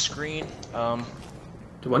happened to my screen? Did one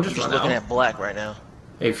just I'm just run looking out? at black right now.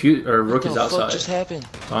 Hey, Rook is What the fuck outside. just happened?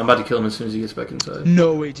 So I'm about to kill him as soon as he gets back inside.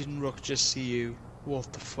 No way didn't Rook just see you.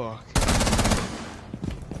 What the fuck?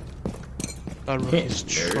 That Rook is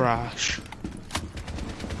Nerd. trash.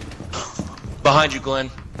 Behind you,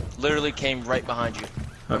 Glenn. Literally came right behind you.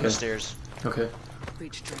 On Okay. the stairs. Okay.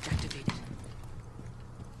 Breach charge activated.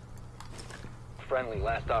 Friendly,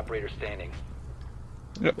 last operator standing.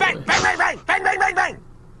 Boy. Bang, bang, bang, bang, bang, bang, bang, bang.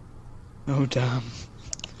 Oh damn.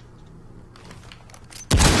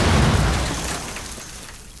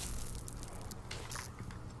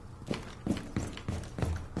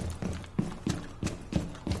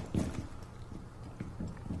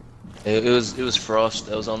 It was Frost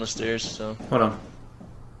that was on the stairs. So hold on.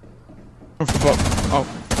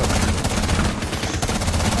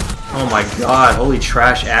 Oh my god! Holy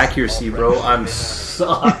trash accuracy, bro! I'm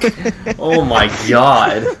suck. Oh my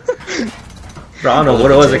god! Bro, I don't know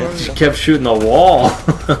what it was. I kept shooting the wall.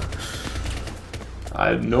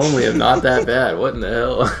 I normally am not that bad. What in the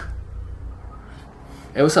hell?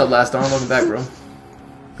 Hey, what's up, Last Dawn? Welcome back, bro.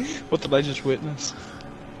 What did I just witness?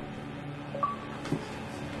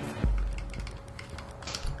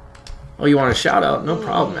 Oh, you want a shout out? No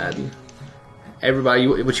problem, Abby. Everybody,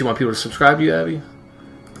 what you want people to subscribe to you, Abby?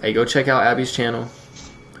 Hey, go check out Abby's channel.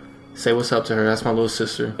 Say what's up to her. That's my little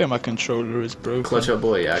sister. Yeah, my controller is broken. Clutch up,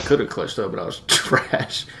 boy. Yeah, I could have clutched up, but I was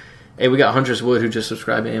trash. Hey, we got Huntress Wood who just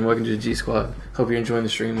subscribed in. Welcome to the G Squad. Hope you're enjoying the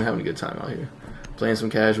stream. We're having a good time out here. Playing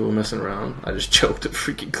some casual, messing around. I just choked a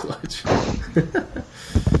freaking clutch.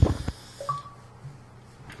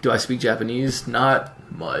 Do I speak Japanese? Not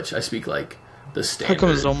much. I speak like the standard. How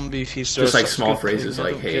come zombie feast just like small phrases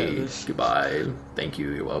like hey, goodbye, thank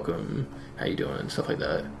you, you're welcome, how you doing, stuff like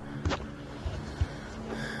that.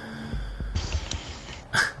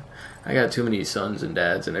 I got too many sons and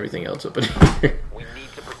dads and everything else up in here. We need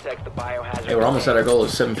to protect the biohazard. Hey, we're almost at our goal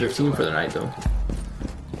of 715 for the night though.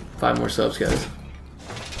 5 more subs, guys.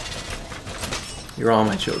 You're all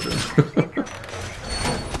my children.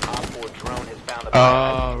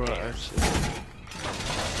 Oh, right.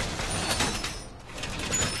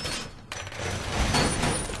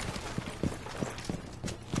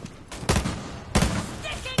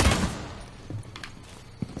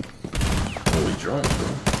 Holy drone, bro.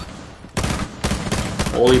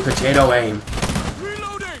 Holy potato aim.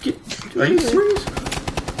 Are you serious?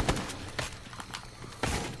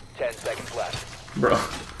 10 seconds left. Bro.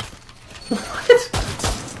 What?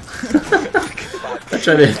 I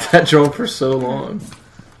tried to hit that drone for so long.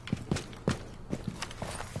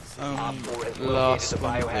 Last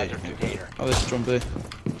biohazard container. Oh, this is drum B.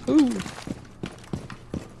 Ooh.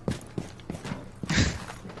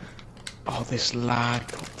 Oh, this lag.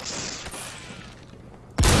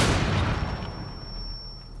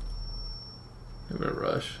 I'm gonna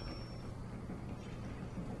rush.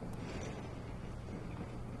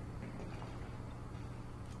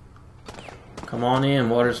 Come on in,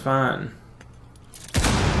 water's fine.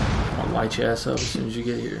 I'll light your ass up as soon as you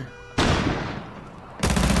get here.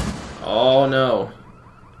 Oh no.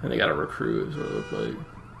 And they got a recruit, is what it looked like.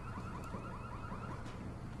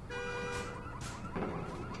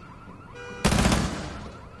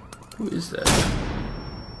 Who is that?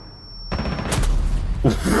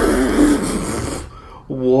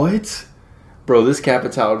 What? Bro, this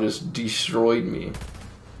Capital just destroyed me.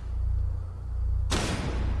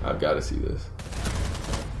 I've got to see this.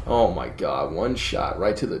 Oh my god, one shot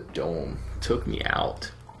right to the dome. Took me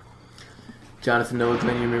out. Jonathan Noah,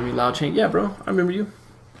 Glenn, you remember me? Loud Chain? Yeah, bro, I remember you.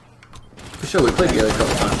 For sure, we played together a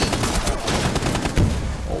couple times.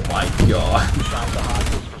 Oh my god. Stop the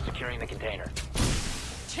hostiles from securing the container.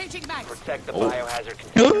 Changing back. Protect the biohazard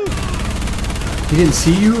container. He didn't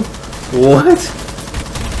see you? What?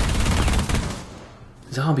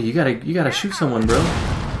 Zombie, you gotta shoot someone, bro.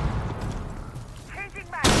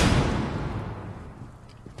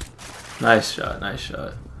 Nice shot, nice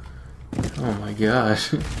shot. Oh my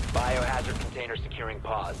gosh. Biohazard container securing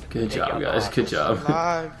paused. Good job, guys. Good job.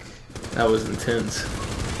 Lag. That was intense.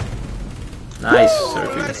 Nice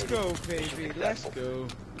surfing. Let's go, baby. Let's go.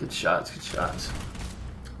 Good shots, good shots.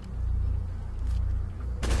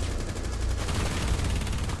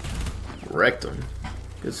 Wrecked him.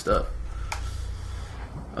 Good stuff.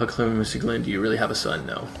 Oh, Clement, Mr. Glenn, do you really have a son?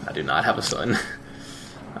 No, I do not have a son.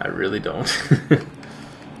 I really don't.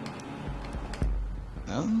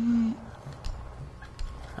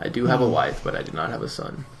 I do have a wife, but I do not have a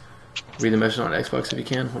son. Read the message on Xbox if you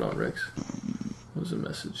can. Hold on, Rex. What was the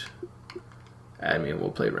message? Add me and we'll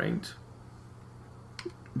play ranked.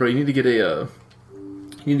 Bro, you need to get a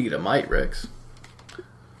mic, Rex.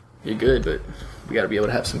 You're good, but we gotta be able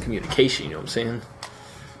to have some communication, you know what I'm saying?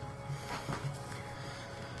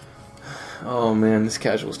 Oh man, this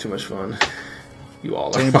casual is too much fun. You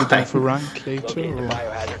all are fine. For rank later, Locate the or?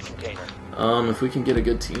 biohazard container. If we can get a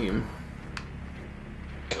good team.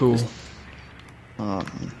 Cool. Not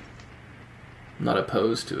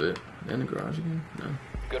opposed to it. In the garage again? No.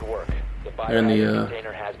 Good work. The They're in biohazard the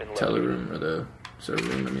container has been teller located. room, or the server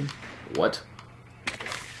room, I mean. What?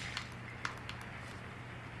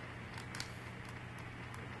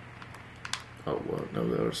 Oh, well, no,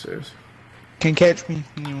 they're upstairs. Can catch me.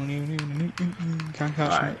 Can't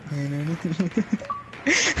catch me.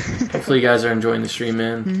 Hopefully you guys are enjoying the stream,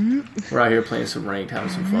 man. We're out here playing some ranked, having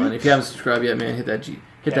some fun. If you haven't subscribed yet, man, hit that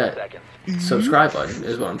hit 10 that seconds. subscribe button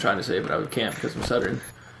is what I'm trying to say, but I can't because I'm stuttering.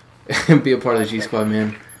 Be a part of the G Squad,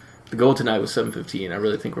 man. The goal tonight was 7:15. I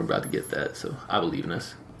really think we're about to get that, so I believe in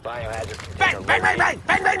us. Biohazard container Bang, bang, bang,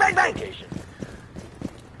 bang, bang, bang, bang. location.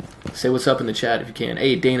 Say what's up in the chat if you can.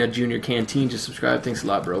 Hey, Dana Jr. Canteen just subscribed. Thanks a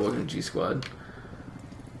lot, bro. Welcome to G Squad.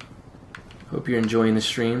 Hope you're enjoying the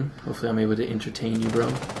stream. Hopefully I'm able to entertain you, bro.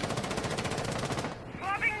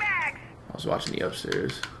 I was watching the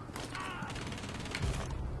upstairs.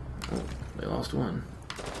 Oh, they lost one.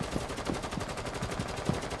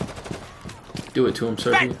 Do it to him,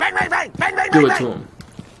 Surfy. Bang, bang, bang, bang, bang, bang, Do it bang. to him.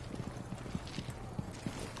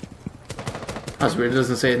 That's weird. It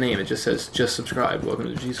doesn't say a name. It just says, just subscribe. Welcome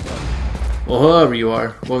to the G Squad. Well, whoever you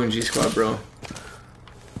are, welcome to G Squad, bro.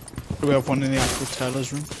 Do we have one in the actual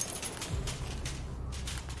teller's room?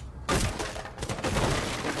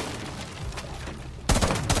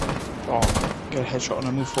 Oh, get a headshot and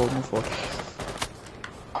I move forward, move forward.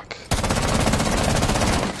 Fuck.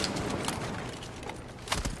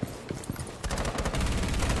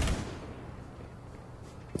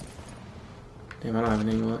 Damn, I don't have an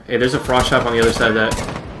angle. Hey, there's a frost trap on the other side of that.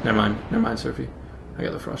 Never mind, Surfy. I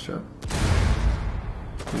got the frost trap.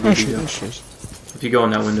 Oh shit, oh shit. If you go in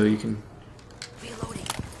that window, you can.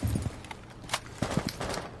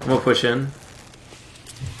 I'm gonna push in.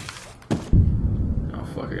 Oh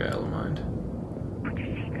fuck, I got yellow mind.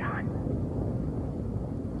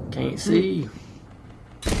 Can't see.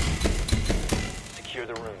 Secure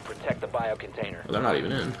the room. Protect the bio container. Well, they're not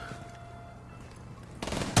even in.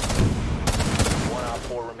 1 op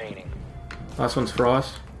 4 remaining. Last one's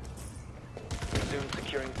frost. Resume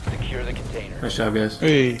securing. Secure the container. Nice job, guys.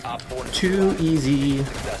 Hey. Op 4 Too easy.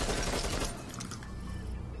 successful.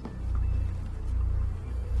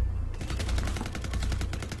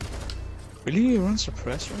 Really? You run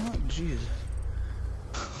suppressor on that? Jeez.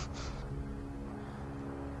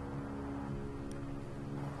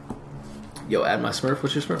 Yo, add my Smurf.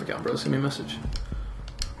 What's your Smurf account, bro? Send me a message.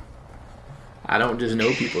 I don't just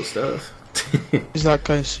know people's stuff. Is that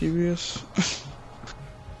guy serious?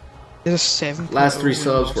 There's a 7. Last 3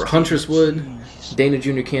 subs were Huntress Wood, Dana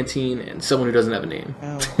Jr. Canteen, and someone who doesn't have a name.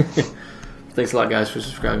 Oh. Thanks a lot, guys, for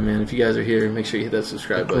subscribing, man. If you guys are here, make sure you hit that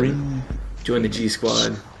subscribe button. Join the G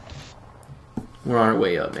Squad. We're on our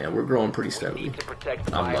way up, man. We're growing pretty steadily. Need to protect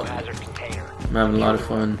the I'm loving biohazard container. I'm having a lot of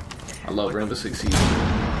fun. I love Rainbow Six Siege.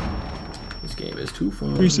 This game is too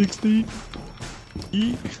fun. 360.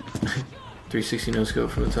 360 no scope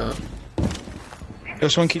from the top.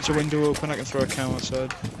 If someone keeps a window open, I can throw a cow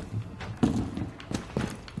outside.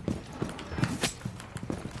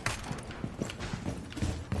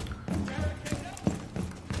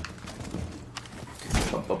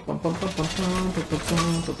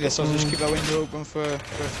 Yes, I'll just keep that window open for a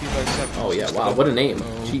few seconds. Oh yeah, wow, what a name.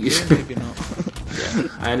 Oh, Jeez. yeah, maybe not. Yeah,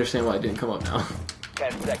 I understand why it didn't come up now.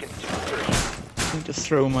 10 seconds to insertion. I need to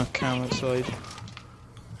throw my cow outside.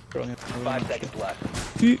 5 seconds left.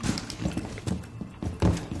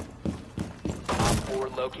 Op 4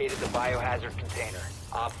 located the biohazard container.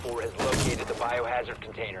 Op 4 has located the biohazard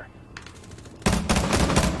container.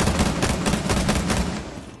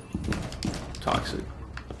 Toxic.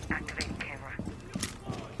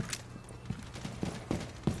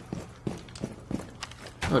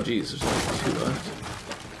 Oh jeez, there's only 2 left.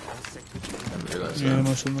 I didn't realize Yeah, that.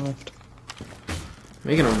 most on the left.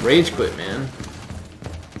 Making a rage quit, man.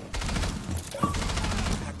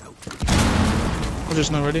 I'm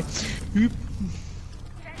just not ready. Oop.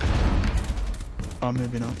 Oh,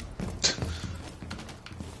 maybe not.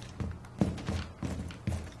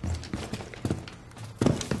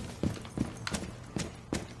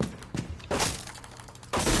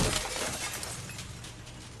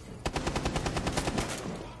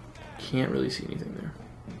 Can't really see anything there.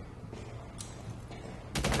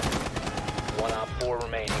 1 op 4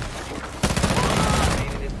 remaining.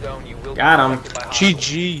 Remain in this zone, you will Got be him. protected by hostiles.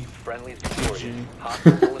 GG. Friendlies victorious. GG.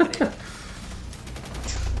 Hostiles eliminated.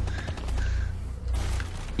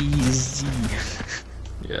 Easy.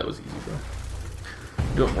 Yeah, that was easy, bro.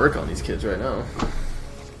 I'm doing work on these kids right now.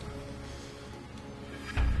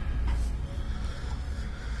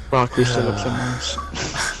 Barkley still up some mouse.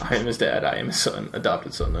 I am his dad. I am his son.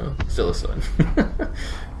 Adopted son, though. Still a son.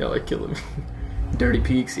 Y'all like killing me. Dirty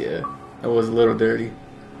peaks, yeah. That was a little dirty.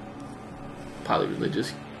 Probably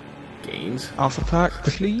religious gains. Alpha pack,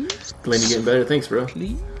 please. Glenn, you getting better? Thanks, bro.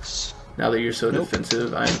 Please. Now that you're so Nope.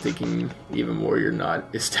 defensive, I am thinking even more you're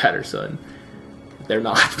not his dad or son. They're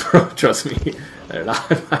not, bro. Trust me. They're not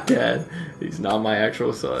my dad. He's not my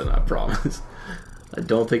actual son, I promise. I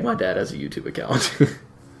don't think my dad has a YouTube account.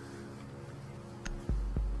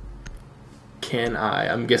 can I?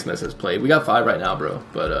 I'm guessing that says play. We got 5 right now, bro.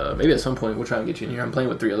 But maybe at some point we'll try and get you in here. I'm playing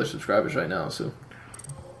with 3 other subscribers right now, so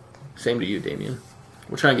same to you, Damien.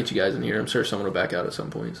 We'll try and get you guys in here. I'm sure someone will back out at some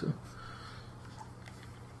point. So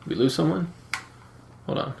we lose someone?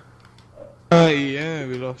 Hold on. Yeah,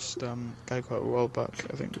 we lost guy quite a while back,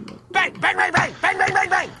 I think. Bang, bang, bang, bang, bang, bang, bang,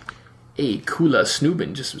 bang. Hey, Kula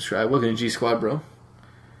Snoobin just subscribed. Welcome to G Squad, bro.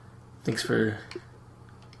 Thanks for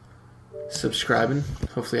subscribing.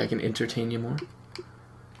 Hopefully I can entertain you more.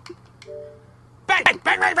 Bang, bang,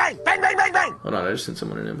 bang, bang, bang, bang, bang, bang. Hold on, I just sent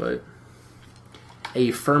someone an invite.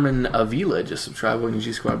 Hey, Furman Avila just subscribed. Welcome to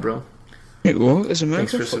G Squad, bro. Wait, what? Is American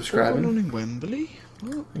Thanks for subscribing. on in Wembley?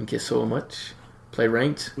 What? Thank you so much. Play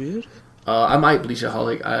ranked. Weird. I might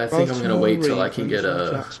Bleachaholic. I think I'm gonna wait till I can get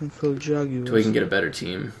till we can get a better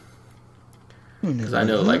team. Because I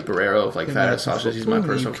know like Barrero of like Fat Ass Sausage, he's my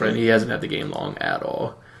personal friend. He hasn't had the game long at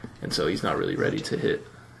all, and so he's not really ready to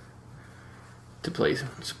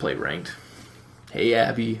play ranked. Hey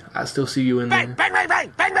Abby, I still see you in there. Bang, bang, bang,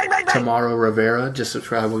 bang, bang, bang, bang. Tomorrow Rivera just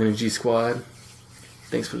subscribed. Welcome to G Squad.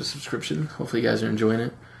 Thanks for the subscription. Hopefully you guys are enjoying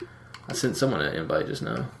it. I sent someone an invite just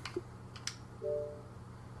now.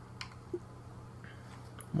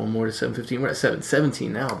 One more to 7:15. We're at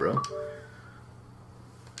 7:17 now, bro.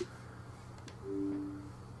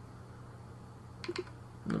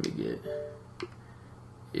 Let me get.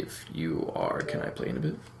 If you are, can I play in a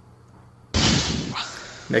bit?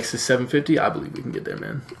 Next is 7:50. I believe we can get there,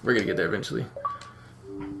 man. We're gonna get there eventually.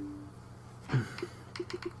 All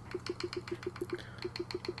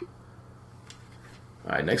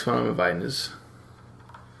right, next one I'm inviting is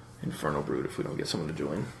Infernal Brood. If we don't get someone to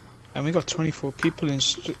join. And we got 24 people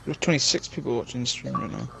 26 people watching the stream right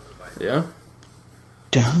now. Yeah?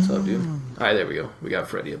 Damn. What's up, dude? Alright, there we go. We got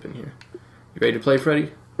Freddy up in here. You ready to play,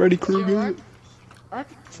 Freddy? Freddy Krueger.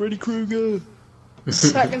 Freddy Krueger.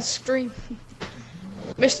 Second stream.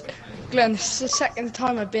 Mr. Glenn, this is the second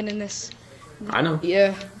time I've been in this. I know.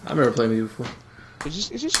 Yeah. I remember playing with you before. Is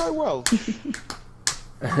this so well?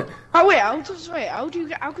 Oh wait, how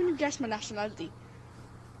can you guess my nationality?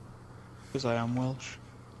 Because I am Welsh.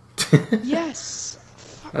 Yes.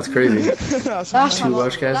 That's crazy. Last time I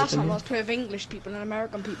was playing with English people and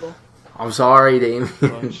American people. I'm sorry, Damien.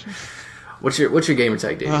 What's your gamer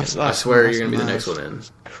tag, Damien? I swear you're gonna be the next one in.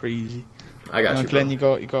 Crazy. I got you, Glenn,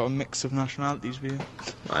 bro. you got a mix of nationalities with you.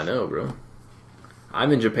 I know, bro.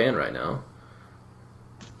 I'm in Japan right now.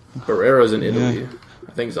 Barrero's in Italy. Yeah.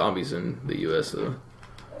 I think Zombie's in the US though.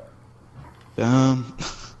 Damn.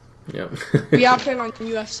 Yep. We are playing on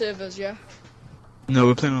US servers, yeah. No,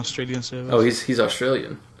 we're playing on Australian servers. Oh, he's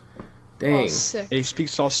Australian. Dang. Oh, sick. He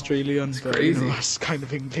speaks Australian, but crazy. you know, that's kind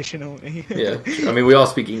of English, you know. Yeah, I mean we all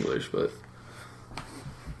speak English, but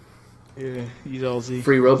yeah, he's Aussie.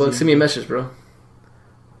 Free Robux. Send me a message, bro. All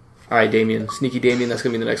right, Damien, Sneaky Damien. That's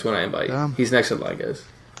gonna be the next one I invite. Damn. He's next in line, guys.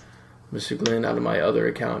 Mr. Glenn, out of my other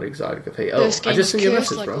account, Exotic Cafe. Oh, I just sent you a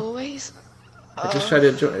message, like bro. Always. I just tried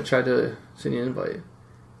to send you an invite.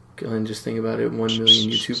 Glenn, just think about it. 1 million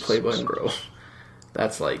YouTube play button, bro.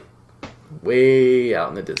 That's like way out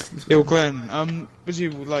in the distance. Yo, Glenn, was you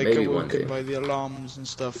like awoken by the alarms and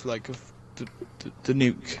stuff like of the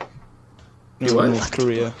nuke? You what? North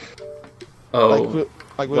Korea. Oh,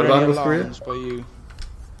 like what about North Korea? By you?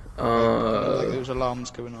 Like there was alarms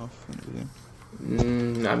going off and everything.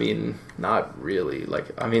 I mean, not really. Like,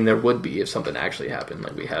 I mean, there would be if something actually happened.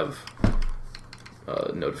 Like, we have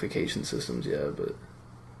notification systems, yeah, but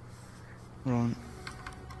right.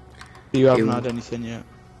 You haven't had anything yet?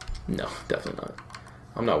 No, definitely not.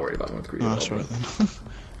 I'm not worried about North Korea. Oh, that's right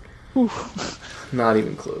then. Not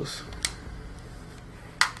even close.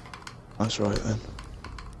 That's right then.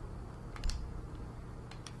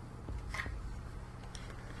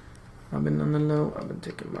 I've been on the low. I've been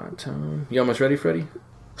taking my time. You almost ready, Freddy?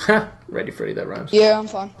 Ha! Ready, Freddy. That rhymes. Yeah, I'm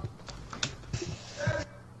fine.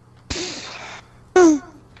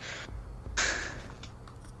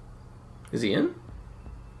 Is he in?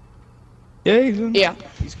 Yeah, he's in. Yeah.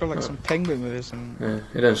 He's got like some penguin with us and. Yeah,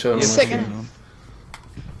 it doesn't show him. Second.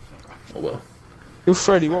 Oh well. Yo,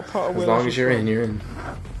 Freddy, what part of As long as you're in, you're in.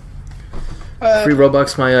 Free Free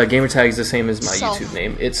Robux. My gamer tag is the same as my South. YouTube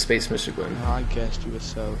name. It's Space Mr. Glenn. I guessed you were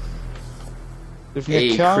South.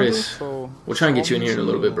 Hey, Chris. We'll try and get you in here in a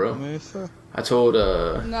little bit, bro. I told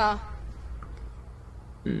Nah.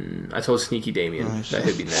 I told Sneaky Damien that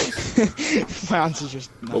he'd be next. My answer's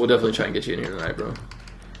just. But we'll definitely try and get you in here tonight, bro.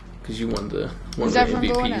 Because you won the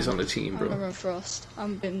MVPs on the team, bro. I'm going Frost. I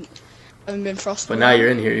haven't been Frost. But now you're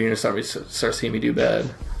in here, you're gonna start seeing me do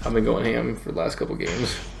bad. I've been going ham for the last couple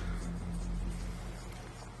games.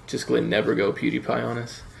 Just Glenn never go PewDiePie on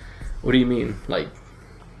us. What do you mean? Like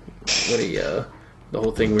the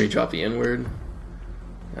whole thing where you drop the N-word.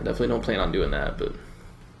 I definitely don't plan on doing that, but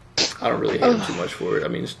I don't really hate him too much for it. I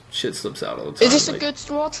mean, shit slips out all the time. Is this a good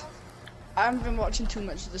squad? I haven't been watching too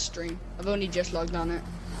much of the stream. I've only just logged on it.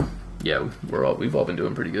 Yeah, we've all been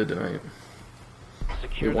doing pretty good tonight.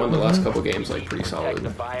 We won the last couple games like pretty solid. The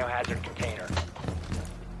biohazard container.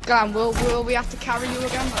 Glenn, will we have to carry you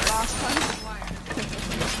again like last time?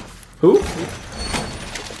 Who?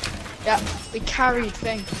 Yeah, we carried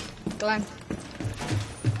thing. Glenn.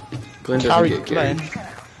 Glenn doesn't get Glenn. carried.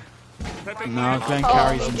 No, Glenn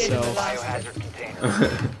carries himself. Biohazard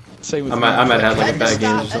container. Same with I might have like a bad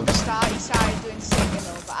game or At the something. start he started doing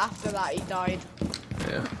signal, but after that he died.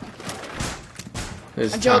 Yeah.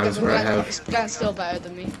 There's I'm joking, times but where I have. Glenn's still better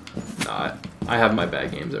than me. Nah, I have my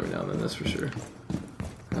bad games every now and then. That's for sure.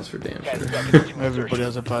 That's for damn 10 sure. seconds to Everybody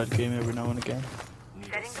has a bad game every now and again.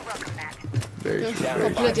 Setting the welcome mat. Very true. Oh,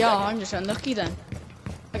 bloody hell, I'm just unlucky then.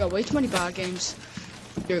 I got way too many bad games.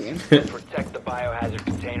 Joking. protect the biohazard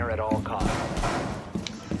container at all costs.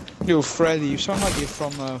 Yo, Freddy, you sound like you're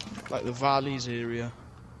from like the Valleys area.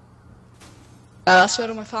 That's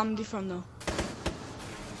where my family from though.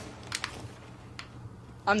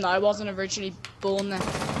 I'm not, I wasn't originally born there.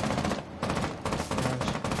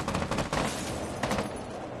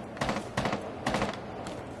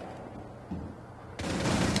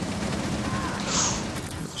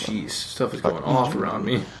 Jeez, stuff is going off around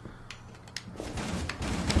me.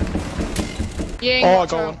 Yeah, Oh, I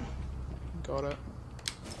got one. Got it.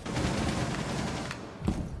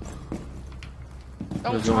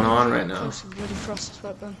 What's going on right now? Bloody frost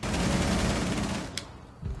weapon.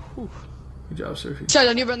 Good job, Surfy. Sorry,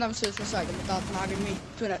 I need to run downstairs for a second. My dad's nagging me.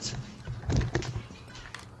 2 minutes.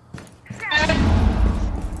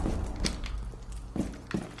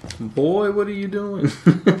 Boy, what are you doing?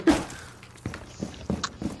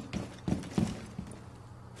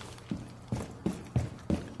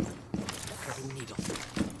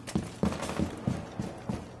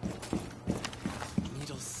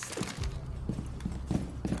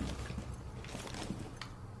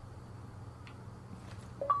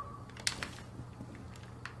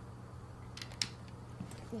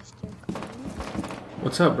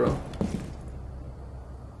 What's up, bro?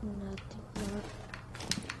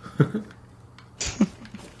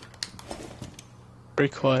 Very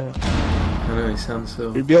quiet. I know, he sounds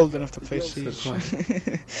so... You'd be old enough to play so Siege.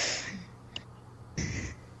 quiet.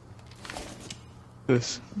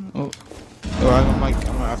 This. Oh, I might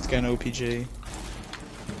have to get an OPG.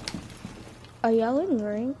 Are y'all in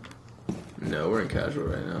ring? No, we're in casual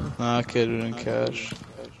right now. Nah, kid, we're in cash.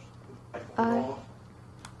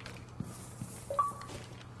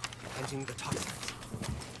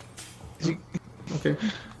 Okay.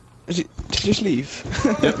 Did you just leave?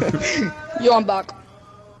 Yep. Yo, I'm back.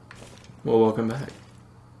 Well, welcome back.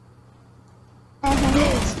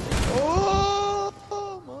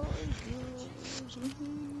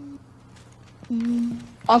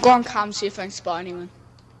 I'll go on cam, see if I can spot anyone.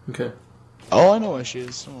 Okay. Oh, I know where she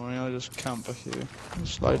is. Don't worry, I'll just camp back here.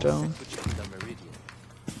 Just lie down.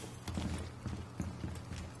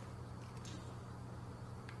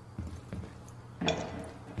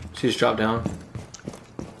 She's dropped down.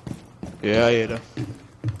 Yeah, I hit her.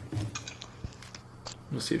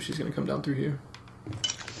 Let's see if she's gonna come down through here.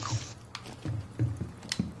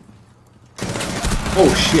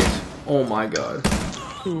 Oh shit! Oh my god.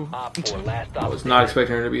 I was not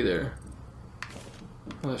expecting her to be there.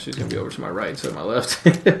 I thought she was gonna be over to my right instead of my left.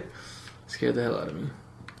 Scared the hell out of me.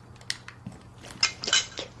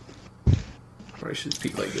 Probably should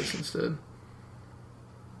peek like this instead.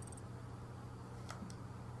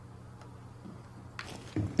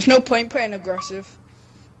 There's no point playing aggressive.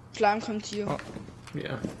 Slam come to you. Oh.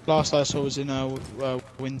 Yeah. Last I saw was in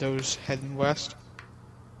Windows heading west.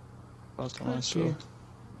 Last time I saw.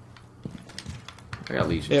 I got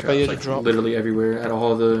Legion Yeah, traps like drop. literally everywhere at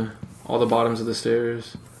all the bottoms of the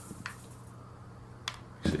stairs.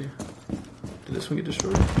 Let's see. Did this one get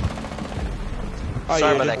destroyed? Oh, Sorry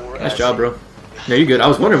yeah, about that. Nice job, bro. No, you're good. I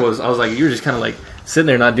was wondering I was like, you were just kind of like sitting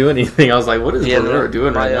there not doing anything. I was like, what is Aurora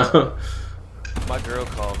doing right now? My girl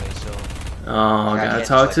called me, so. Oh, I gotta can't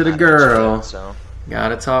talk just, to the like, girl. not answer it, so.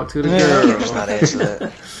 Gotta talk to the Just girl. not answer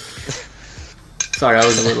that. Sorry, I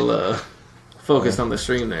was a little focused on the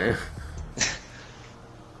stream there.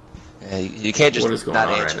 Yeah, you can't just What is going not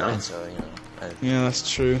on right answer now? it, so, you know. Yeah,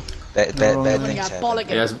 that's true. Bad No. things Yeah, happen. bollock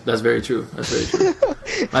it. Yeah, that's very true. That's very true.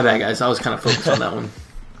 My bad, guys. I was kind of focused on that one.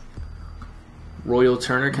 Royal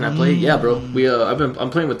Turner, can I play? Yeah, bro. I'm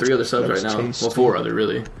playing with 3 other subs right Looks now. tasty. Well, 4 other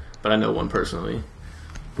really, but I know one personally.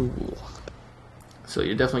 Ooh. So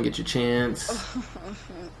you definitely get your chance.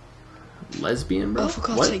 Lesbian, bro? Oh, for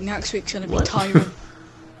God's what? sake, next week's gonna be tiring.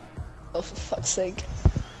 Oh, for fuck's sake.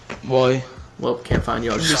 Why? Well, can't find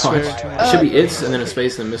y'all. It should be it's and then a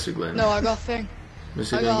space and Mr. Glenn. No, I got a thing.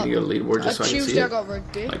 Mr. Glenn, can you go to leaderboard just so I can see Tuesday it? I got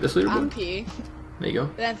rugby. Like this leaderboard? And PE. There you go.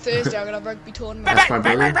 Then Thursday I got a rugby tournament. Ask my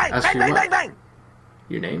brother. Ask your what?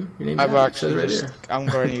 Your name? Your name? I've actually right just, there. I haven't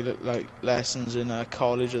got any like lessons in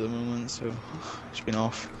college at the moment, so it's been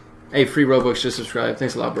off. Hey, free Robux, just subscribe.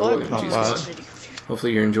 Thanks a lot, bro. Welcome to Jesus.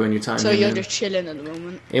 Hopefully you're enjoying your time. So here, you're man. just chilling at the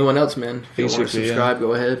moment. Anyone else, man? If you want to Basically, subscribe,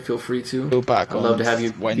 go ahead. Feel free to. Go back. I'd love to have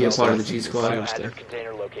you be a part of the G Squad. Biohazard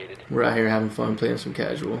container located. We're out here having fun, playing some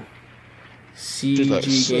casual.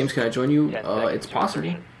 CG Games, can I join you? It's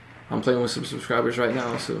possible. I'm playing with some subscribers right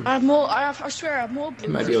now, so I have more. I swear I have more. you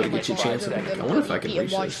might be able to get you a chance. I wonder if I can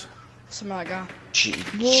reach this. Something like that.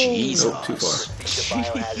 Jesus. Nope, too far. The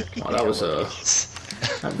biohazard Wow, that was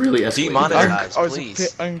that really escalated. Demonetize, I was a please.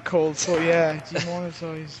 bit uncold, so yeah,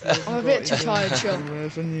 demonetized. I'm a bit too tired, chill.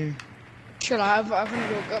 Revenue. Chill, I've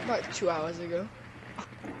only woke up like 2 hours ago.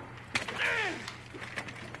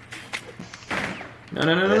 No. It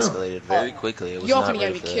escalated very quickly. It was You're not gonna get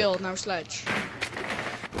ready me for that. killed now, Sledge.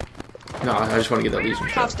 No, I just want to get that Legion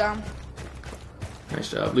Caps shot. down.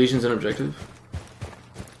 Nice job. Legion's an objective.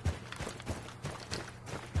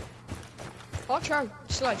 Watch out,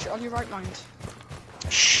 Sledge, on your right mind.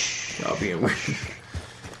 Y'all being weird.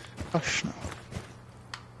 Gosh, no.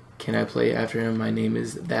 Can I play after him? My name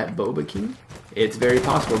is That Boba King. It's very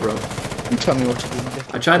possible, bro. You tell me what to do.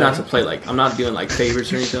 I try not to play like I'm not doing like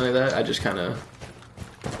favorites or anything like that. I just kind of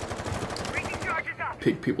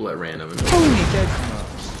pick people at random. And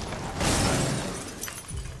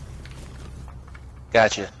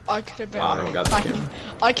Gotcha. I could have been. I don't got the camera.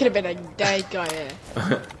 I could have been a dead guy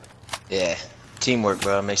here. Yeah. Teamwork,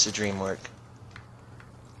 bro. Makes the dream work.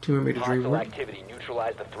 Two remember to dream hostile work. activity.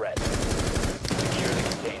 Neutralize the threat. Secure the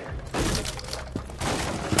container.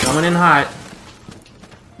 Coming in hot.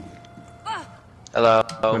 Hello.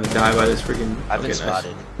 I'm gonna die by this freaking. I've been okay, nice.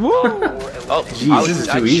 spotted. Oh, Jeez, this is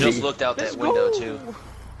I too just easy. looked out that window too.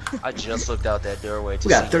 I just looked out that doorway to We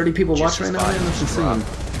got see 30 people just watching his right now, man. body That's drop.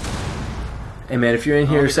 insane. Hey man, if you're in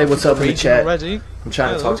here, say what's up in the chat. Already? I'm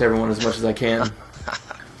trying to talk to everyone as much as I can. Say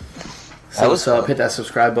That what's was up, fun. hit that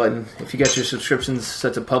subscribe button. If you got your subscriptions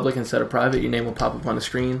set to public instead of private, your name will pop up on the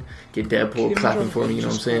screen. Get Deadpool clapping for me, you know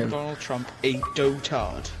what I'm saying? Donald Trump a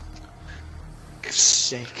dotard.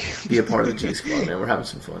 Sick. Be a part of the G Squad, man. We're having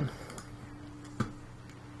some fun.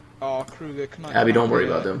 Oh, Kruger, can I? Abby, don't worry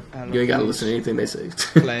about them. You ain't gotta listen to anything they say.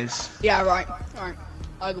 Blaze. Yeah, right. Alright.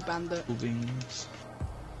 I go bandit. Buildings.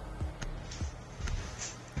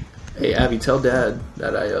 Hey, Abby, tell Dad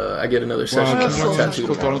that I get another session Wow, of more tattoo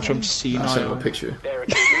Donald tomorrow. Trump to I'll send him a senile. picture.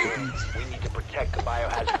 barricade. We need to protect the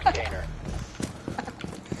biohazard container.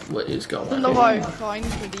 What is going I don't know on? why I find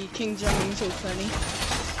with the King Jong so funny.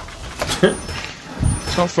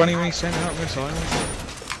 It's not funny when you send out missiles.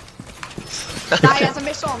 Nah, he has a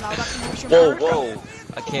missile now. That can reach Whoa, America. whoa!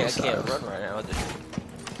 I can't run right now. The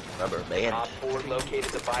rubber band. Op 4 located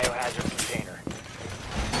the biohazard container.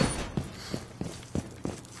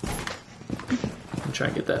 I'm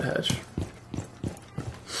trying to get that hatch.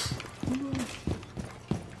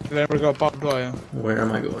 Have I ever got barbed wire? Where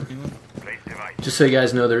am I going? Just so you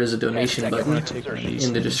guys know, there is a donation button Take one of in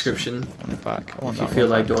these the description. on the back. I want If you that feel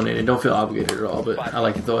one. like donating, don't feel obligated at all, but I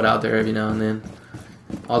like to throw it out there every now and then.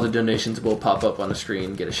 All the donations will pop up on the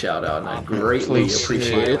screen, get a shout out, and I greatly Please.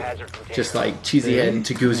 appreciate it. Biohazard container. Just like Cheesy Head and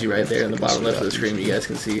Taguzi right there in the bottom left of the screen, you guys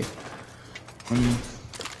can see.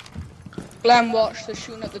 Glenn, watch. They're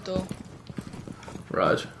shooting at the door.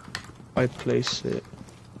 Raj, I place it.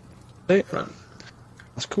 Hey, front.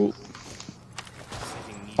 that's cool.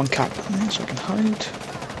 One cap on there so I can hide.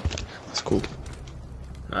 That's cool.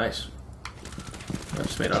 Nice. That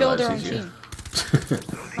just made our Killed their own lives easier. team.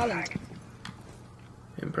 Talent.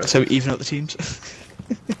 Impressive. So we even out the teams.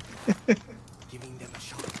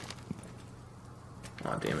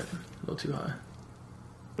 Aw, damn it. A little too high.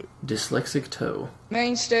 Dyslexic toe.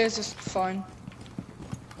 Main stairs is fine.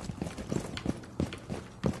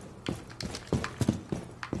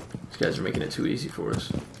 These guys are making it too easy for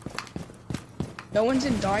us. No one's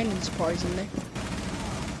in diamond, surprisingly.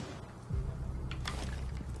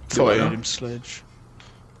 Thought I know? heard him sledge.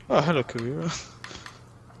 Oh, hello, Kavira.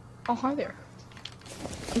 Oh, hi there.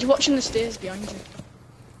 And you're watching the stairs behind you.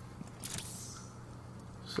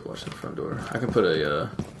 So watch the front door. I can put a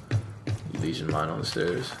Legion mine on the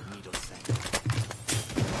stairs.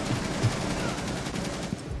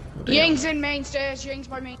 Oh, damn. Ying's in main stairs. Ying's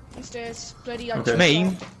by main stairs. Bloody Okay. Main?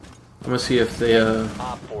 I'm gonna see if they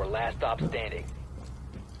Op 4 last stop standing.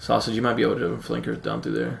 Sausage, you might be able to flank her down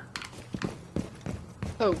through there.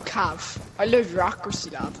 Oh, Cav. I love your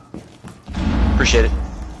accuracy, lad. Appreciate it.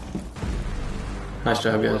 Nice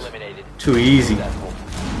job, guys. Too easy.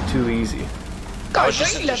 Too easy. Guys,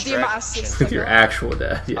 don't you love the amount of assists? With your actual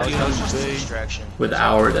dad, yeah. I was just a distraction. With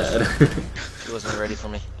our dad. He wasn't ready for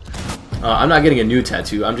me. I'm not getting a new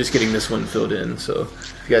tattoo. I'm just getting this one filled in. So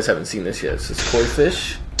if you guys haven't seen this yet, it's koi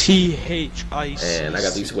fish. THIC. And I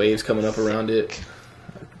got these waves coming up around it.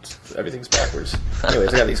 Everything's backwards.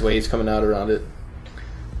 Anyways, I got these waves coming out around it.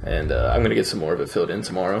 And I'm gonna get some more of it filled in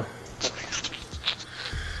tomorrow.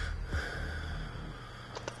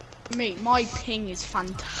 Mate, my ping is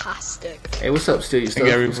fantastic. Hey, what's up, Still? You stuff?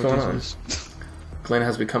 What's going on? Glenn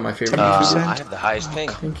has become my favorite. I have the highest ping.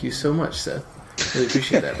 Thank you so much, Seth. Really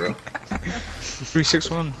appreciate that, bro.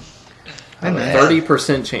 361.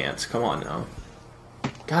 30% chance. Come on now.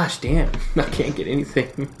 Gosh damn, I can't get anything.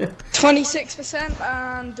 26%,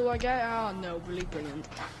 and do I get? Oh no, really brilliant.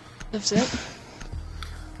 That's it.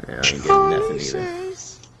 Yeah, I ain't getting nothing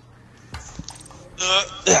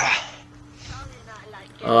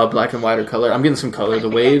either. Black and white or color. I'm getting some color. The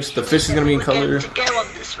waves, the fish is gonna be in color.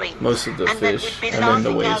 Most of the fish, and then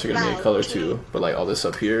the waves are gonna be in color too. But like all this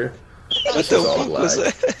up here, this is all black.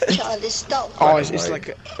 Oh, it's like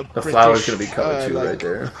a the flower's gonna be colored too, right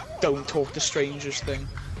there. Don't talk to strangers thing.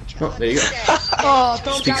 Oh, there you go. Oh,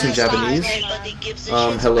 don't Speaks in Japanese.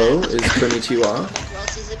 Hello is konnichiwa.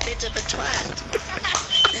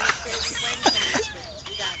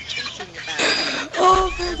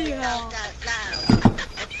 Oh, bloody hell.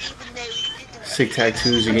 Sick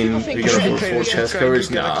tattoos. You're gonna go full chest coverage?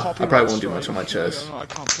 Nah, I probably won't do much on my chest.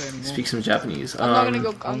 Speak some Japanese.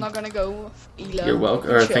 I'm not gonna go. Elo. You're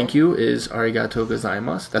welcome. Or thank you is arigato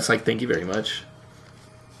gozaimasu. That's like thank you very much.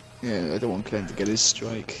 Yeah, I don't want Glenn to get his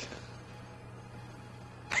strike.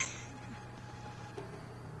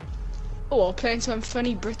 Oh, I'm playing some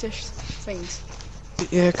funny British things.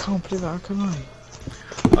 Yeah, I can't believe that, can I?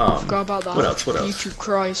 Forgot about that. What else? YouTube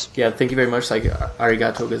cries. Yeah, thank you very much. Like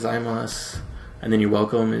arigato gozaimasu, and then you're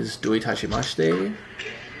welcome is doi tachimashite.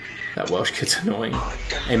 That Welsh kid's annoying.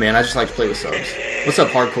 Hey man, I just like to play with subs. What's up,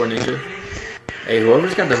 Hardcore Ninja? Hey,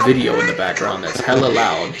 whoever's got the video in the background that's hella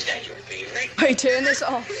loud. Wait, turn this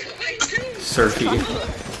off. Surfy.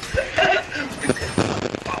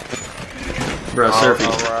 Bro,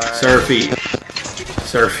 Surfy. Surfy.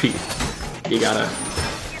 Surfy. You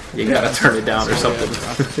gotta turn it down or something.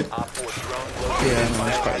 Yeah, no,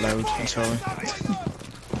 it's quite loud, I'm sorry.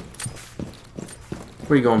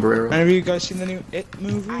 Where you going, Barrero? Have you guys seen the new It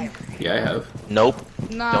movie? Yeah, I have. Nope.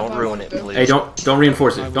 Nah, don't ruin it, please. Hey, don't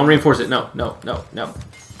reinforce it. Don't reinforce it. No. No.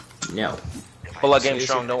 Pull out game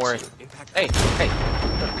strong, don't worry. Hey.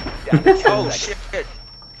 Oh shit.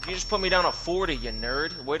 You just put me down at 40, you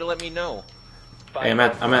nerd. Way to let me know. Hey, I'm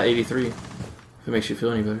at 83. If it makes you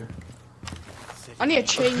feel any better. I need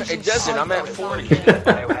to change. It doesn't, I'm at 40.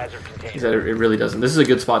 It really doesn't. This is a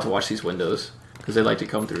good spot to watch these windows. Because they like to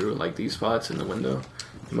come through like these spots in the window.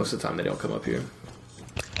 Most of the time they don't come up here.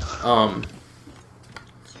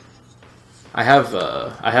 I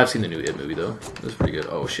have seen the new It movie though. It was pretty good.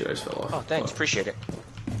 Oh shit, I just fell off. Oh, thanks, appreciate it.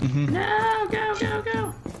 No,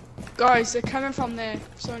 go. Guys, they're coming from there.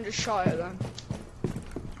 Someone just shot at them.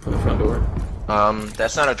 From the front door.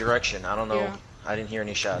 That's not a direction. I don't know. Yeah. I didn't hear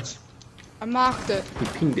any shots. I marked it. He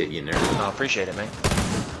pinged it, you nerd. No, appreciate it, man.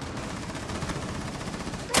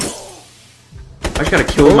 I just got a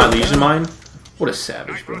kill with my Legion Mine. What a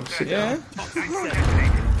savage, bro. Sit down.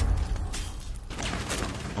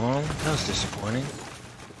 Oh, that was disappointing.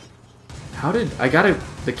 How did I got it?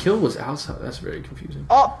 The kill was outside. That's very confusing.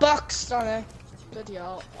 Oh, Bucks on it. Bloody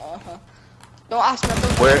hell. Don't ask me. I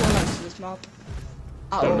don't Where? know next to this map.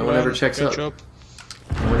 No one ever checks up. No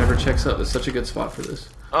one ever checks up. It's such a good spot for this.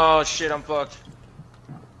 Oh shit, I'm fucked.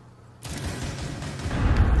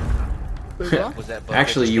 Was that buck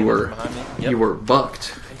Actually, that you just were came from behind me? Yep. you were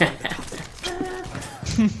bucked.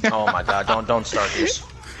 Oh my god, don't start this.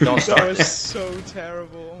 Don't That start was this. so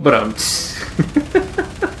terrible. But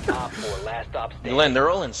Glenn, they're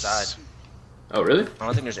all inside. Oh really? I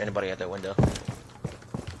don't think there's anybody at that window.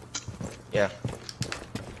 Yeah.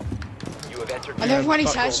 I love when he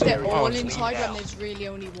says they're all inside when there's really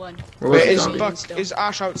only one. Where was Wait, the is zombie? Buck, is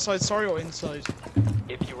Ash outside, sorry, or inside?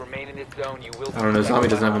 If you remain in this zone, you will. I don't know. Zombie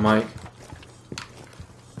doesn't have a mic.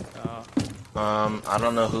 I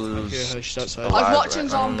don't know who's. Yeah, she's outside. I was alive, watching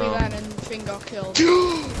right? I don't Zombie know. then and Finn got killed.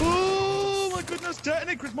 Oh my goodness,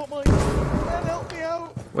 detonate Chris, not mine. Man, help me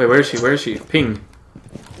out. Wait, where is she? Where is she? Ping.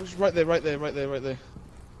 It was right there.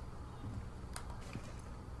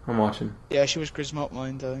 I'm watching. Yeah, she was Chris, not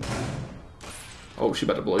mine, I think. Oh, she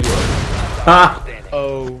about to blow you up. Ha!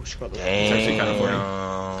 Oh, she got the. actually kind of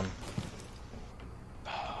funny.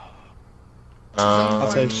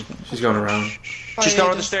 going. She's going around. She's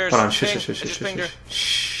going up the stairs. Hold on, shush.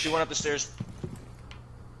 She went up the stairs.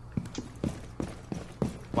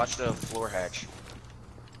 Watch the floor hatch.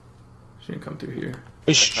 She didn't come through here.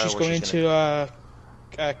 She's going into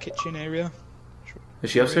kitchen area. Is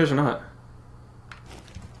she upstairs or not?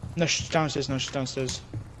 No, she's downstairs. No, she's downstairs.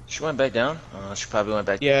 She went back down? She probably went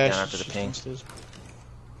back down after the ping.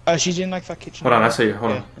 She's in like that kitchen. Hold on, I see you.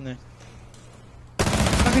 Hold on. In there.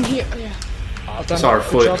 I can hear. Yeah. I saw her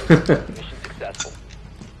foot.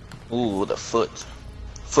 Ooh, the foot.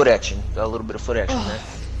 Foot action. Got a little bit of foot action there.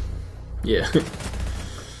 Yeah.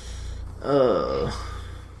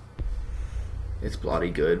 It's bloody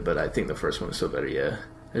good, but I think the first one is still better. Yeah.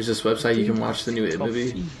 There's this website you can watch the new It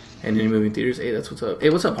movie and any movie theaters. Hey, that's what's up. Hey,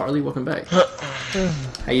 what's up, Harley? Welcome back.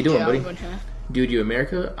 How you doing, buddy? Dude, you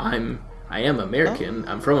America? I am American.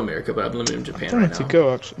 I'm from America, but I'm living in Japan right now. To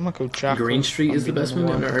go, actually. I'm gonna go Jack. Green Street is the best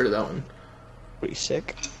movie. I've never heard of that one. Pretty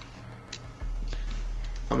sick.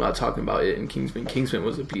 I'm not talking about it in Kingsman. Kingsman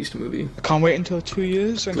was a beast movie. I can't wait until 2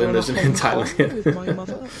 years. I'm Glenn lives in Thailand. With my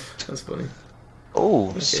mother. That's funny.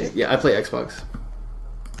 Oh, okay. Yeah, I play Xbox.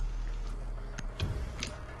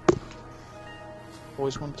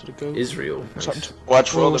 Always wanted to go. Israel. Nice.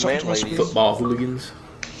 Watch for all the man ladies. Football hooligans.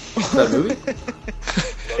 Is that a movie?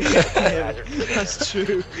 Yeah, that's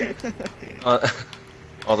true.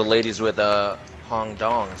 All the ladies with hong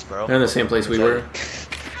dongs, bro. They're in the same place we were.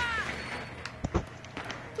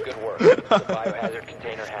 Good work. The biohazard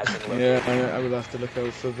container has been located. Yeah, I will have to look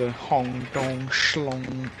out for the Hong Dong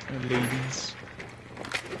Schlong ladies.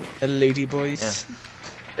 The lady boys. Yeah.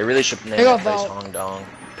 They really should name that place Hong Dong.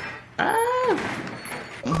 Ah!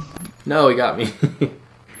 No, he got me.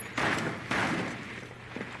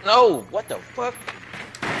 No! What the fuck?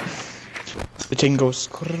 The thing goes.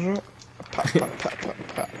 Pop, pop, pop, pop,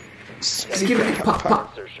 pop. Skip, pop,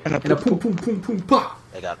 pop. And a boom, boom, boom, boom, pop.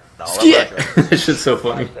 They got all Skip! That shit's so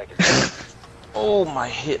funny. Oh, my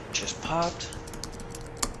hip just popped.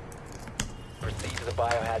 Proceed to the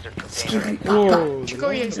biohazard container. Whoa,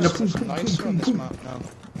 Chico, nice on this map now.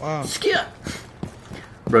 Wow. Skip!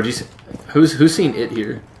 Bro, who's seen It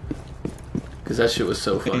here? Because that shit was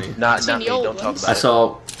so funny. Not me, don't talk about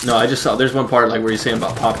it. I just saw, there's one part like where he's saying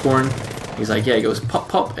about popcorn. He's like, yeah, he goes pop,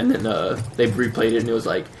 pop, and then they replayed it and it was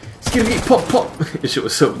like, skitty, pop, pop. This shit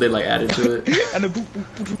was so, they like added to it. And a boop, boop,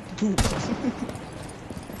 boop, boop.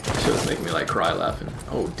 That shit was making me like cry laughing.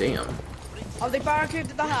 Oh, damn. Oh, they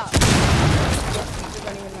barricaded the house.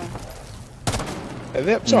 Are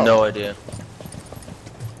they up top? No idea.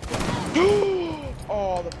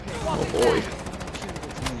 Oh, the pig. Oh, boy.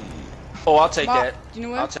 Oh, I'll take Mark, that. do you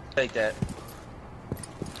know where? I'll take that.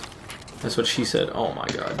 That's what she said. Oh my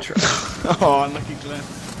god, try. Oh, unlucky Glenn.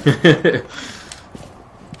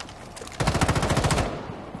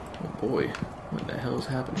 Oh boy, what the hell is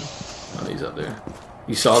happening? Oh, he's up there.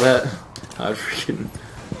 You saw that? I freaking.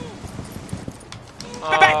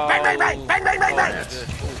 Oh, bang, bang, bang, bang, bang, bang.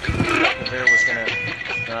 The bear was gonna.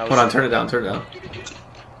 Hold on, turn it down, turn it down.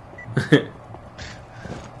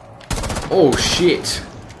 Oh shit.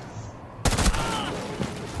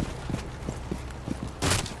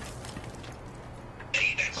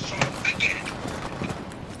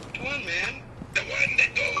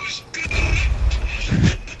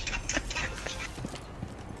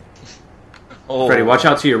 Oh. Freddy, watch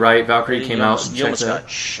out to your right. Valkyrie came out. You almost got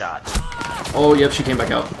shot. Oh, yep, she came back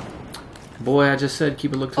out. Boy, I just said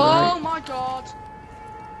keep a look to the right. Oh my god.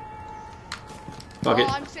 Fuck it.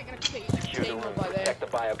 I'm sitting in a Secure the room. Protect the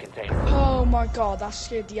bio container. Oh my god, that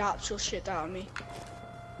scared the actual shit out of me.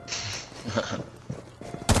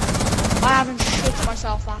 I haven't shit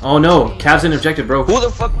myself that Oh no, much. Cavs interjected, bro. Who the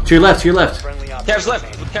fuck? To your left, to your left. Cavs left.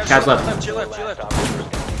 Cavs left. To your left. To your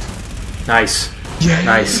left. Nice. Yeah.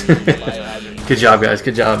 Nice. Good job, guys.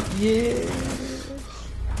 Good job. Yeah.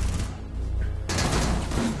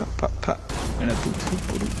 Pop, pop, pop. And a boop, boop,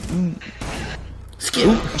 boop, boop.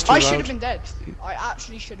 Skip. I should have been dead. I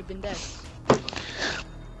actually should have been dead.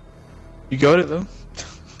 You got it though.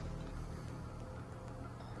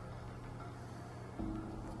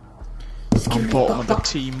 I'm bottom of the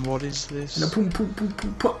team. What is this?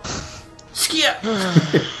 Skip.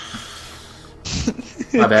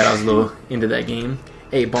 My bad, I was a little into that game.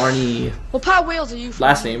 Hey, Barney. What part of Wales are you from?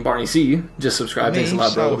 Last name, Barney C. Just subscribe. Thanks a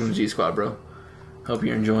lot, bro. South. Welcome to G Squad, bro. Hope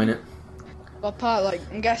you're enjoying it. What part? Like,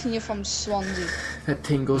 I'm guessing you're from Swansea. That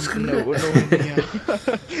thing goes. No,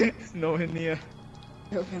 nowhere near.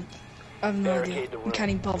 Okay. I have no idea. I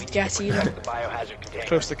can't even bother to guess either. The biohazard container.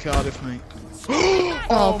 Close to Cardiff, mate.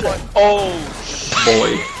 Oh, boy. Oh,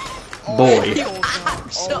 Boy.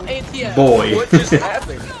 Still idiot. Boy. what just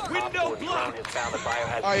happened? Window blocked. Has found the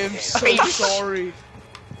biohazard I am container. so sorry.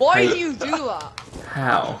 Why do you do that?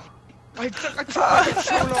 How? I took a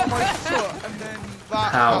control on my foot and then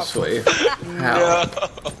that. How, Sway? How?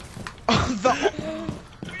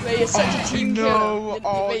 Mate, you're such a team killer. No,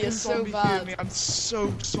 Mate, you're so bad. me. I'm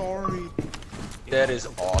so sorry. That is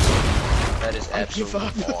awesome. That is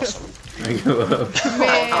absolutely awesome. I give up.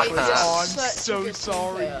 Mate, you're I'm such so a good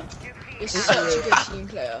sorry. Team player. You're such a good team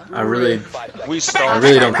player. I really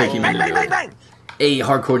don't think he meant to do it. Hey,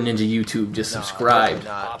 Hardcore Ninja YouTube, just subscribe.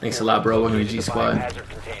 Thanks a lot, bro. Welcome to G Squad.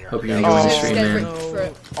 Hope you're enjoying the stream, man.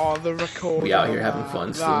 Oh, the record. We out here having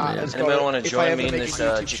fun still, man. Anybody want to join me in this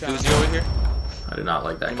jacuzzi over here? I do not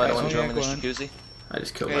like that. Anybody want to join me in this jacuzzi? I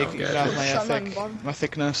just killed my Yeah, own you can have guy. my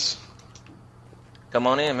thickness. Come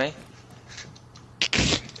on in, man.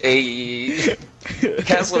 Hey,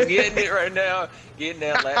 Castle getting it right now. Getting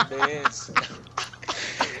that lap dance.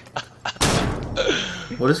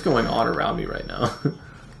 What is going on around me right now? I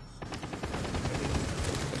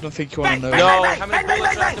don't think you want to know. No, how many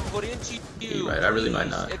bullets do I have to put into you? You're right, I really might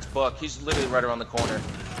not. It's Buck. He's literally right around the corner.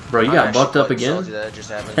 Bro, you got bucked up again? That just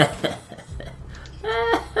happened.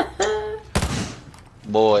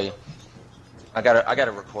 Boy, I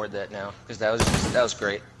gotta record that now because that was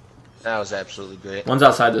great. That was absolutely great. One's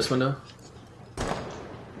outside this window.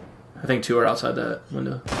 I think 2 are outside that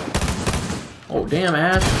window. Oh damn,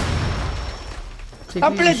 Ash! Take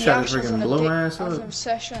these shot to freaking blow my ass up. Nice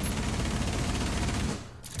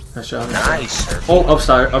shot. Nice. Oh,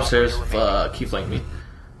 upstairs. Fuck, he flanked me.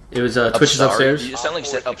 It was Twitch is upstairs. You sound like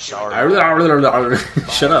you said up sorry.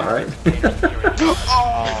 Shut up, right?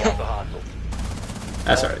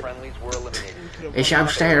 That's alright. It's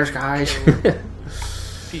upstairs, guys.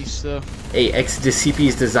 Peace, though. Hey,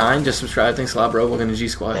 XDCP's design. Just subscribe. Thanks a lot, bro. Welcome to G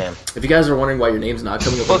Squad. Damn. If you guys are wondering why your name's not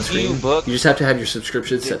coming up on the screen, you just have to have your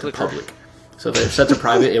subscription set to public. So if it's set to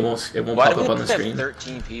private, it won't pop up on the screen.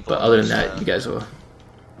 13 people. But other than that, you guys will.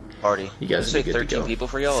 Party. You guys will be good to go. People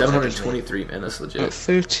for y'all. 723, man. That's legit.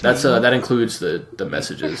 13. That's that includes the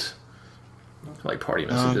messages, like party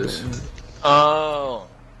messages. Oh,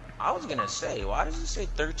 I was gonna say, why does it say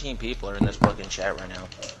 13 people are in this fucking chat right now?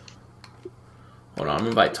 Hold on, I'm gonna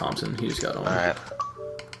invite Thompson. He just got on. All right.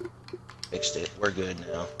 Fixed it. We're good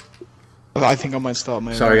now. I think I might start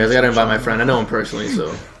my. Sorry, guys. I gotta invite my friend. I know him personally,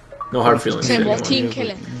 so no hard feelings. Same old team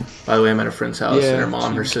killing. By the way, I'm at a friend's house, and her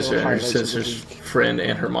mom, her sister, and her sister's friend,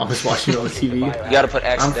 and her mom is watching on the TV. You gotta put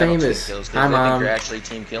accidental I'm famous. Kills, Hi, Mom. You're actually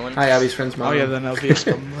team killing. Hi, Abby's friend's mom. Oh yeah, then I'll be a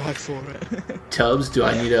scumbag for it. Tubbs, do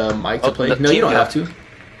I need a mic to play? No, you don't have to.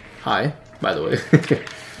 Hi, by the way.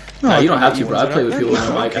 No, you don't have to, bro. I play with people with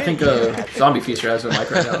a mic. I think Zombie Feaster has a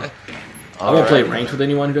mic right now. I won't play ranked with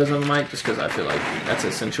anyone who doesn't have a mic, just because I feel like that's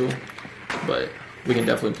essential. But we can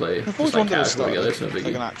definitely play just like casual together. It's no biggie.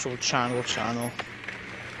 Like an actual channel.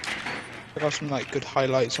 I got some like good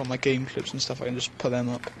highlights on my game clips and stuff. I can just put them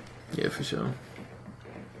up. Yeah, for sure.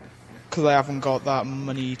 Because I haven't got that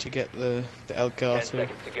money to get the Elgato.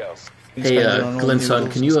 Hey,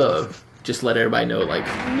 Glenson, can you just let everybody know like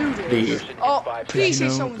the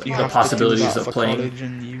possibilities of playing?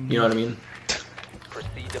 You know what I mean?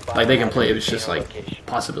 Like they can play it. It's just like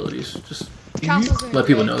possibilities. Just let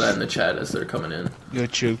people know that in the chat as they're coming in. You're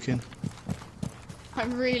joking.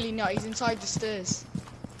 I'm really not. He's inside the stairs.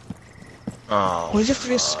 Oh. Why do you have to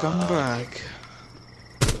be a scumbag?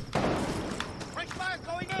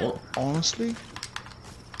 Well, honestly,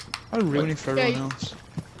 I'm ruining for everyone else.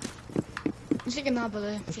 I'm thinking that, but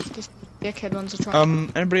this dickhead ones are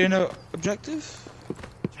trying. Anybody know objective?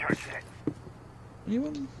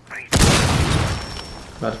 Anyone?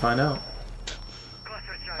 about to find out.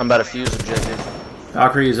 I'm about to fuse objective.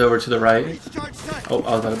 Valkyrie is over to the right. Oh,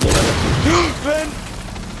 I was about to blow that up.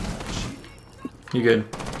 You good?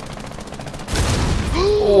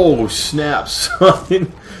 Oh snap,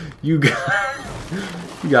 son! You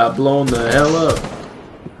got blown the hell up.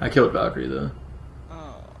 I killed Valkyrie though.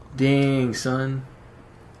 Dang, son.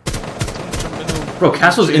 Bro,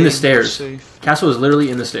 Castle's in the stairs. Castle is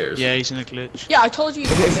literally in the stairs. Yeah, he's in a glitch. Yeah, I told you.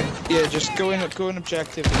 Yeah, just go in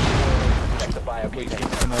objective.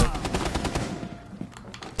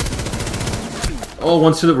 Oh,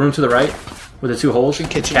 one's to the room to the right with the two holes.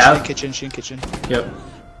 Kitchen. Yep.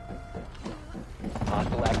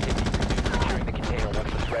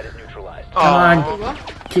 Come on.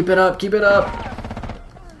 Keep it up, keep it up.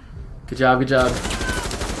 Good job, good job.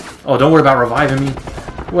 Oh, don't worry about reviving me.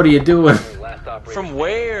 What are you doing? From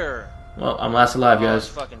where? Well, I'm last alive, Oh, guys.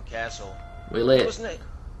 it's fucking Castle. We lit. Wasn't it?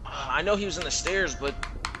 I know he was in the stairs, but...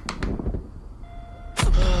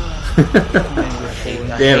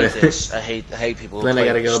 Damn it. This. I hate people. Then I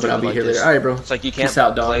gotta go, but I'll be here later. Alright, bro. It's like you can't Peace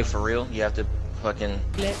out, dog. play for real. You have to fucking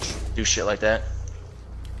do shit like that.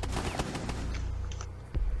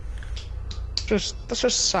 That's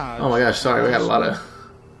just sad. Oh my gosh, sorry, we got a lot of.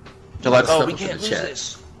 They're like, stuff oh, we up in can't the lose chat.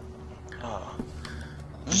 this. Oh,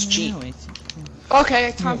 just cheat.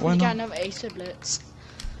 Okay, time for why me to not? get another Ace of Blitz.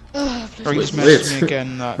 Ugh, Bro, please. he's Blitz. messaging me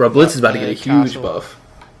again. Bro, Blitz is about to get a huge castle. buff.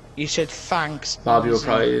 He said thanks. Bobby will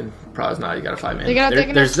easy. probably not. You got to fight, man. They're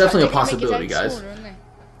gonna There's definitely a they're gonna make his possibility, head guys. smaller, aren't they?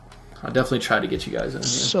 I'll definitely try to get you guys in here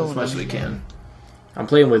So as much as we annoying. can. I'm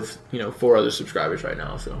playing with 4 other subscribers right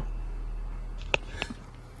now, so.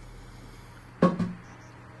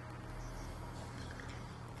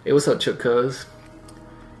 Hey, what's up, Chuck Cuz?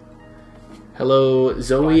 Hello,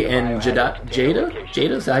 Zoe and Jada?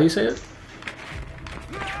 Jada? Is that how you say it?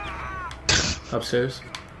 Upstairs.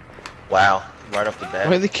 Wow, right off the bat.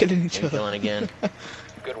 Why are they killing each And other? killing again.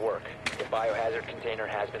 Good work. The biohazard container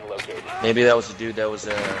has been located. Maybe that was the dude that was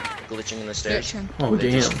glitching in the stairs. Glitching. Oh,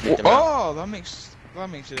 They just damn. kicked him out. Oh, that makes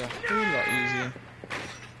it a whole lot easier.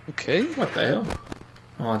 Okay. What the hell?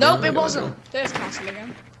 Oh, damn, Nope, there it we go. wasn't. There's Castle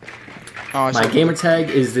again. Oh, it's My like- gamer tag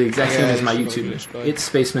is the exact same Yeah, as my it's YouTube. obvious, but- It's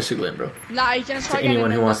Space Mr. Glenn, bro. Nah, you can try To anyone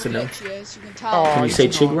getting who in wants the to know. glitches, you can tell. Oh, Can you he's say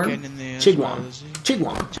not Chigworm? getting in there as Chigwam. well, is he?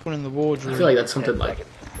 Chigwam. He's going in the wardroom. I feel like that's something like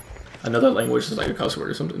another language is like a cuss word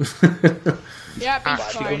or something. Yeah, be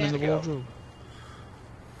Actually going in the wardrobe.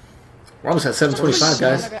 We're almost at 725,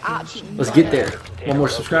 guys. Let's get there. One more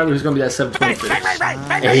subscriber. Who's gonna be at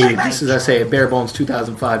 726? Hey, this is bare bones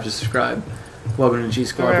 2005. Just subscribe. Welcome to G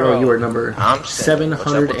Squad, bro. You are number I'm set. What's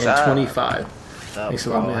up, what's up? 725. Thanks a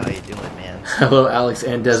lot, man. How you doing, man? Hello, Alex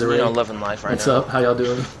and Desiree. Loving life right What's now. up? How y'all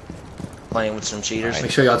doing? Playing with some cheaters.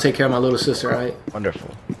 Make sure y'all take care of my little sister, alright?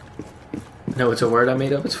 Wonderful. No, it's a word I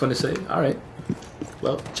made up. It's fun to say. Alright.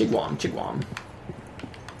 Well, Chigwam, Chigwam.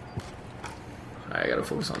 Alright, I gotta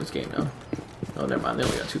focus on this game now. Oh, never mind. They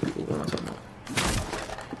only got 2 people. What am I talking about?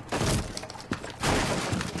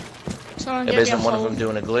 Someone If get me isn't a one of hold, them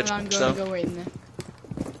doing a glitch and I'm stuff? gonna go in there.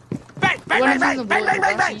 One of them's a bullet,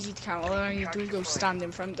 but that's easy to count. All I need to do is go stand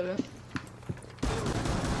in front of it.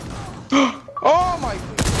 Oh my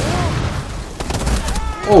god.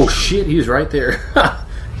 Oh shit, he was right there.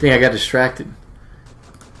 Dang, I got distracted.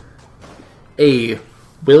 Hey,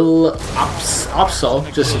 Will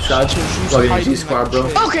Opsol just subscribed. Welcome to G Squad, bro.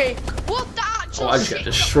 Okay, what the actual Oh, I just got shit?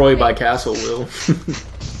 destroyed by Castle, Will.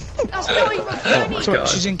 That's not even Oh funny. my Sorry, god.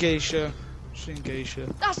 she's in geisha. She's in geisha.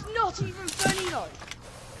 That's not even funny, though.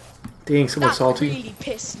 Dang, someone That salty. really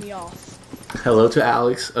pissed me off. Hello to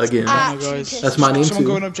Alex again. Ah. Actually guys. pissed That's me my off. name Someone too.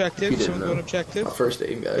 going You objective. didn't Someone know. going objective. My first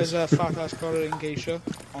name, guys. There's a fat ass got it in geisha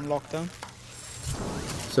on lockdown.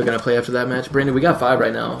 So gonna play after that match, Brandon. We got 5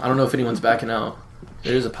 right now. I don't know if anyone's backing out.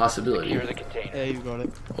 There is a possibility. Secure the container. Yeah, you got it.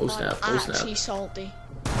 Oh snap! I'm Oh snap! actually salty.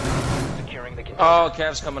 Securing the container. Oh,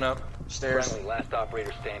 Cav's coming up. Stairs. Friendly, last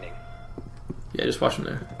operator standing. Yeah, just watch him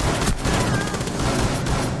there.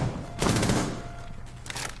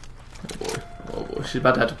 Oh boy! Oh boy! She's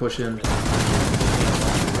about to have to push in.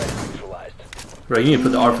 Threat neutralized. Right, you need to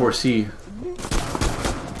put the R4C.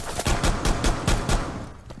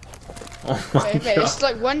 Oh my Wait, god! it's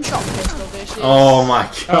like one shot pistol, this is. Oh my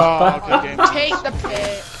god! Oh, good game. Take the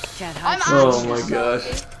pick. I'm Oh actually my gosh!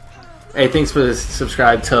 salty. Hey, thanks for the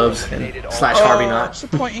subscribe, Tubbs and slash Harvey Knott. What's the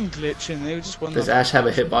point in glitching? They just won Does the... Ash have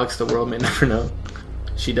a hitbox? The world may never know.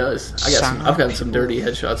 She does. I've gotten some dirty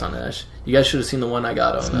headshots on Ash. You guys should have seen the one I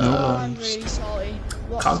got on. I'm really salty.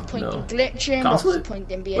 What's the point in glitching? What's the Consulate?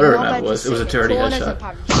 point in being Whatever on that was. It was a dirty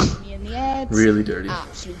headshot. Me in the heads. Really dirty.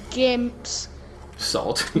 Absolute gimps.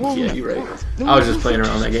 Salt. Yeah, you're right. I was just playing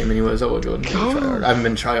around that game anyways. I would go and try hard. I haven't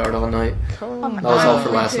been try hard all night. That was all for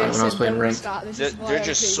last night when I was playing ranked. They're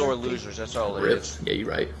just sore losers. That's all it Rip. is. Yeah, you're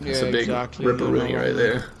right. It's Yeah, a big exactly. ripperoonie right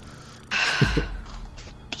there.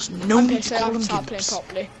 No I'm need pissed to I call haven't them started playing gimps.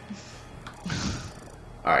 properly.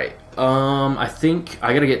 Alright. I think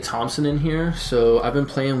I gotta get Thompson in here. So I've been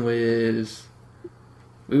playing with...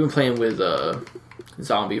 We've been playing with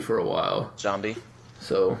Zombie for a while. Zombie.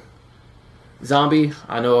 So... Zombie,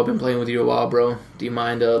 I know I've been playing with you a while, bro. Do you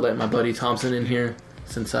mind letting my buddy Thompson in here?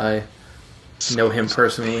 Since I know him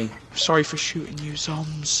personally. Sorry for shooting you,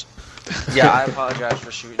 zombs. Yeah, I apologize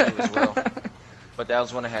for shooting you as well. But that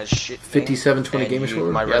was when I had shit. 5720 Gamer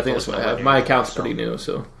Score? Yeah, I think that's what I have. My account's pretty new,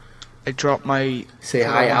 so... I dropped my... Say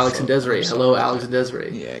hi, Alex and Desiree. Hello, Alex and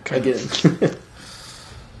Desiree. Yeah, kind Again.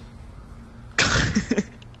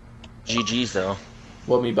 GG's though.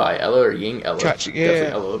 What me by Ella or Ying? Ella. Catch it, yeah.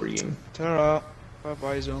 Definitely Ella over Ying. Ta-ra.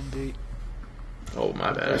 Bye-bye, zombie. Oh,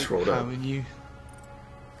 my bad. I scrolled up. Having you.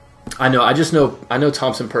 I know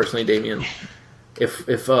Thompson personally, Damien. If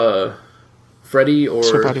Freddy or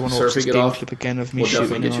So badly want to watch Surfy this get game off, clip again of me we'll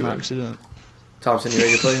shooting definitely you get you on in. accident. Thompson, you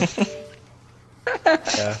ready to play?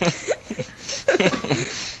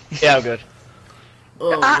 Yeah, I'm good.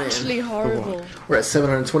 You're actually horrible. We're at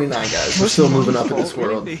 729, guys. We're still moving up in this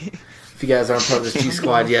world. If you guys aren't part of this G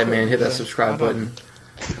Squad yet, man, hit that subscribe button.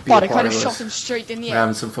 But I kind of shot him straight in the We're air.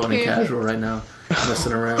 having some fun and casual right now.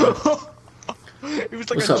 Messing around. It was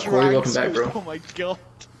like What's a up, Corey? Welcome drag back, bro. Oh my god.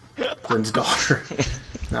 Glenn's daughter.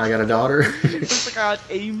 Now I got a daughter. It's like I had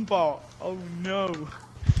aimbot. Oh no.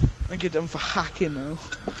 I get done for hacking now.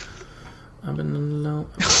 I've been alone.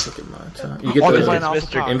 I'm taking my time. You get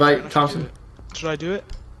the invite, Thompson? Should I do it?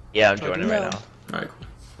 Yeah, I'm joining right now. Alright,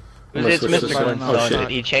 cool. It's Mr. Glenn's Oh, son. shit.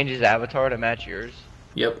 He changed his avatar to match yours.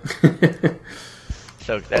 Yep.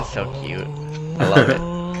 So that's so cute. I love it.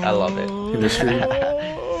 I love it. In the street.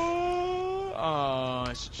 Oh,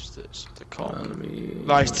 it's just the cop. That's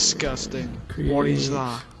That's disgusting. What is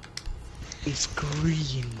that? It's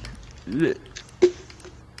green. Ugh.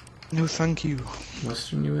 No, thank you.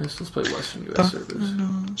 Western US? Let's play Western US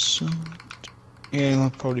servers. Yeah, that'll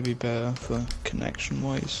probably be better for connection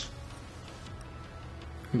wise.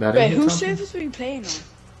 Wait, whose servers are we playing on?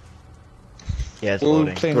 Yeah, it's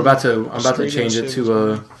loading. I'm about to change it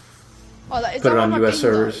to put it on US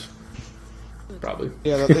servers. Probably.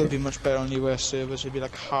 Yeah, that'll be much better on US servers. It'd be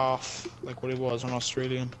like half like what it was on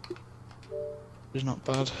Australian. It's not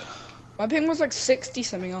bad. My ping was like 60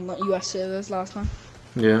 something on the US servers last time.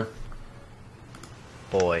 Yeah.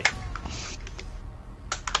 Boy.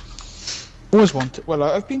 Always wanted. Well,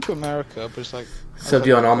 I've been to America, but it's like. Sub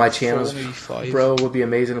you on all my channels, 485. bro. Would be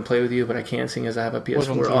amazing to play with you, but I can't seeing as I have a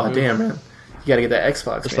PS4. Oh damn, man! You gotta get that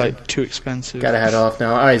Xbox. It's man. like too expensive. Gotta head off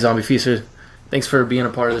now. All right, Zombie Feaster. Thanks for being a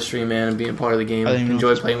part of the stream, man, and being a part of the game.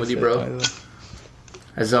 Enjoy playing with you, bro.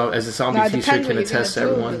 As a Zombie Feaster can attest to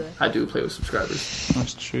everyone, I do play with subscribers.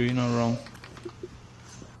 That's true. You're not wrong.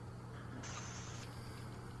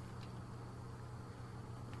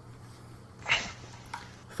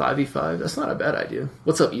 .5v5. That's not a bad idea.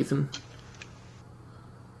 What's up, Ethan?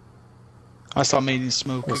 I start making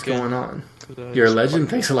smoke. What's going on? You're a legend.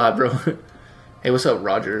 Thanks a lot, bro. Hey, what's up,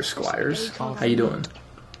 Roger Squires? How you doing?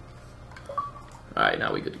 All right,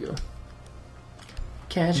 now we good to go.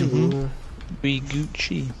 Casual. Be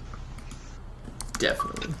Gucci.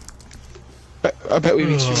 Definitely. I bet we've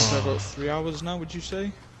been streaming for about 3 hours now. Would you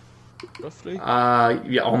say? Roughly.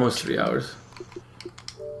 Yeah, almost 3 hours.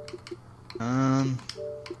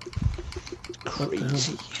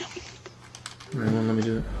 Crazy. Everyone, let me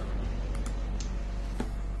do it.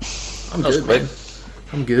 I'm good, man.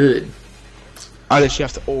 I'm good. I literally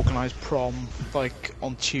have to organise prom like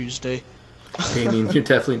on Tuesday. Damien, you're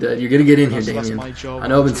definitely dead. You're gonna get in here, That's Damien. my job. I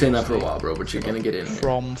know I've been saying that for a while, bro, but you're gonna get in here.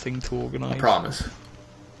 Prom thing to organise. I promise.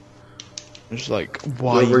 It's like,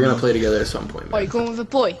 why? We're gonna play together at some point, man. Are you going with a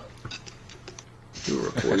boy? You were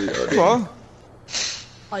recorded. What?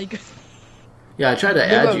 Are you go Yeah, I tried to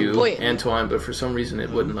add you, boy. Antoine, but for some reason it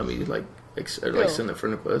wouldn't let me like send the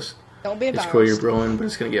friend request. Don't be It's embarrassed. cool, you're broing, but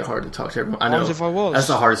it's gonna get hard to talk to everyone. I know. What if I was? That's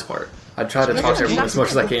the hardest part. I try to talk to everyone as much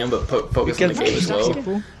as I can, but focus on the game as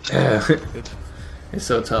well. Yeah. It's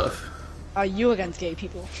so tough. Are you against gay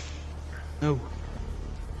people? No.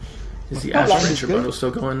 Is the Ash Rancher bundle still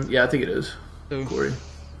going? Yeah, I think it is. No. Corey.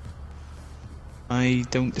 I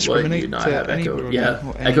don't What, discriminate. you not to have Echo? anybody Yeah,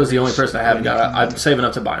 or Echo's the only person I haven't got. anything. I'm saving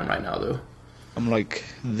up to buy him right now, though. I'm like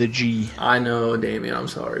the G. I know, Damien. I'm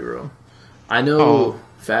sorry, bro. I know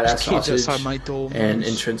Fat Ass kids Sausage outside my door, and man.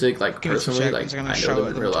 Intrinsic, like Give me some personally, like seconds, I'm I gonna know shout them at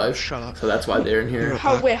in them real to life. shut up. So that's why they're in here.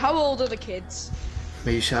 How old are the kids?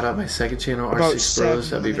 Maybe shout out my second channel, About R6 Bros. 7,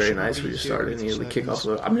 That'd be and very they nice. should We be just started and you serious kick off.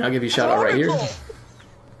 seconds. I mean, I'll give you a shout out right here.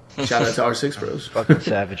 Shout out to R6 Bros. Fucking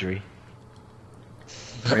savagery.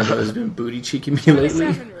 Rainbow has been booty cheeking me lately.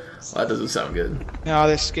 Well, that doesn't sound good. Yeah,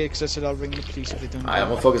 they're scared because I said I'll ring the police if they don't. Alright, I'm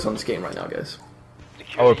gonna focus on this game right now, guys.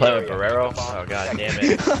 Oh, we're playing with Barrero? Oh, god damn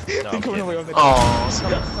it. No, I'm kidding.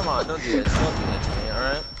 Oh, come on, don't do that. Don't do that to me,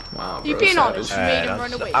 alright? Wow, You bro, being honest, you savage. made him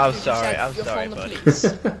run away. I'm because you sorry, said I'm you're sorry, calling the buddy. police.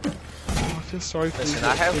 I feel sorry for Listen, you.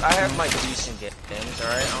 I have my decent games,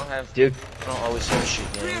 alright? I don't have. Dude. I don't always have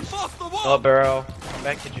shit games. Oh, Barrero. Come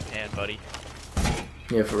back to Japan, buddy.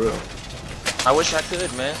 Yeah, for real. I wish I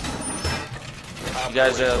could, man. You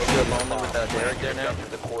guys feel lonely with Derek there now?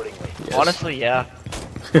 Yes. Honestly, yeah.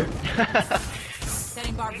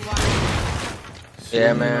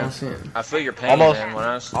 Yeah, man. I feel your pain, Almost- man. When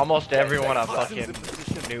I was, Almost everyone I fucking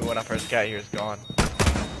knew when I first got here is gone.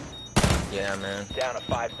 yeah, man. Down to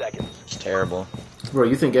 5 seconds. It's terrible. Bro,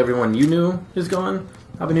 you think everyone you knew is gone?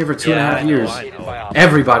 I've been here for 2.5 I know, years. I know.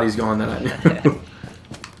 Everybody's gone that I knew.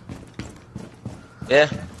 Yeah,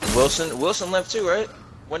 Wilson left too, right?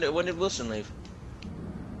 When did Wilson leave?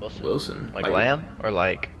 Wilson. Like Lamb? Or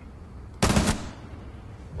like...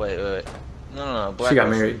 Wait. No. Black She got Wilson.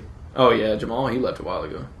 married. Oh yeah, Jamal, he left a while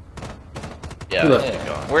ago. Yeah,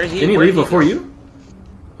 Where did he? Didn't he leave before you?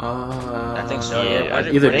 I think so. Yeah.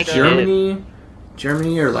 Either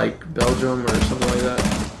Germany or like Belgium or something like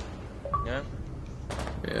that. Yeah.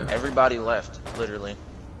 Yeah. Everybody left, literally.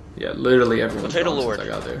 Yeah, literally everyone's Potato gone Lord. since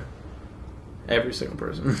I got there. Every single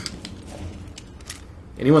person.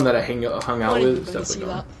 Anyone that I hung out with is definitely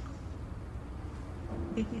gone.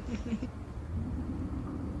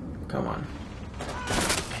 Come on.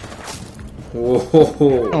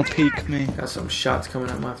 Whoa! Don't peek me. Got some shots coming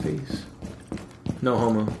at my face. No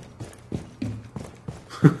homo.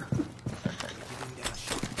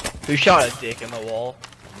 Who shot a dick in the wall?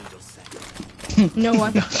 No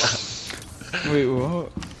one. Wait,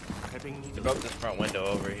 what? They broke this front window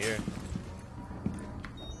over here.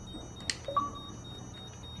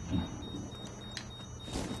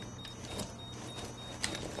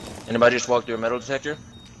 Anybody just walked through a metal detector?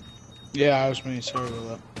 Yeah, I was me. Sorry about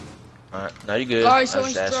that. Alright, now you good. Alright, I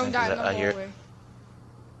someone's was just thrown asking down 'cause the I hear. hallway.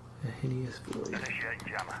 A hideous voice. Initiating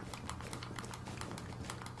jammer.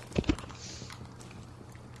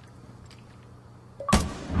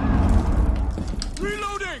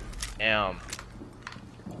 Reloading! Damn.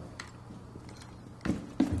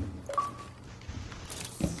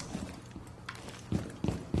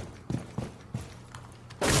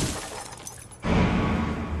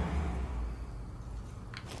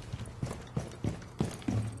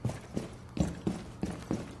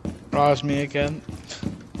 Right, it's me again.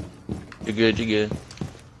 You're good, you're good.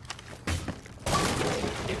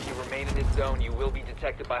 If you remain in this zone, you will be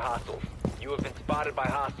detected by hostiles. You have been spotted by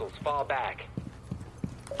hostiles. Fall back.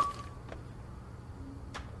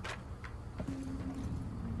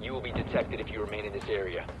 You will be detected if you remain in this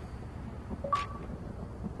area.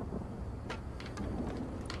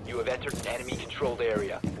 You have entered an enemy-controlled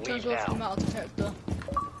area. Goes Leave off the now. metal detector.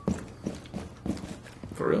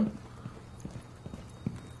 For real?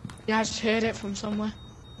 Yeah, I just heard it from somewhere.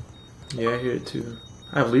 Yeah, I hear it too.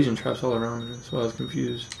 I have Legion traps all around me, so I was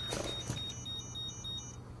confused.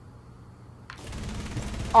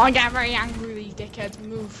 Oh, I get very angry with these dickheads.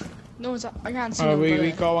 Move. No one's. I can't see them.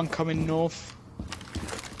 We got one coming north.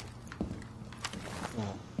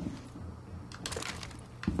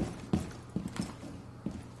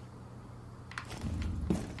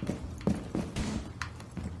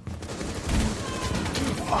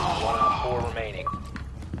 One on 4 remaining.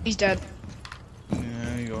 He's dead.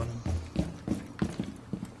 Yeah, you got him.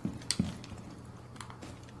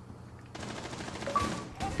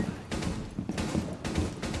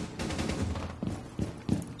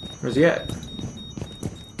 Where's he at?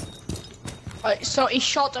 So he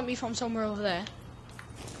shot at me from somewhere over there.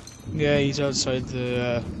 Yeah, he's outside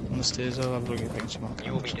the on the stairs. I'll have a look at things tomorrow.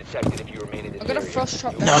 You will be detected if you remain in this I'm gonna area. frost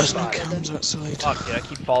trap You them. will No, be there's no spotted. cams outside. Fuck, dude, I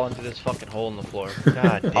keep falling through this fucking hole in the floor.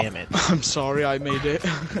 God damn it. I'm sorry, I made it.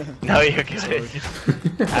 No, you're good.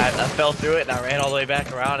 I fell through it and I ran all the way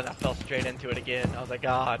back around and I fell straight into it again. I was like,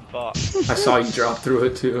 God, fuck. I saw you drop through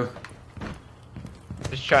it too.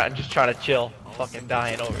 Just trying to chill. Fucking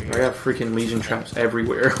dying over I here. got freaking Legion traps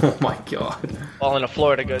everywhere. Oh my god. Falling to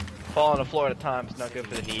Florida good. Falling to Florida time is not good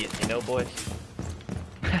for the knees, you know, boys?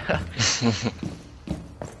 I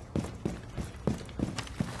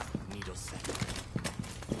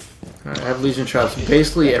have Legion traps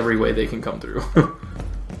basically every way they can come through.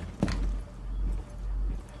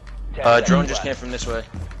 10 Drone seconds just came left. from this way.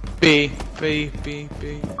 B. Yeah.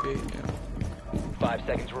 5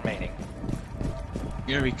 seconds remaining.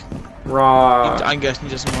 Here we go. Raw. I'm guessing he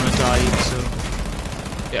doesn't want to die, so.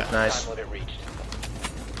 Yeah. Nice. Time limit reached.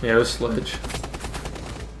 Yeah, it was Sledge.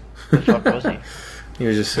 The fuck was he? He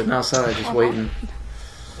was just sitting outside, just waiting.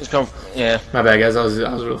 Just come. Yeah. My bad, guys. I was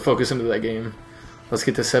really focused into that game. Let's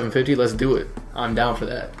get to 750. Let's do it. I'm down for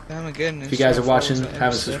that. Damn again. If you guys are watching,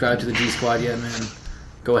 haven't subscribed to the G Squad yet, man,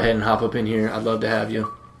 go ahead and hop up in here. I'd love to have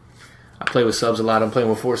you. I play with subs a lot. I'm playing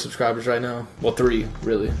with 4 subscribers right now. Well, 3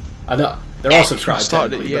 really. I know they're all subscribed,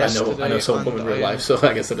 technically, but I know some of them in real life, so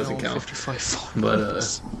I guess that doesn't count.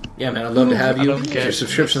 But yeah, man, I'd love to have you. If your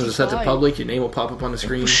subscriptions are set to public, your name will pop up on the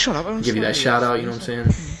screen. Give you that shout out. You know what I'm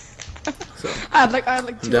saying? So I'd like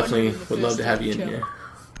definitely would love to have you in here.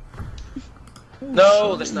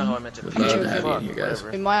 No, that's not how I meant it. Would love to have you in here, guys.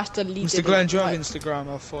 We might have to leave Mr. Glenn, do you have Instagram?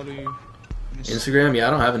 I'll follow you. Instagram? Yeah,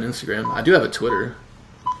 I don't have an Instagram. I do have a Twitter.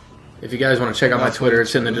 If you guys want to check out my Twitter,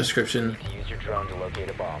 it's in the description. Use your drone to locate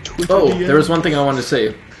a bomb. Oh, there was one thing I wanted to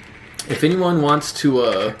say. If anyone wants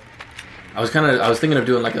to, I was thinking of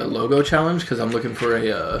doing like a logo challenge because I'm looking for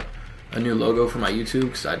a new logo for my YouTube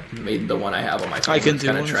because I made the one I have on my phone. It's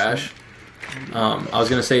kind of trash. I was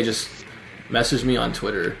gonna say just message me on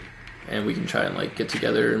Twitter and we can try and like get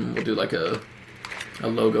together and we'll do like a a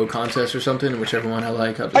logo contest or something. Whichever one I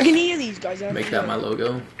like, I'll just I can hear these guys. make that my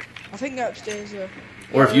logo. I think they're upstairs.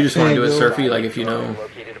 Or if you just want to do it surfy, like if you know.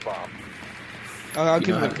 I'll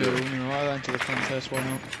give it a go. You know, I'll enter the contest. Why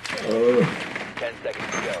not? 10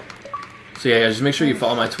 seconds to go. So yeah, just make sure you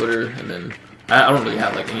follow my Twitter, and then I don't really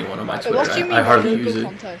have like anyone on my Twitter. What do you mean I hardly logo use it.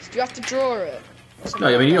 contest? Do you have to draw it? No,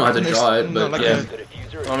 I mean you don't have to draw it, but like yeah.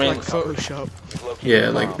 I mean, like Photoshop. Yeah,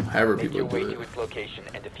 like however people do it. Location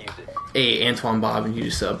and defuse it. Hey, Antoine Bob, and you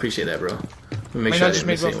just appreciate that, bro. Make I sure I just didn't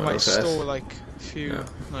made miss one for anyone my else fast. store like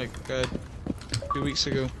a few weeks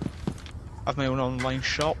ago. I've made an online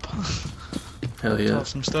shop. Hell yeah. Sell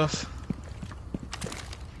some stuff.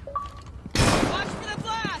 Watch for the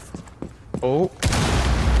blast! Oh.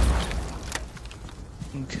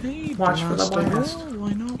 Okay. Watch for the blast.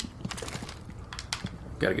 Why not?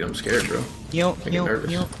 Gotta get them scared, bro. Yo, Make it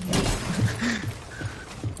nervous.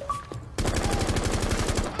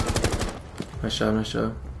 Nice job, nice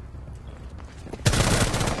job.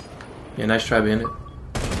 Yeah, nice try, Bandit.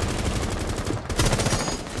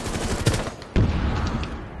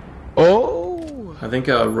 Oh! I think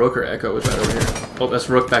Rook or Echo was right over here. Oh, that's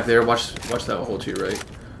Rook back there. Watch that hole to your right.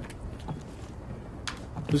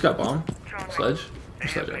 Who's got bomb? Sledge? Or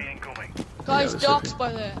Sledge? Guys, Yeah, Doc's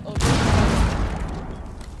by there. Oh,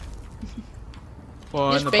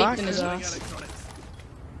 Well, he's in the baked back. in his ass.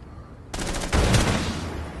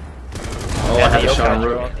 Oh, I had a shot on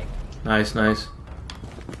Rook. Nice, nice.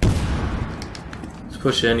 Let's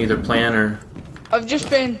push in, either plan or... I've just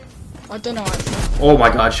been... I don't know actually. Oh my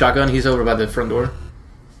god, shotgun. He's over by the front door.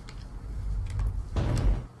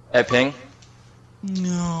 Hey, ping.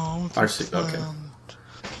 No. R6, okay.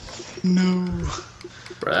 No.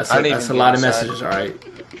 Bro, that's a lot of messages, alright?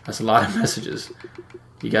 That's a lot of messages.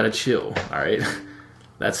 You gotta chill, alright?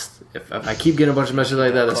 That's... If I keep getting a bunch of messages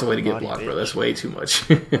like that, that's the way to get blocked, bro. That's way too much.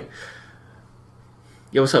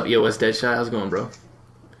 Yo, what's up, EOS Deadshot? How's it going, bro?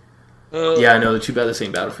 Yeah, I know. Too bad this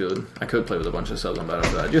ain't Battlefield. I could play with a bunch of subs on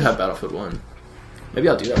Battlefield. I do have Battlefield 1. Maybe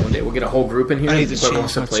I'll do that one day. We'll get a whole group in here. Whoever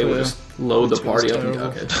wants to play, we'll just load the party up.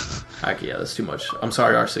 Okay. Heck yeah, that's too much. I'm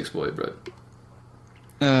sorry, R6 boy, but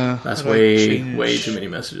that's way too many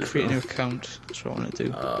messages. Create a new account. That's what I want to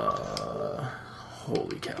do.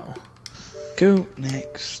 Holy cow. Go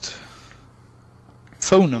next.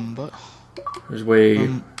 Phone number. There's way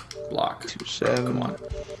block. 27. Come on.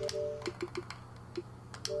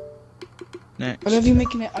 Next. I love you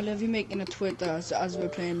making a Twitter as we're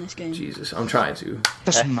playing this game. Jesus, I'm trying to.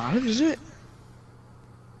 Doesn't matter, is it?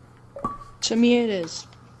 To me, it is.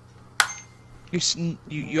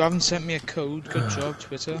 You haven't sent me a code. Good job,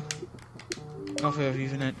 Twitter. Not for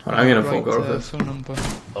even it. I'm gonna phone call this. Phone number.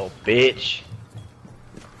 Oh, bitch.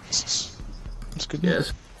 That's good.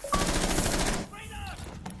 Yes.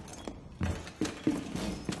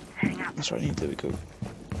 That's what I need. There we go.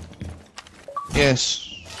 Yes.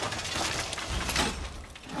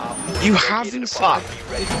 You haven't Sign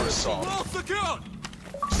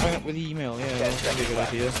sign up with email, yeah, that'd be a good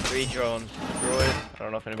idea. 3 drones destroyed. I don't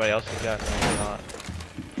know if anybody else has got any or not.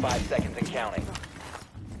 5 seconds and counting.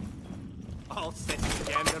 I'll set you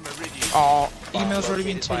down the meridian. Oh, email's already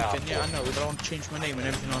been taken, yeah, I know, but I want to change my name and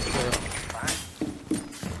everything on Twitter.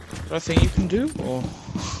 Is that a thing you can do, or?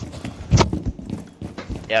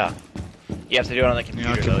 Yeah. You have to do it on the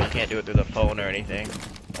computer, though. You can't do it through the phone or anything.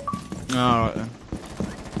 Alright then.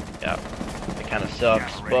 Yeah. It kind of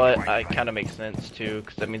sucks, but it kind of makes sense, too,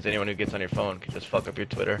 because that means anyone who gets on your phone can just fuck up your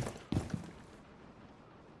Twitter.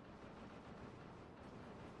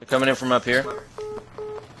 They're coming in from up here.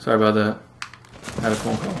 Sorry about that. I had a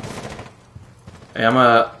phone call. Hey, I'm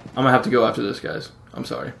gonna have to go after this, guys. I'm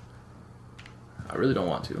sorry. I really don't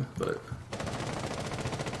want to, but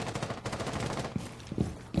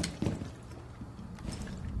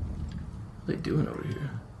what are they doing over here?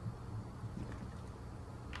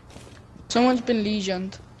 Someone's been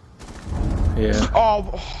legioned. Yeah.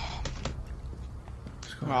 Oh!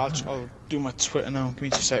 Right, I'll do my Twitter now. Give me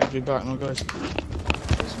 2 seconds, I'll be back now, guys.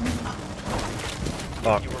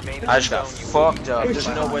 Fuck. I just got fucked up. There's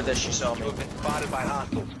no way that she saw me. You've been spotted by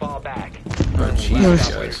hostiles. Fall back. Oh,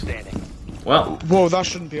 Jesus, guys. Well, Whoa, that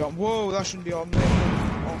shouldn't be on. Whoa, that shouldn't be on.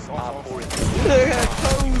 Off. oh,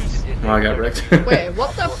 I got wrecked. Wait,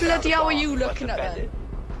 what the bloody hell are you looking at then?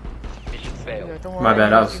 Mission failed. Yeah, don't My worry,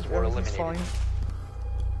 bad, I was- everything's fine.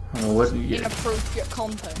 Oh, what do you get? Inappropriate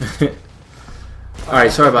content.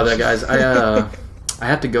 Alright, sorry about that, guys. I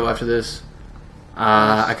have to go after this.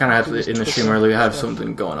 I kind of have to in the stream early. I have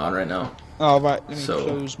something going on right now. Oh, right, let me So,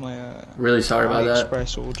 close my Really sorry about that.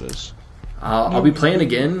 express orders. I'll be playing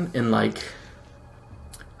again in like.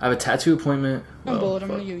 I have a tattoo appointment. I'm Well, bored, I'm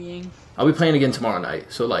fuck. gonna go ying. I'll be playing again tomorrow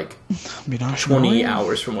night. So like 20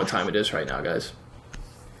 hours from what time it is right now, guys.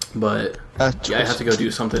 But yeah, I have to go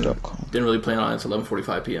do something. Didn't really plan on it. It's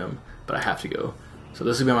 11:45 p.m. But I have to go. So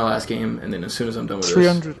this will be my last game, and then as soon as I'm done with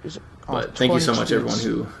this. But thank you so much, everyone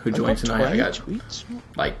who joined tonight. I got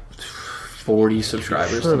like 40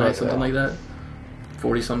 subscribers tonight, something like that.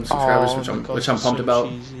 40-something subscribers, which I'm pumped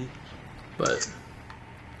about. But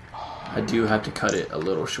I do have to cut it a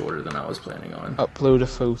little shorter than I was planning on. Upload a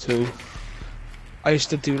photo. I used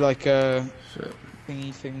to do like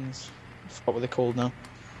thingy things. I forgot what they're called now.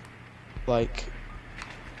 Like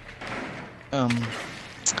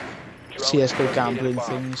CS:GO gambling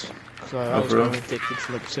things. Because I was kind of addicted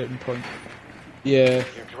for like a certain point. Yeah.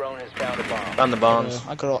 Your drone has found a bomb. Found the bombs.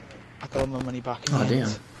 I got all my money back in the damn.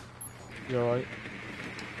 end. You alright?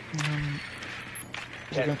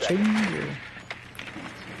 Is it gonna change or?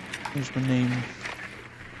 Here's my name.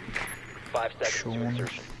 5 seconds to Sean.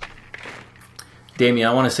 insertion. Damien,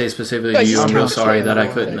 I want to say specifically to you, I'm real sorry that I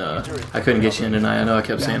couldn't get you in tonight. I know I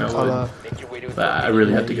kept saying I would, but I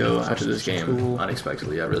really had to go after this game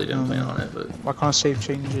unexpectedly. I really didn't plan on it, but Why can't I save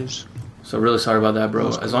changes? so really sorry about that, bro.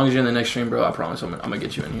 As long as you're in the next stream, bro, I promise I'm gonna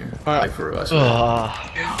get you in here. Like for us.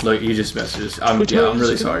 Look, you just messages. I'm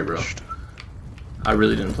really sorry, bro. I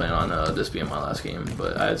really didn't plan on this being my last game,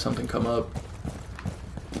 but I had something come up.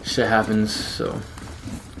 Shit happens, so.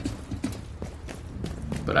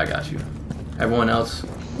 But I got you. Everyone else,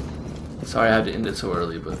 sorry I had to end it so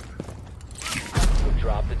early, but.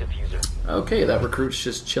 Drop the diffuser. Okay, that recruit's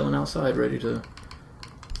just chilling outside, ready to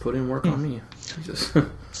put in work on me. Jesus.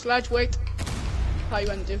 Sledge, wait. How you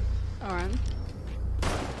want to do? Alright.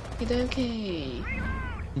 Okay.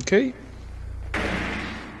 Okay.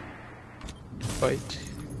 Fight.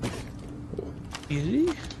 Easy.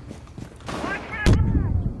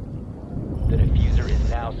 The diffuser is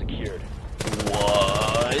now secured.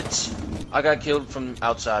 What? I got killed from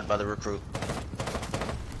outside by the recruit.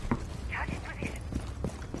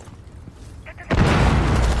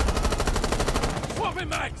 Swapping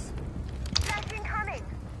mags!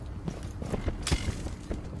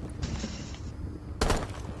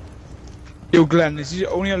 Yo, Glenn, is it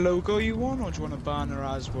only a logo you want, or do you want a banner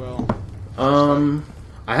as well?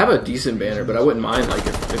 I have a decent banner, but I wouldn't mind like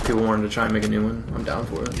if people wanted to try and make a new one. I'm down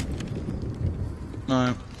for it.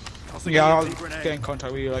 No. Yeah, I'll get in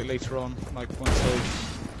contact with you like later on, like once I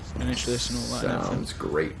finish this and all that. Sounds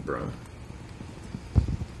great, bro.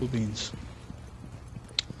 Cool beans.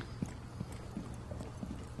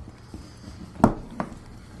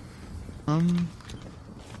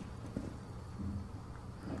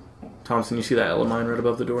 Thompson, you see that Ella mine right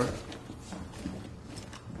above the door?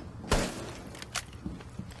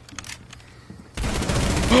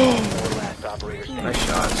 Nice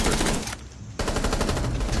shot.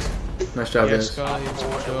 Nice job, guys.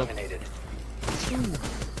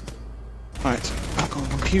 Right, back on the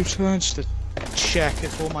computer just to check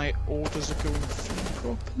if all my orders are going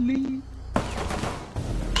through properly.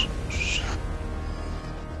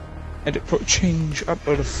 Edit, change,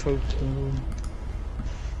 upload a photo.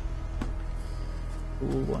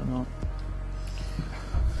 Ooh, why not?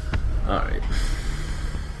 Alright.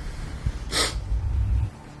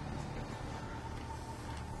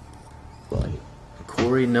 Right.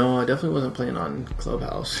 Corey, no, I definitely wasn't playing on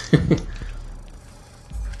Clubhouse.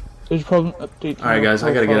 There's a problem update. Alright guys,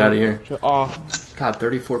 I gotta get out of here. Oh. God,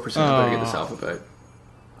 34%. I better get this alpha pack.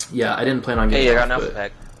 Yeah, I didn't plan on getting I got an alpha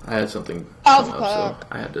pack. I had something come up, so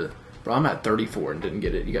I had to. Bro, I'm at 34 and didn't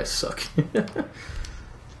get it. You guys suck.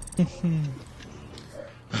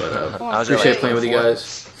 But I appreciate playing with you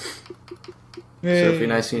guys. Sophie,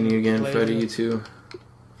 nice seeing you again. Freddie, you too.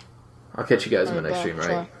 I'll catch you guys in the next stream,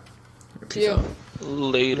 right? Peace out.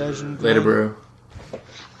 Later. Later, bro.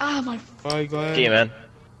 Ah, my. Bye, guys. See you, man.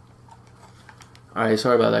 Alright,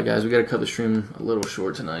 sorry about that, guys. We gotta cut the stream a little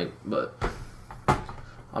short tonight, but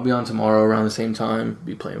I'll be on tomorrow around the same time.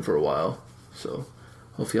 Be playing for a while, so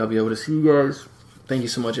hopefully I'll be able to see you guys. Thank you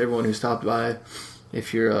so much, everyone who stopped by.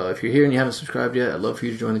 If you're here and you haven't subscribed yet, I'd love for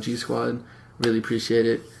you to join the G Squad. Really appreciate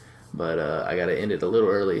it. But I gotta end it a little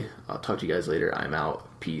early. I'll talk to you guys later. I'm out.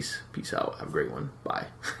 Peace. Peace out. Have a great one. Bye.